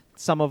 yeah.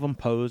 Some of them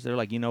pose. They're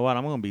like, you know what?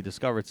 I'm going to be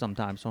discovered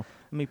sometime, so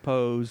let me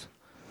pose.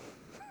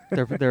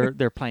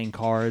 They're playing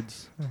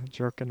cards.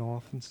 Jerking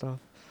off and stuff.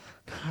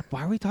 God,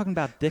 why are we talking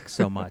about dicks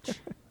so much?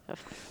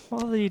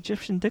 Well, the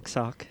Egyptian dick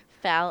sock.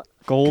 Golden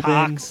Golden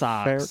Cock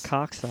socks. fair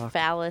cock sock.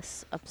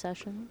 phallus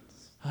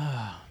obsessions,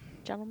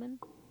 gentlemen.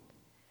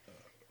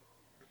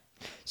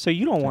 So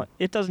you don't want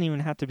it doesn't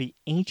even have to be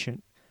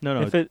ancient.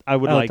 No, If it- I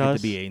would oh, it like it to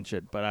does? be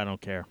ancient, but I don't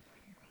care.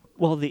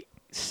 Well, the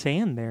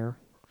sand there.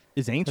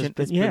 It's ancient.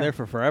 been- It's been yeah. there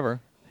for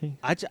forever. Hey.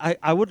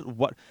 I would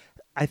what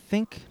I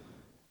think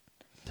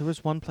there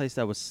was one place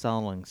that was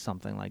selling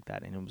something like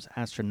that, and it was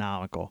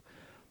astronomical.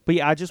 But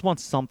yeah, I just want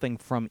something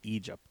from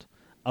Egypt.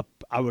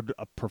 I would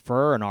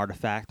prefer an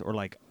artifact or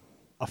like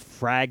a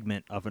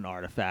fragment of an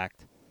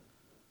artifact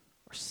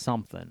or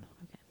something.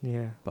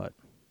 Yeah. But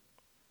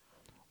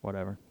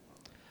whatever.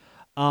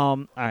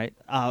 All right.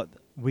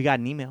 We got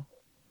an email.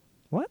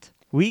 What?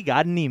 We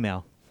got an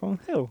email. From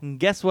who? And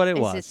guess what it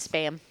Is was? it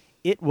spam?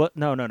 It was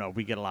no.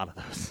 We get a lot of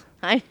those.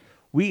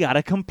 We got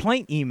a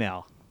complaint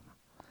email.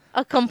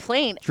 A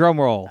complaint Drum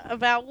roll.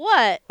 about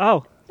what?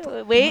 Oh,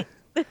 Wait,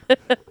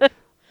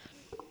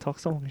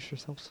 talk amongst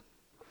yourselves.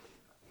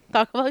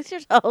 talk amongst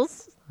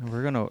yourselves.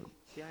 We're gonna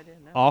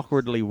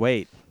awkwardly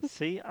wait.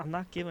 See, I'm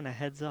not giving a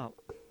heads up.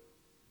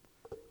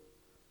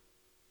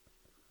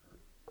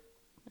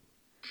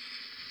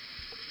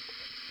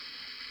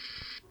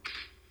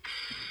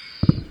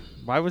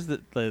 Why was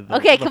the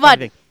Okay, the come funny on.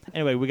 thing-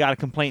 Anyway, we got a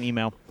complaint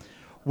email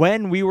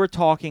when we were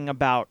talking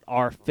about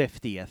our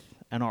 50th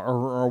and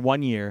our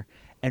 1 year,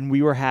 and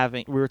we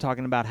were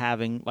talking about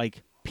having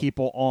like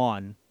people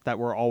on that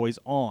were always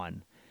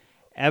on.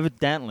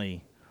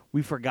 Evidently,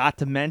 we forgot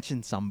to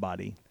mention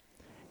somebody,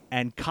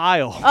 and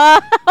Kyle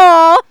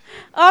Oh,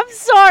 I'm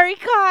sorry,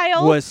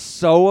 Kyle. was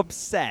so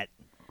upset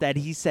that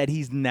he said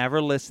he's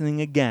never listening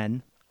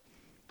again,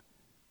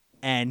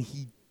 and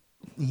he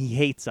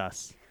hates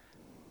us.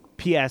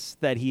 P.S.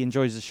 that he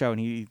enjoys the show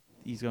and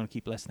he's going to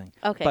keep listening.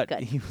 Okay, but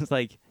good. he was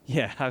like,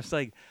 yeah, I was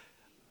like,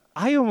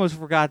 I almost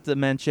forgot to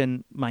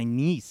mention my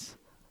niece.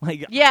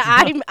 Like, Yeah,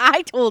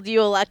 I told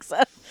you,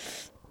 Alexa.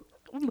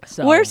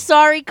 so, We're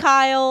sorry,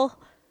 Kyle.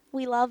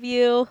 We love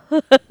you.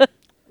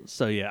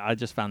 So yeah, I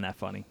just found that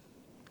funny.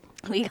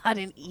 We got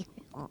an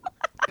email.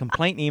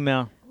 Complaint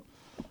email.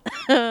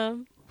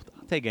 I'll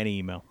take any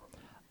email.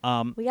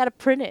 We got to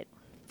print it,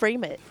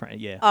 frame it.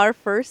 Yeah. Our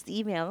first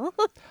email.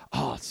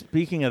 Oh,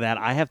 speaking of that,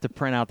 I have to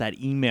print out that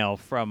email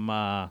from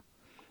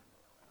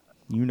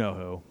you know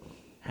who,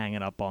 hang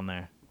it up on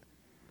there.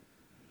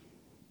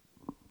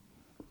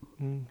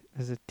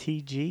 Is it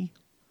TG?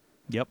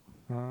 Yep,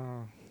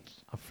 Oh.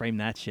 I'll frame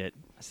that shit.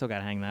 I still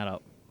gotta hang that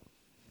up.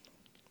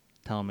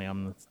 Telling me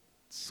I'm the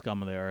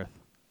scum of the earth.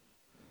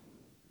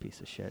 Piece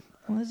of shit.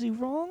 Was he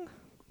wrong?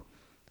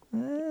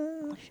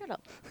 Shut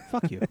up.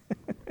 Fuck you.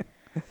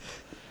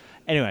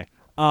 Anyway,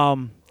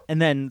 and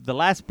then the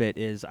last bit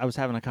is I was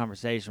having a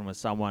conversation with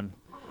someone,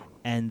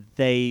 and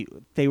they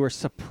were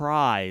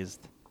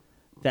surprised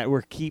that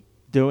we're keep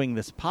doing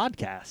this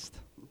podcast.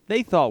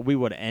 They thought we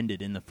would have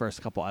ended in the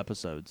first couple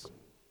episodes.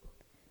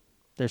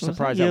 They're Wasn't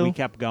surprised that we you?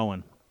 kept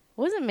going.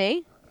 Wasn't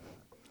me.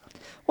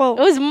 Well,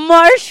 It was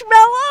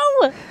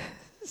Marshmallow.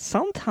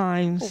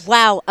 sometimes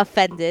Wow,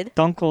 offended.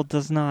 Dunkel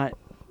does not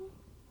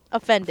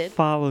Offended.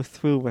 follow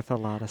through with a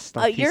lot of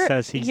stuff he you're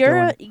says he's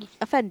you're doing.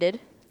 offended.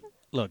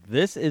 Look,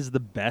 this is the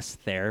best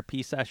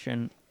therapy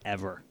session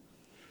ever.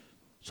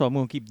 So I'm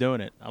going to keep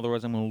doing it.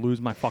 Otherwise, I'm going to lose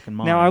my fucking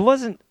mind. Now,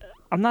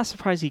 I'm not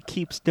surprised he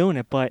keeps doing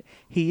it, but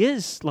he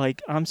is,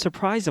 like, I'm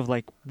surprised of,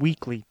 like,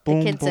 weekly. Boom,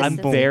 boom, I'm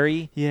consistency. boom.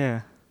 very...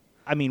 Yeah.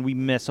 I mean, we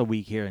miss a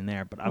week here and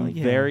there, but I'm Well,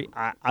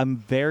 yeah. I'm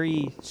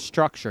very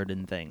structured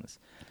in things.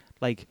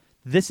 Like,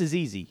 this is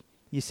easy.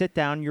 You sit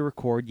down, you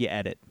record, you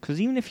edit. Because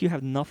even if you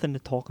have nothing to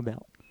talk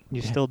about,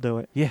 you still do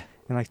it. Yeah.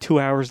 And, like, 2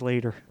 hours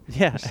later,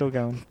 Yeah. you're still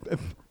going.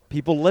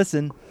 People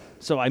listen.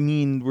 So, I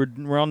mean,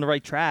 we're on the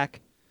right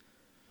track.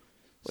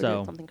 We're doing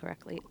So, something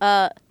correctly.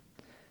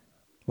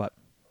 what?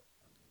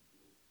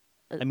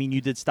 I mean,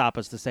 you did stop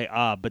us to say,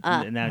 but...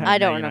 now I you're don't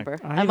not- remember.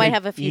 I I have might an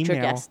have a future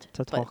email guest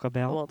to but talk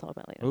about. We'll talk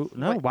about it later. Oh,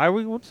 no, Wait, why are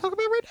we want to talk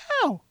about it right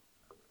now?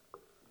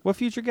 What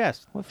future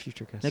guest? What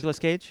future guest? Nicolas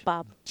Cage?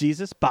 Bob.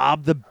 Jesus?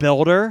 Bob the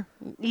Builder?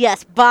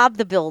 Yes, Bob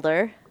the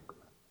Builder.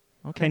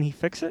 Okay. Can he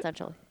fix it?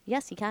 Essentially,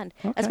 yes, he can.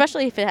 Okay.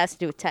 Especially if it has to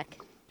do with tech.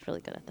 He's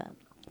really good at that.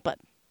 But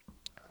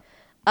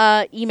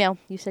email.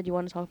 You said you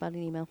want to talk about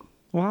an email.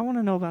 Well, I want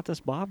to know about this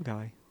Bob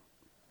guy.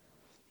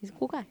 He's a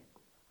cool guy.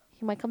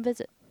 He might come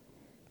visit.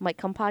 Might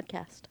come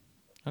podcast.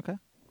 Okay.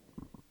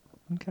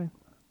 Okay.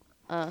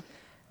 Uh,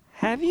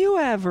 Have you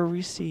ever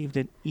received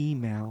an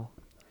email?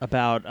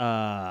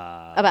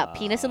 About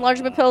penis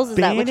enlargement pills. Is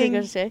that what you're banning-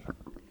 going to say?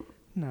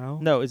 No.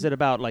 No, is it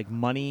about like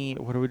money?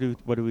 What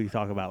did we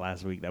talk about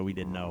last week that we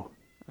didn't know?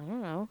 I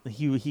don't know.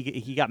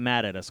 He got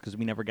mad at us because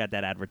we never got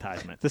that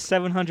advertisement. The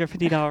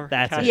 $750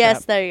 That's Cash it. Yes,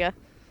 App. there you go.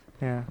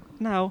 Yeah.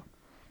 No.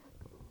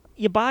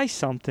 You buy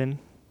something,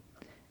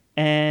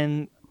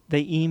 and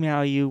they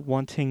email you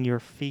wanting your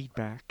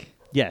feedback.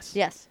 Yes.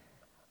 Yes.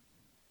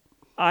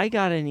 I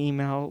got an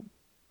email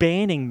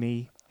banning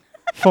me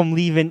from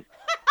leaving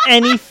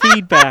any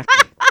feedback.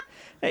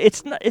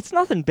 It's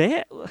nothing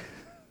bad.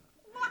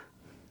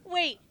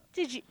 Wait.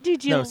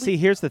 Did you? No, see,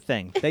 here's the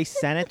thing. They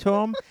sent it to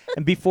him,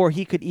 and before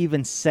he could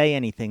even say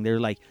anything,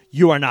 they're like,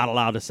 "You are not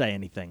allowed to say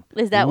anything."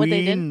 Is that what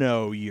they did? We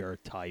know your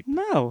type.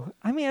 No.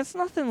 I mean, it's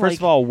nothing First like...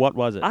 of all, what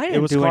was it? I didn't it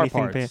was do car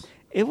anything parts. bad.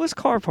 It was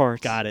car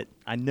parts. Got it.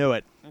 I knew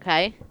it.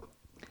 Okay.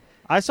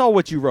 I saw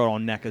what you wrote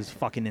on NECA's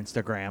fucking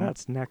Instagram.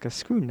 That's NECA.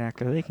 Screw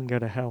NECA. They can go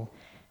to hell.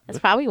 That's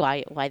probably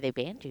why they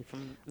banned you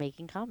from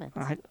making comments.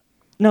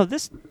 No,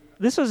 this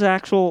was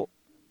actual,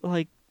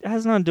 like, it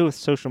has nothing to do with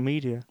social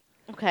media.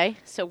 Okay.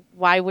 So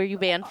why were you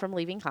banned from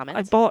leaving I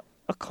comments? bought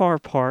a car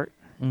part,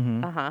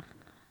 Mm-hmm. Uh-huh.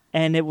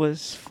 and it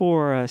was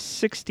for a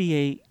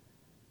 68,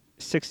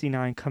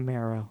 69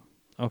 Camaro.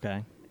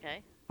 Okay.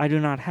 Okay. I do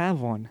not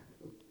have one,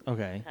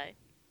 Okay. Okay.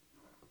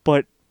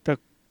 but the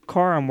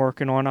car I'm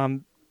working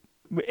on,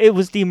 it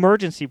was the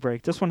emergency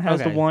brake. This one has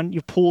the Okay. one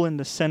you pull in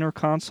the center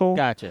console.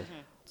 Gotcha.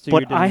 So you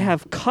But I didn't-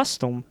 have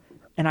custom,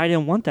 and I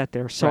didn't want that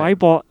there, so Right. I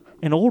bought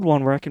an old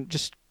one where I can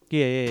just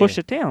yeah, push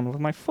it down with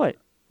my foot.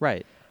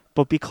 Right.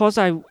 But because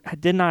I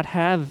did not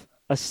have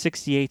a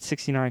 68,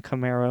 69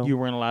 Camaro, You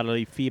weren't allowed to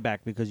leave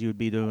feedback because you would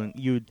be doing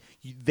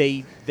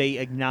they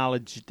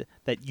acknowledged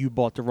that you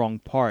bought the wrong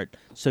part,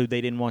 so they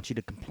didn't want you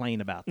to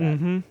complain about that.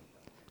 Mm-hmm.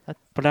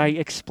 But I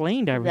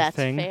explained That's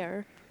everything.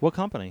 fair. What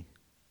company?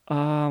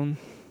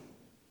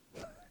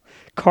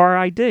 Car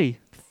ID.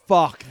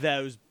 Fuck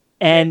those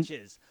And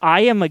bitches.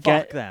 I am Fuck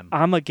against them.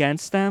 I'm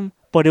against them,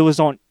 but it was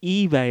on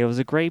eBay. It was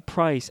a great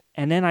price.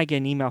 And then I get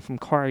an email from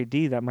Car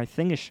ID that my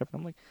thing is shipped.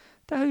 I'm like,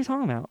 what the hell are you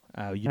talking about?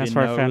 Oh, you That's didn't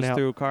where I know it found was out.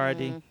 through Car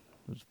ID? Mm. It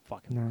was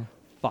fucking No.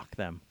 fuck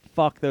them.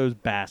 Fuck those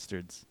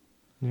bastards.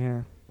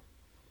 Yeah.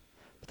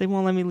 But they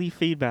won't let me leave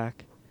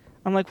feedback.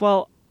 I'm like,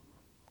 well,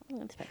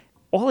 That's fair.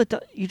 all it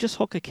does, you just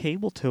hook a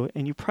cable to it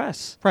and you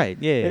press. Right,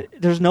 yeah.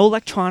 There's no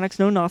electronics,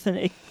 no nothing.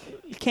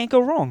 It can't go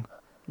wrong.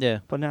 Yeah.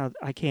 But now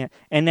I can't.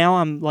 And now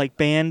I'm like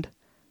banned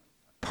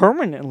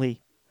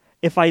permanently.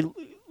 If I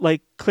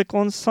like click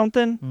on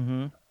something,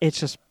 Mm-hmm.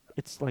 it's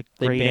like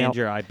They grayed banned out.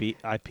 your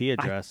IP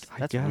address. I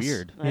That's guess.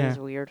 weird. That Yeah. is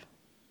weird.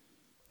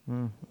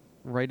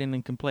 Write in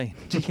and complain.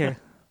 Yeah.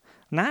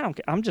 No, I don't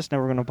care. I'm just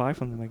never gonna buy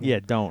from them again. Yeah,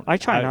 don't. I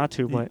try not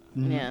to, but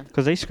Yeah.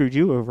 because they screwed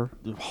you over.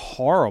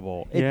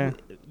 Horrible. Yeah.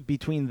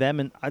 Between them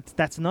and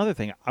that's another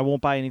thing. I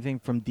won't buy anything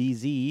from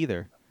DZ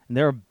either. And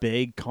they're a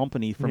big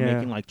company for Yeah.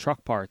 making like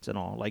truck parts and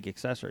all, like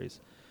accessories.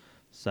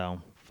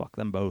 So fuck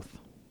them both.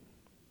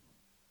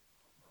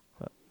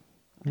 But,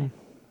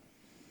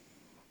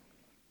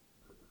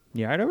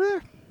 you all right over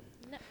there?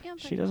 No, yeah, I'm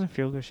She fine. doesn't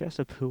feel good. She has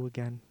to poo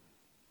again.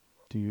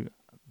 Do you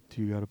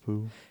gotta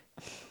poo?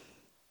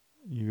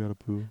 You gotta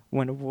poo.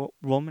 When a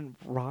woman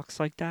rocks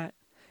like that,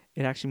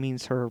 it actually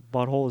means her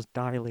butthole is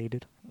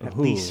dilated at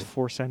Ooh. least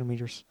 4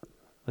 centimeters.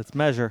 Let's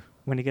measure.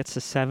 When it gets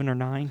to 7 or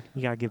 9,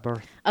 you gotta give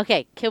birth.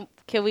 Okay, can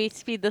we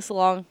speed this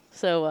along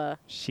so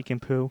She can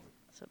poo.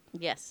 it.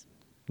 Yes.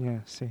 Yeah,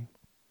 see.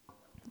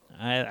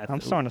 I'm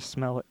I'm starting to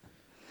smell it.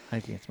 I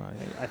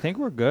think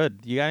we're good.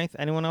 You got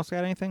anyone else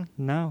got anything?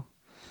 No.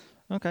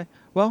 Okay.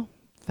 Well,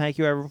 thank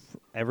you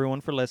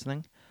everyone for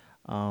listening.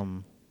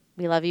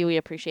 We love you. We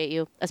appreciate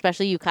you.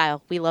 Especially you,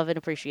 Kyle. We love and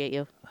appreciate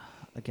you.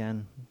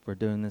 Again, we're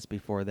doing this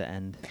before the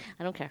end.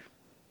 I don't care.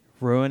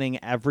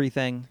 Ruining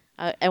everything.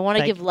 I want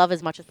to give love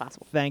as much as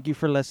possible. Thank you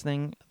for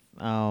listening.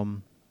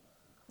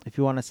 If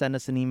you want to send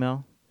us an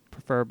email,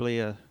 preferably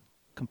a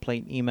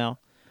complaint email,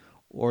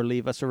 or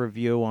leave us a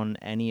review on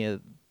any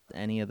of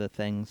the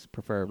things,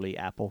 preferably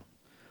Apple,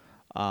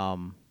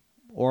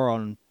 or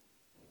on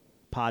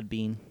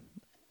Podbean,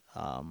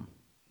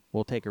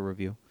 we'll take a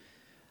review.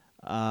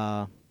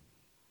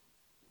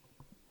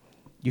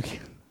 You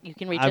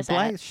can reach us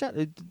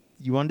at...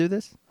 You want to do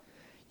this?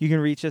 You can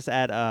reach us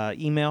at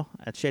email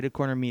at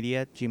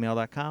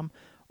shadedcornermedia@gmail.com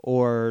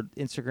or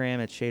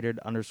Instagram at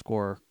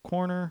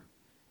shaded_corner,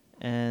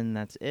 and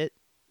that's it.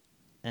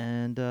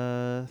 And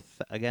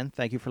again,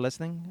 thank you for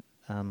listening.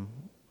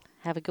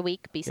 Have a good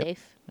week. Be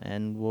safe.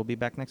 And we'll be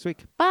back next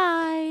week.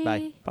 Bye.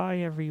 Bye. Bye,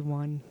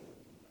 everyone.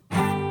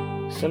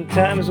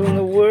 Sometimes when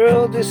the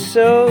world is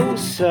so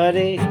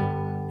sunny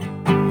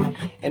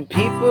and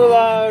people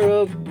are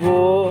a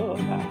bore,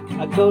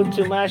 I go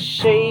to my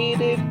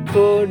shaded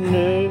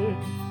corner,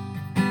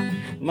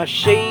 my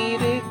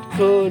shaded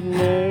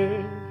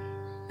corner.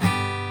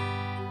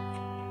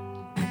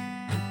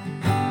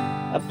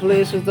 A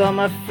place with all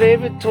my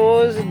favorite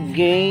toys and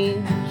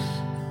games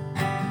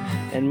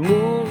and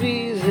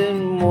movies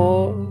and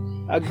more.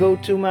 I go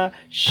to my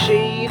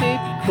shaded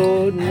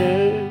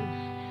corner,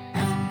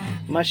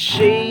 my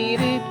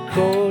shaded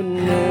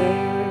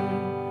corner.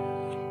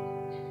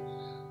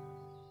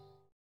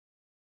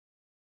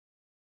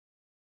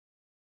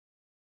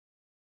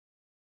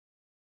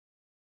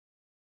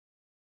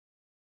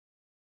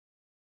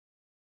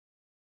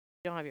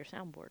 You don't have your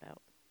soundboard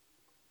out.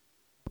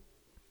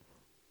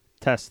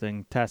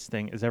 Testing.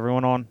 Is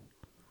everyone on?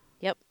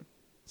 Yep.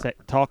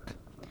 Talk.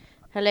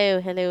 Hello.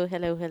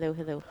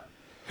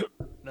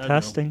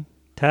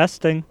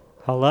 Testing.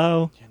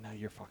 Hello. Yeah, now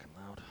you're fucking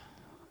loud.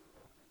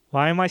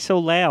 Why am I so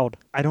loud?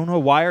 I don't know.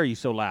 Why are you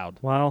so loud?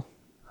 Well,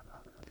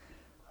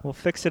 we'll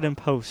fix it in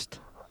post.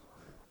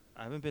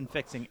 I haven't been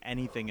fixing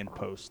anything in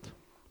post.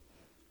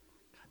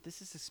 God,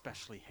 this is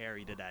especially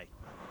hairy today.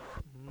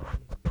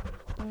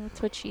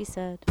 That's what she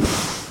said.